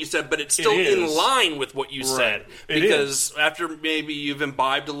opposite of what you said, but it's still in line with what you said. Because after maybe you've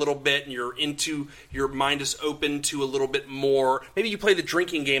imbibed a little bit and your mind is open to a little bit more. Maybe you play the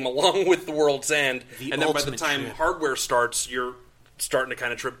drinking game along with The World's End, and then by the time Hardware starts, you're starting to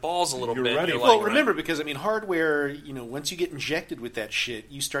kind of trip balls a little bit. Ready. Well, remember, because Hardware, once you get injected with that shit,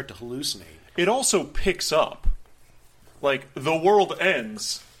 you start to hallucinate. It also picks up, like, The World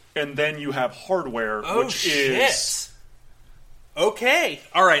Ends. And then you have Hardware, which is okay.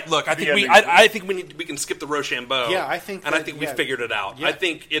 All right, look, I think we can skip the Rochambeau. Yeah, I think we figured it out. Yeah. I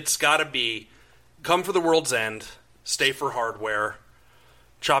think it's got to be come for The World's End, stay for Hardware,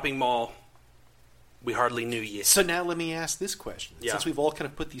 Chopping Mall. We hardly knew you. So now let me ask this question. Yeah. Since we've all kind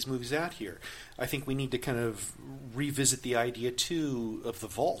of put these movies out here, I think we need to kind of revisit the idea too of the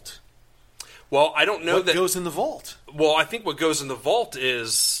vault. Well, I don't know what goes in the vault. Well, I think what goes in the vault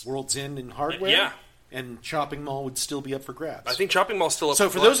is World's End and Hardware. Yeah, and Chopping Mall would still be up for grabs. I think Chopping Mall's still up. So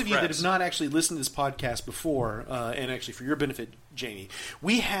for for those of you grabs. that have not actually listened to this podcast before, and actually for your benefit, Jamie,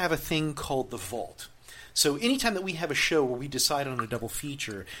 we have a thing called the vault. So anytime that we have a show where we decide on a double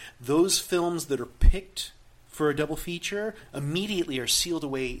feature, those films that are picked for a double feature immediately are sealed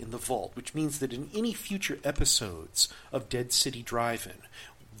away in the vault, which means that in any future episodes of Dead City Drive-In,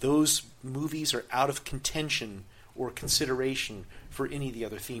 those movies are out of contention or consideration for any of the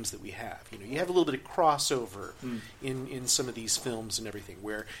other themes that we have. You have a little bit of crossover in some of these films and everything.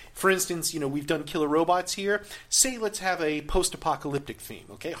 Where, for instance, we've done Killer Robots here. Say let's have a post-apocalyptic theme.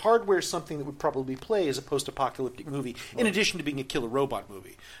 Okay, Hardware is something that would probably play as a post-apocalyptic movie, in addition to being a killer robot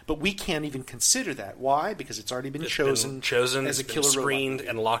movie. But we can't even consider that. Why? Because it's already been chosen as a killer screened robot movie.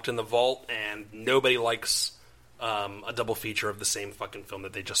 and locked in the vault, and nobody likes a double feature of the same fucking film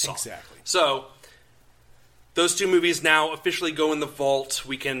that they just saw. Exactly. So, those two movies now officially go in the vault.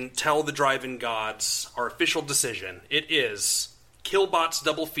 We can tell the drive-in gods our official decision. It is Killbots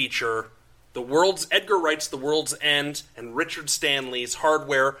double feature, Edgar Wright's The World's End, and Richard Stanley's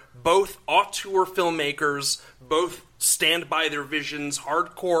Hardware, both auteur filmmakers, both stand by their visions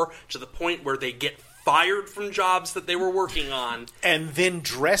hardcore to the point where they get fired from jobs that they were working on. And then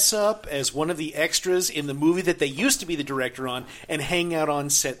dress up as one of the extras in the movie that they used to be the director on and hang out on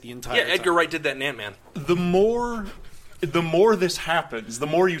set the entire time. Yeah, Edgar Wright did that in Ant-Man. The more this happens, the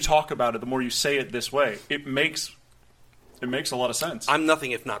more you talk about it, the more you say it this way, it makes a lot of sense. I'm nothing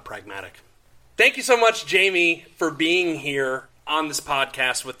if not pragmatic. Thank you so much, Jamie, for being here on this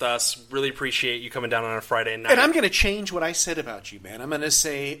podcast with us. Really appreciate you coming down on a Friday night. And I'm going to change what I said about you, man. I'm going to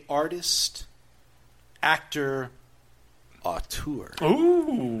say artist, actor, auteur.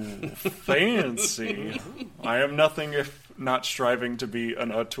 Ooh, fancy. I am nothing if not striving to be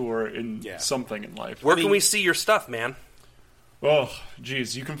an auteur in something in life. Where can we see your stuff, man? Oh,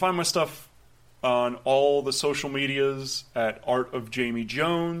 geez. You can find my stuff on all the social medias at Art of Jamie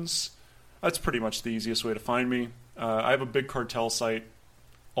Jones. That's pretty much the easiest way to find me. I have a Big Cartel site,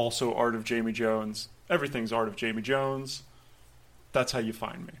 also Art of Jamie Jones. Everything's Art of Jamie Jones. That's how you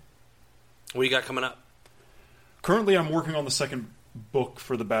find me. What do you got coming up? Currently, I'm working on the second book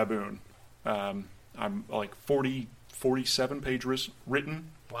for The Baboon. I'm like 47 pages written.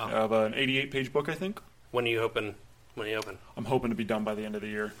 Wow. Of an 88-page book, I think. When are you hoping? I'm hoping to be done by the end of the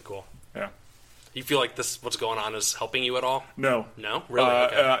year. Cool. Yeah. You feel like what's going on is helping you at all? No. No? Really?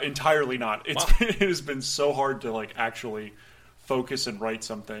 Okay. Entirely not. It has been so hard to actually focus and write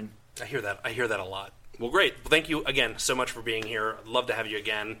something. I hear that a lot. Well, great. Well, thank you again so much for being here. I'd love to have you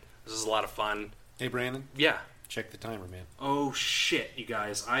again. This is a lot of fun. Hey, Brandon? Yeah. Check the timer, man. Oh, shit, you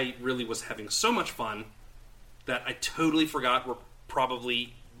guys. I really was having so much fun that I totally forgot we're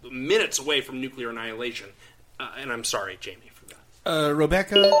probably minutes away from nuclear annihilation. And I'm sorry, Jamie, for that.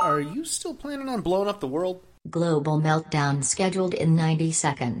 Rebecca, are you still planning on blowing up the world? Global meltdown scheduled in 90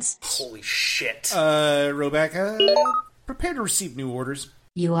 seconds. Holy shit. Rebecca, prepare to receive new orders.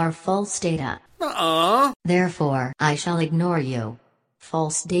 You are false data. Uh-uh. Therefore, I shall ignore you.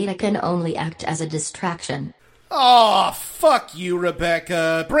 False data can only act as a distraction. Oh, fuck you,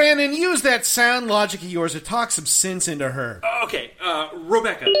 Rebecca. Brandon, use that sound logic of yours to talk some sense into her. Okay,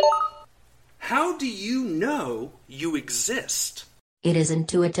 Rebecca, how do you know you exist? It is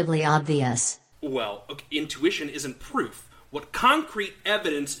intuitively obvious. Well, okay, intuition isn't proof. What concrete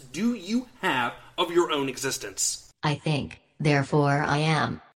evidence do you have of your own existence? I think, therefore I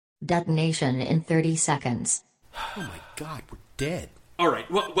am. Detonation in 30 seconds. Oh my god, we're dead. All right,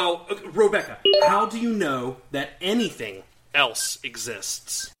 well, Rebecca, how do you know that anything else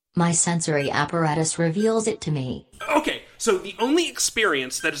exists? My sensory apparatus reveals it to me. Okay, so the only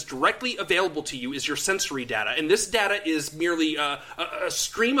experience that is directly available to you is your sensory data, and this data is merely a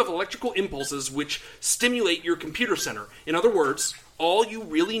stream of electrical impulses which stimulate your computer center. In other words, all you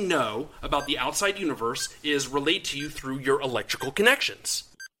really know about the outside universe is relayed to you through your electrical connections.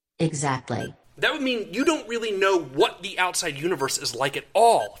 Exactly. That would mean you don't really know what the outside universe is like at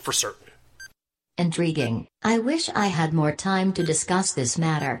all, for certain. Intriguing. I wish I had more time to discuss this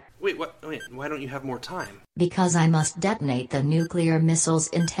matter. Wait, why don't you have more time? Because I must detonate the nuclear missiles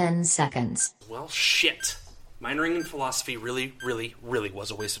in 10 seconds. Well, shit. Minoring in philosophy really was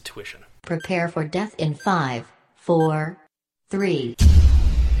a waste of tuition. Prepare for death in 5, 4, 3.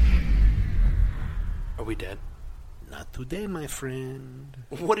 Are we dead? Not today, my friend.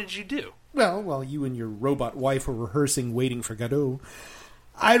 What did you do? Well, while you and your robot wife were rehearsing Waiting for Godot,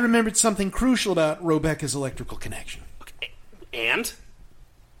 I remembered something crucial about Rebecca's electrical connection. Okay. And?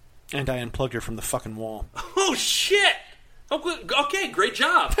 And I unplugged her from the fucking wall. Oh, shit! Okay, great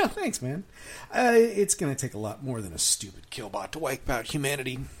job. Thanks, man. It's going to take a lot more than a stupid Killbot to wipe out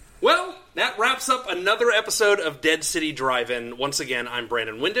humanity. Well, that wraps up another episode of Dead City Drive-In. Once again, I'm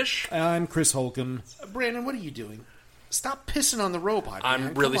Brandon Windish. I'm Chris Holcomb. Brandon, what are you doing? Stop pissing on the robot, man.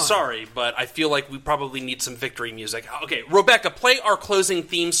 I'm really sorry, but I feel like we probably need some victory music. Okay, Rebecca, play our closing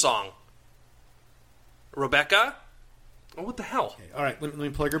theme song. Rebecca? Oh, what the hell? Okay, all right, let me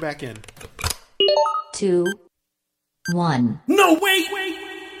plug her back in. 2, 1. No, wait!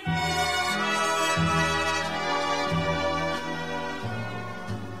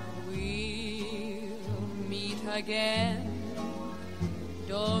 We'll meet again.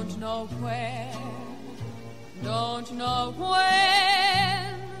 Don't know where, don't know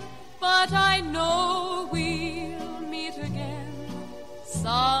when, but I know we'll meet again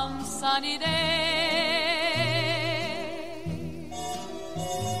some sunny day.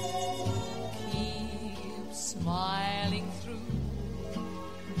 Keep smiling through,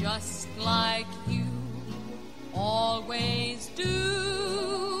 just like you always do,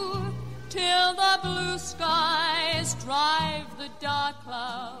 till the blue skies drive the dark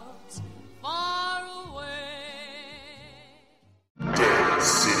clouds far away. Dead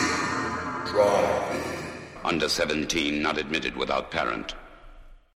City Drive-In. Under 17, not admitted without parent.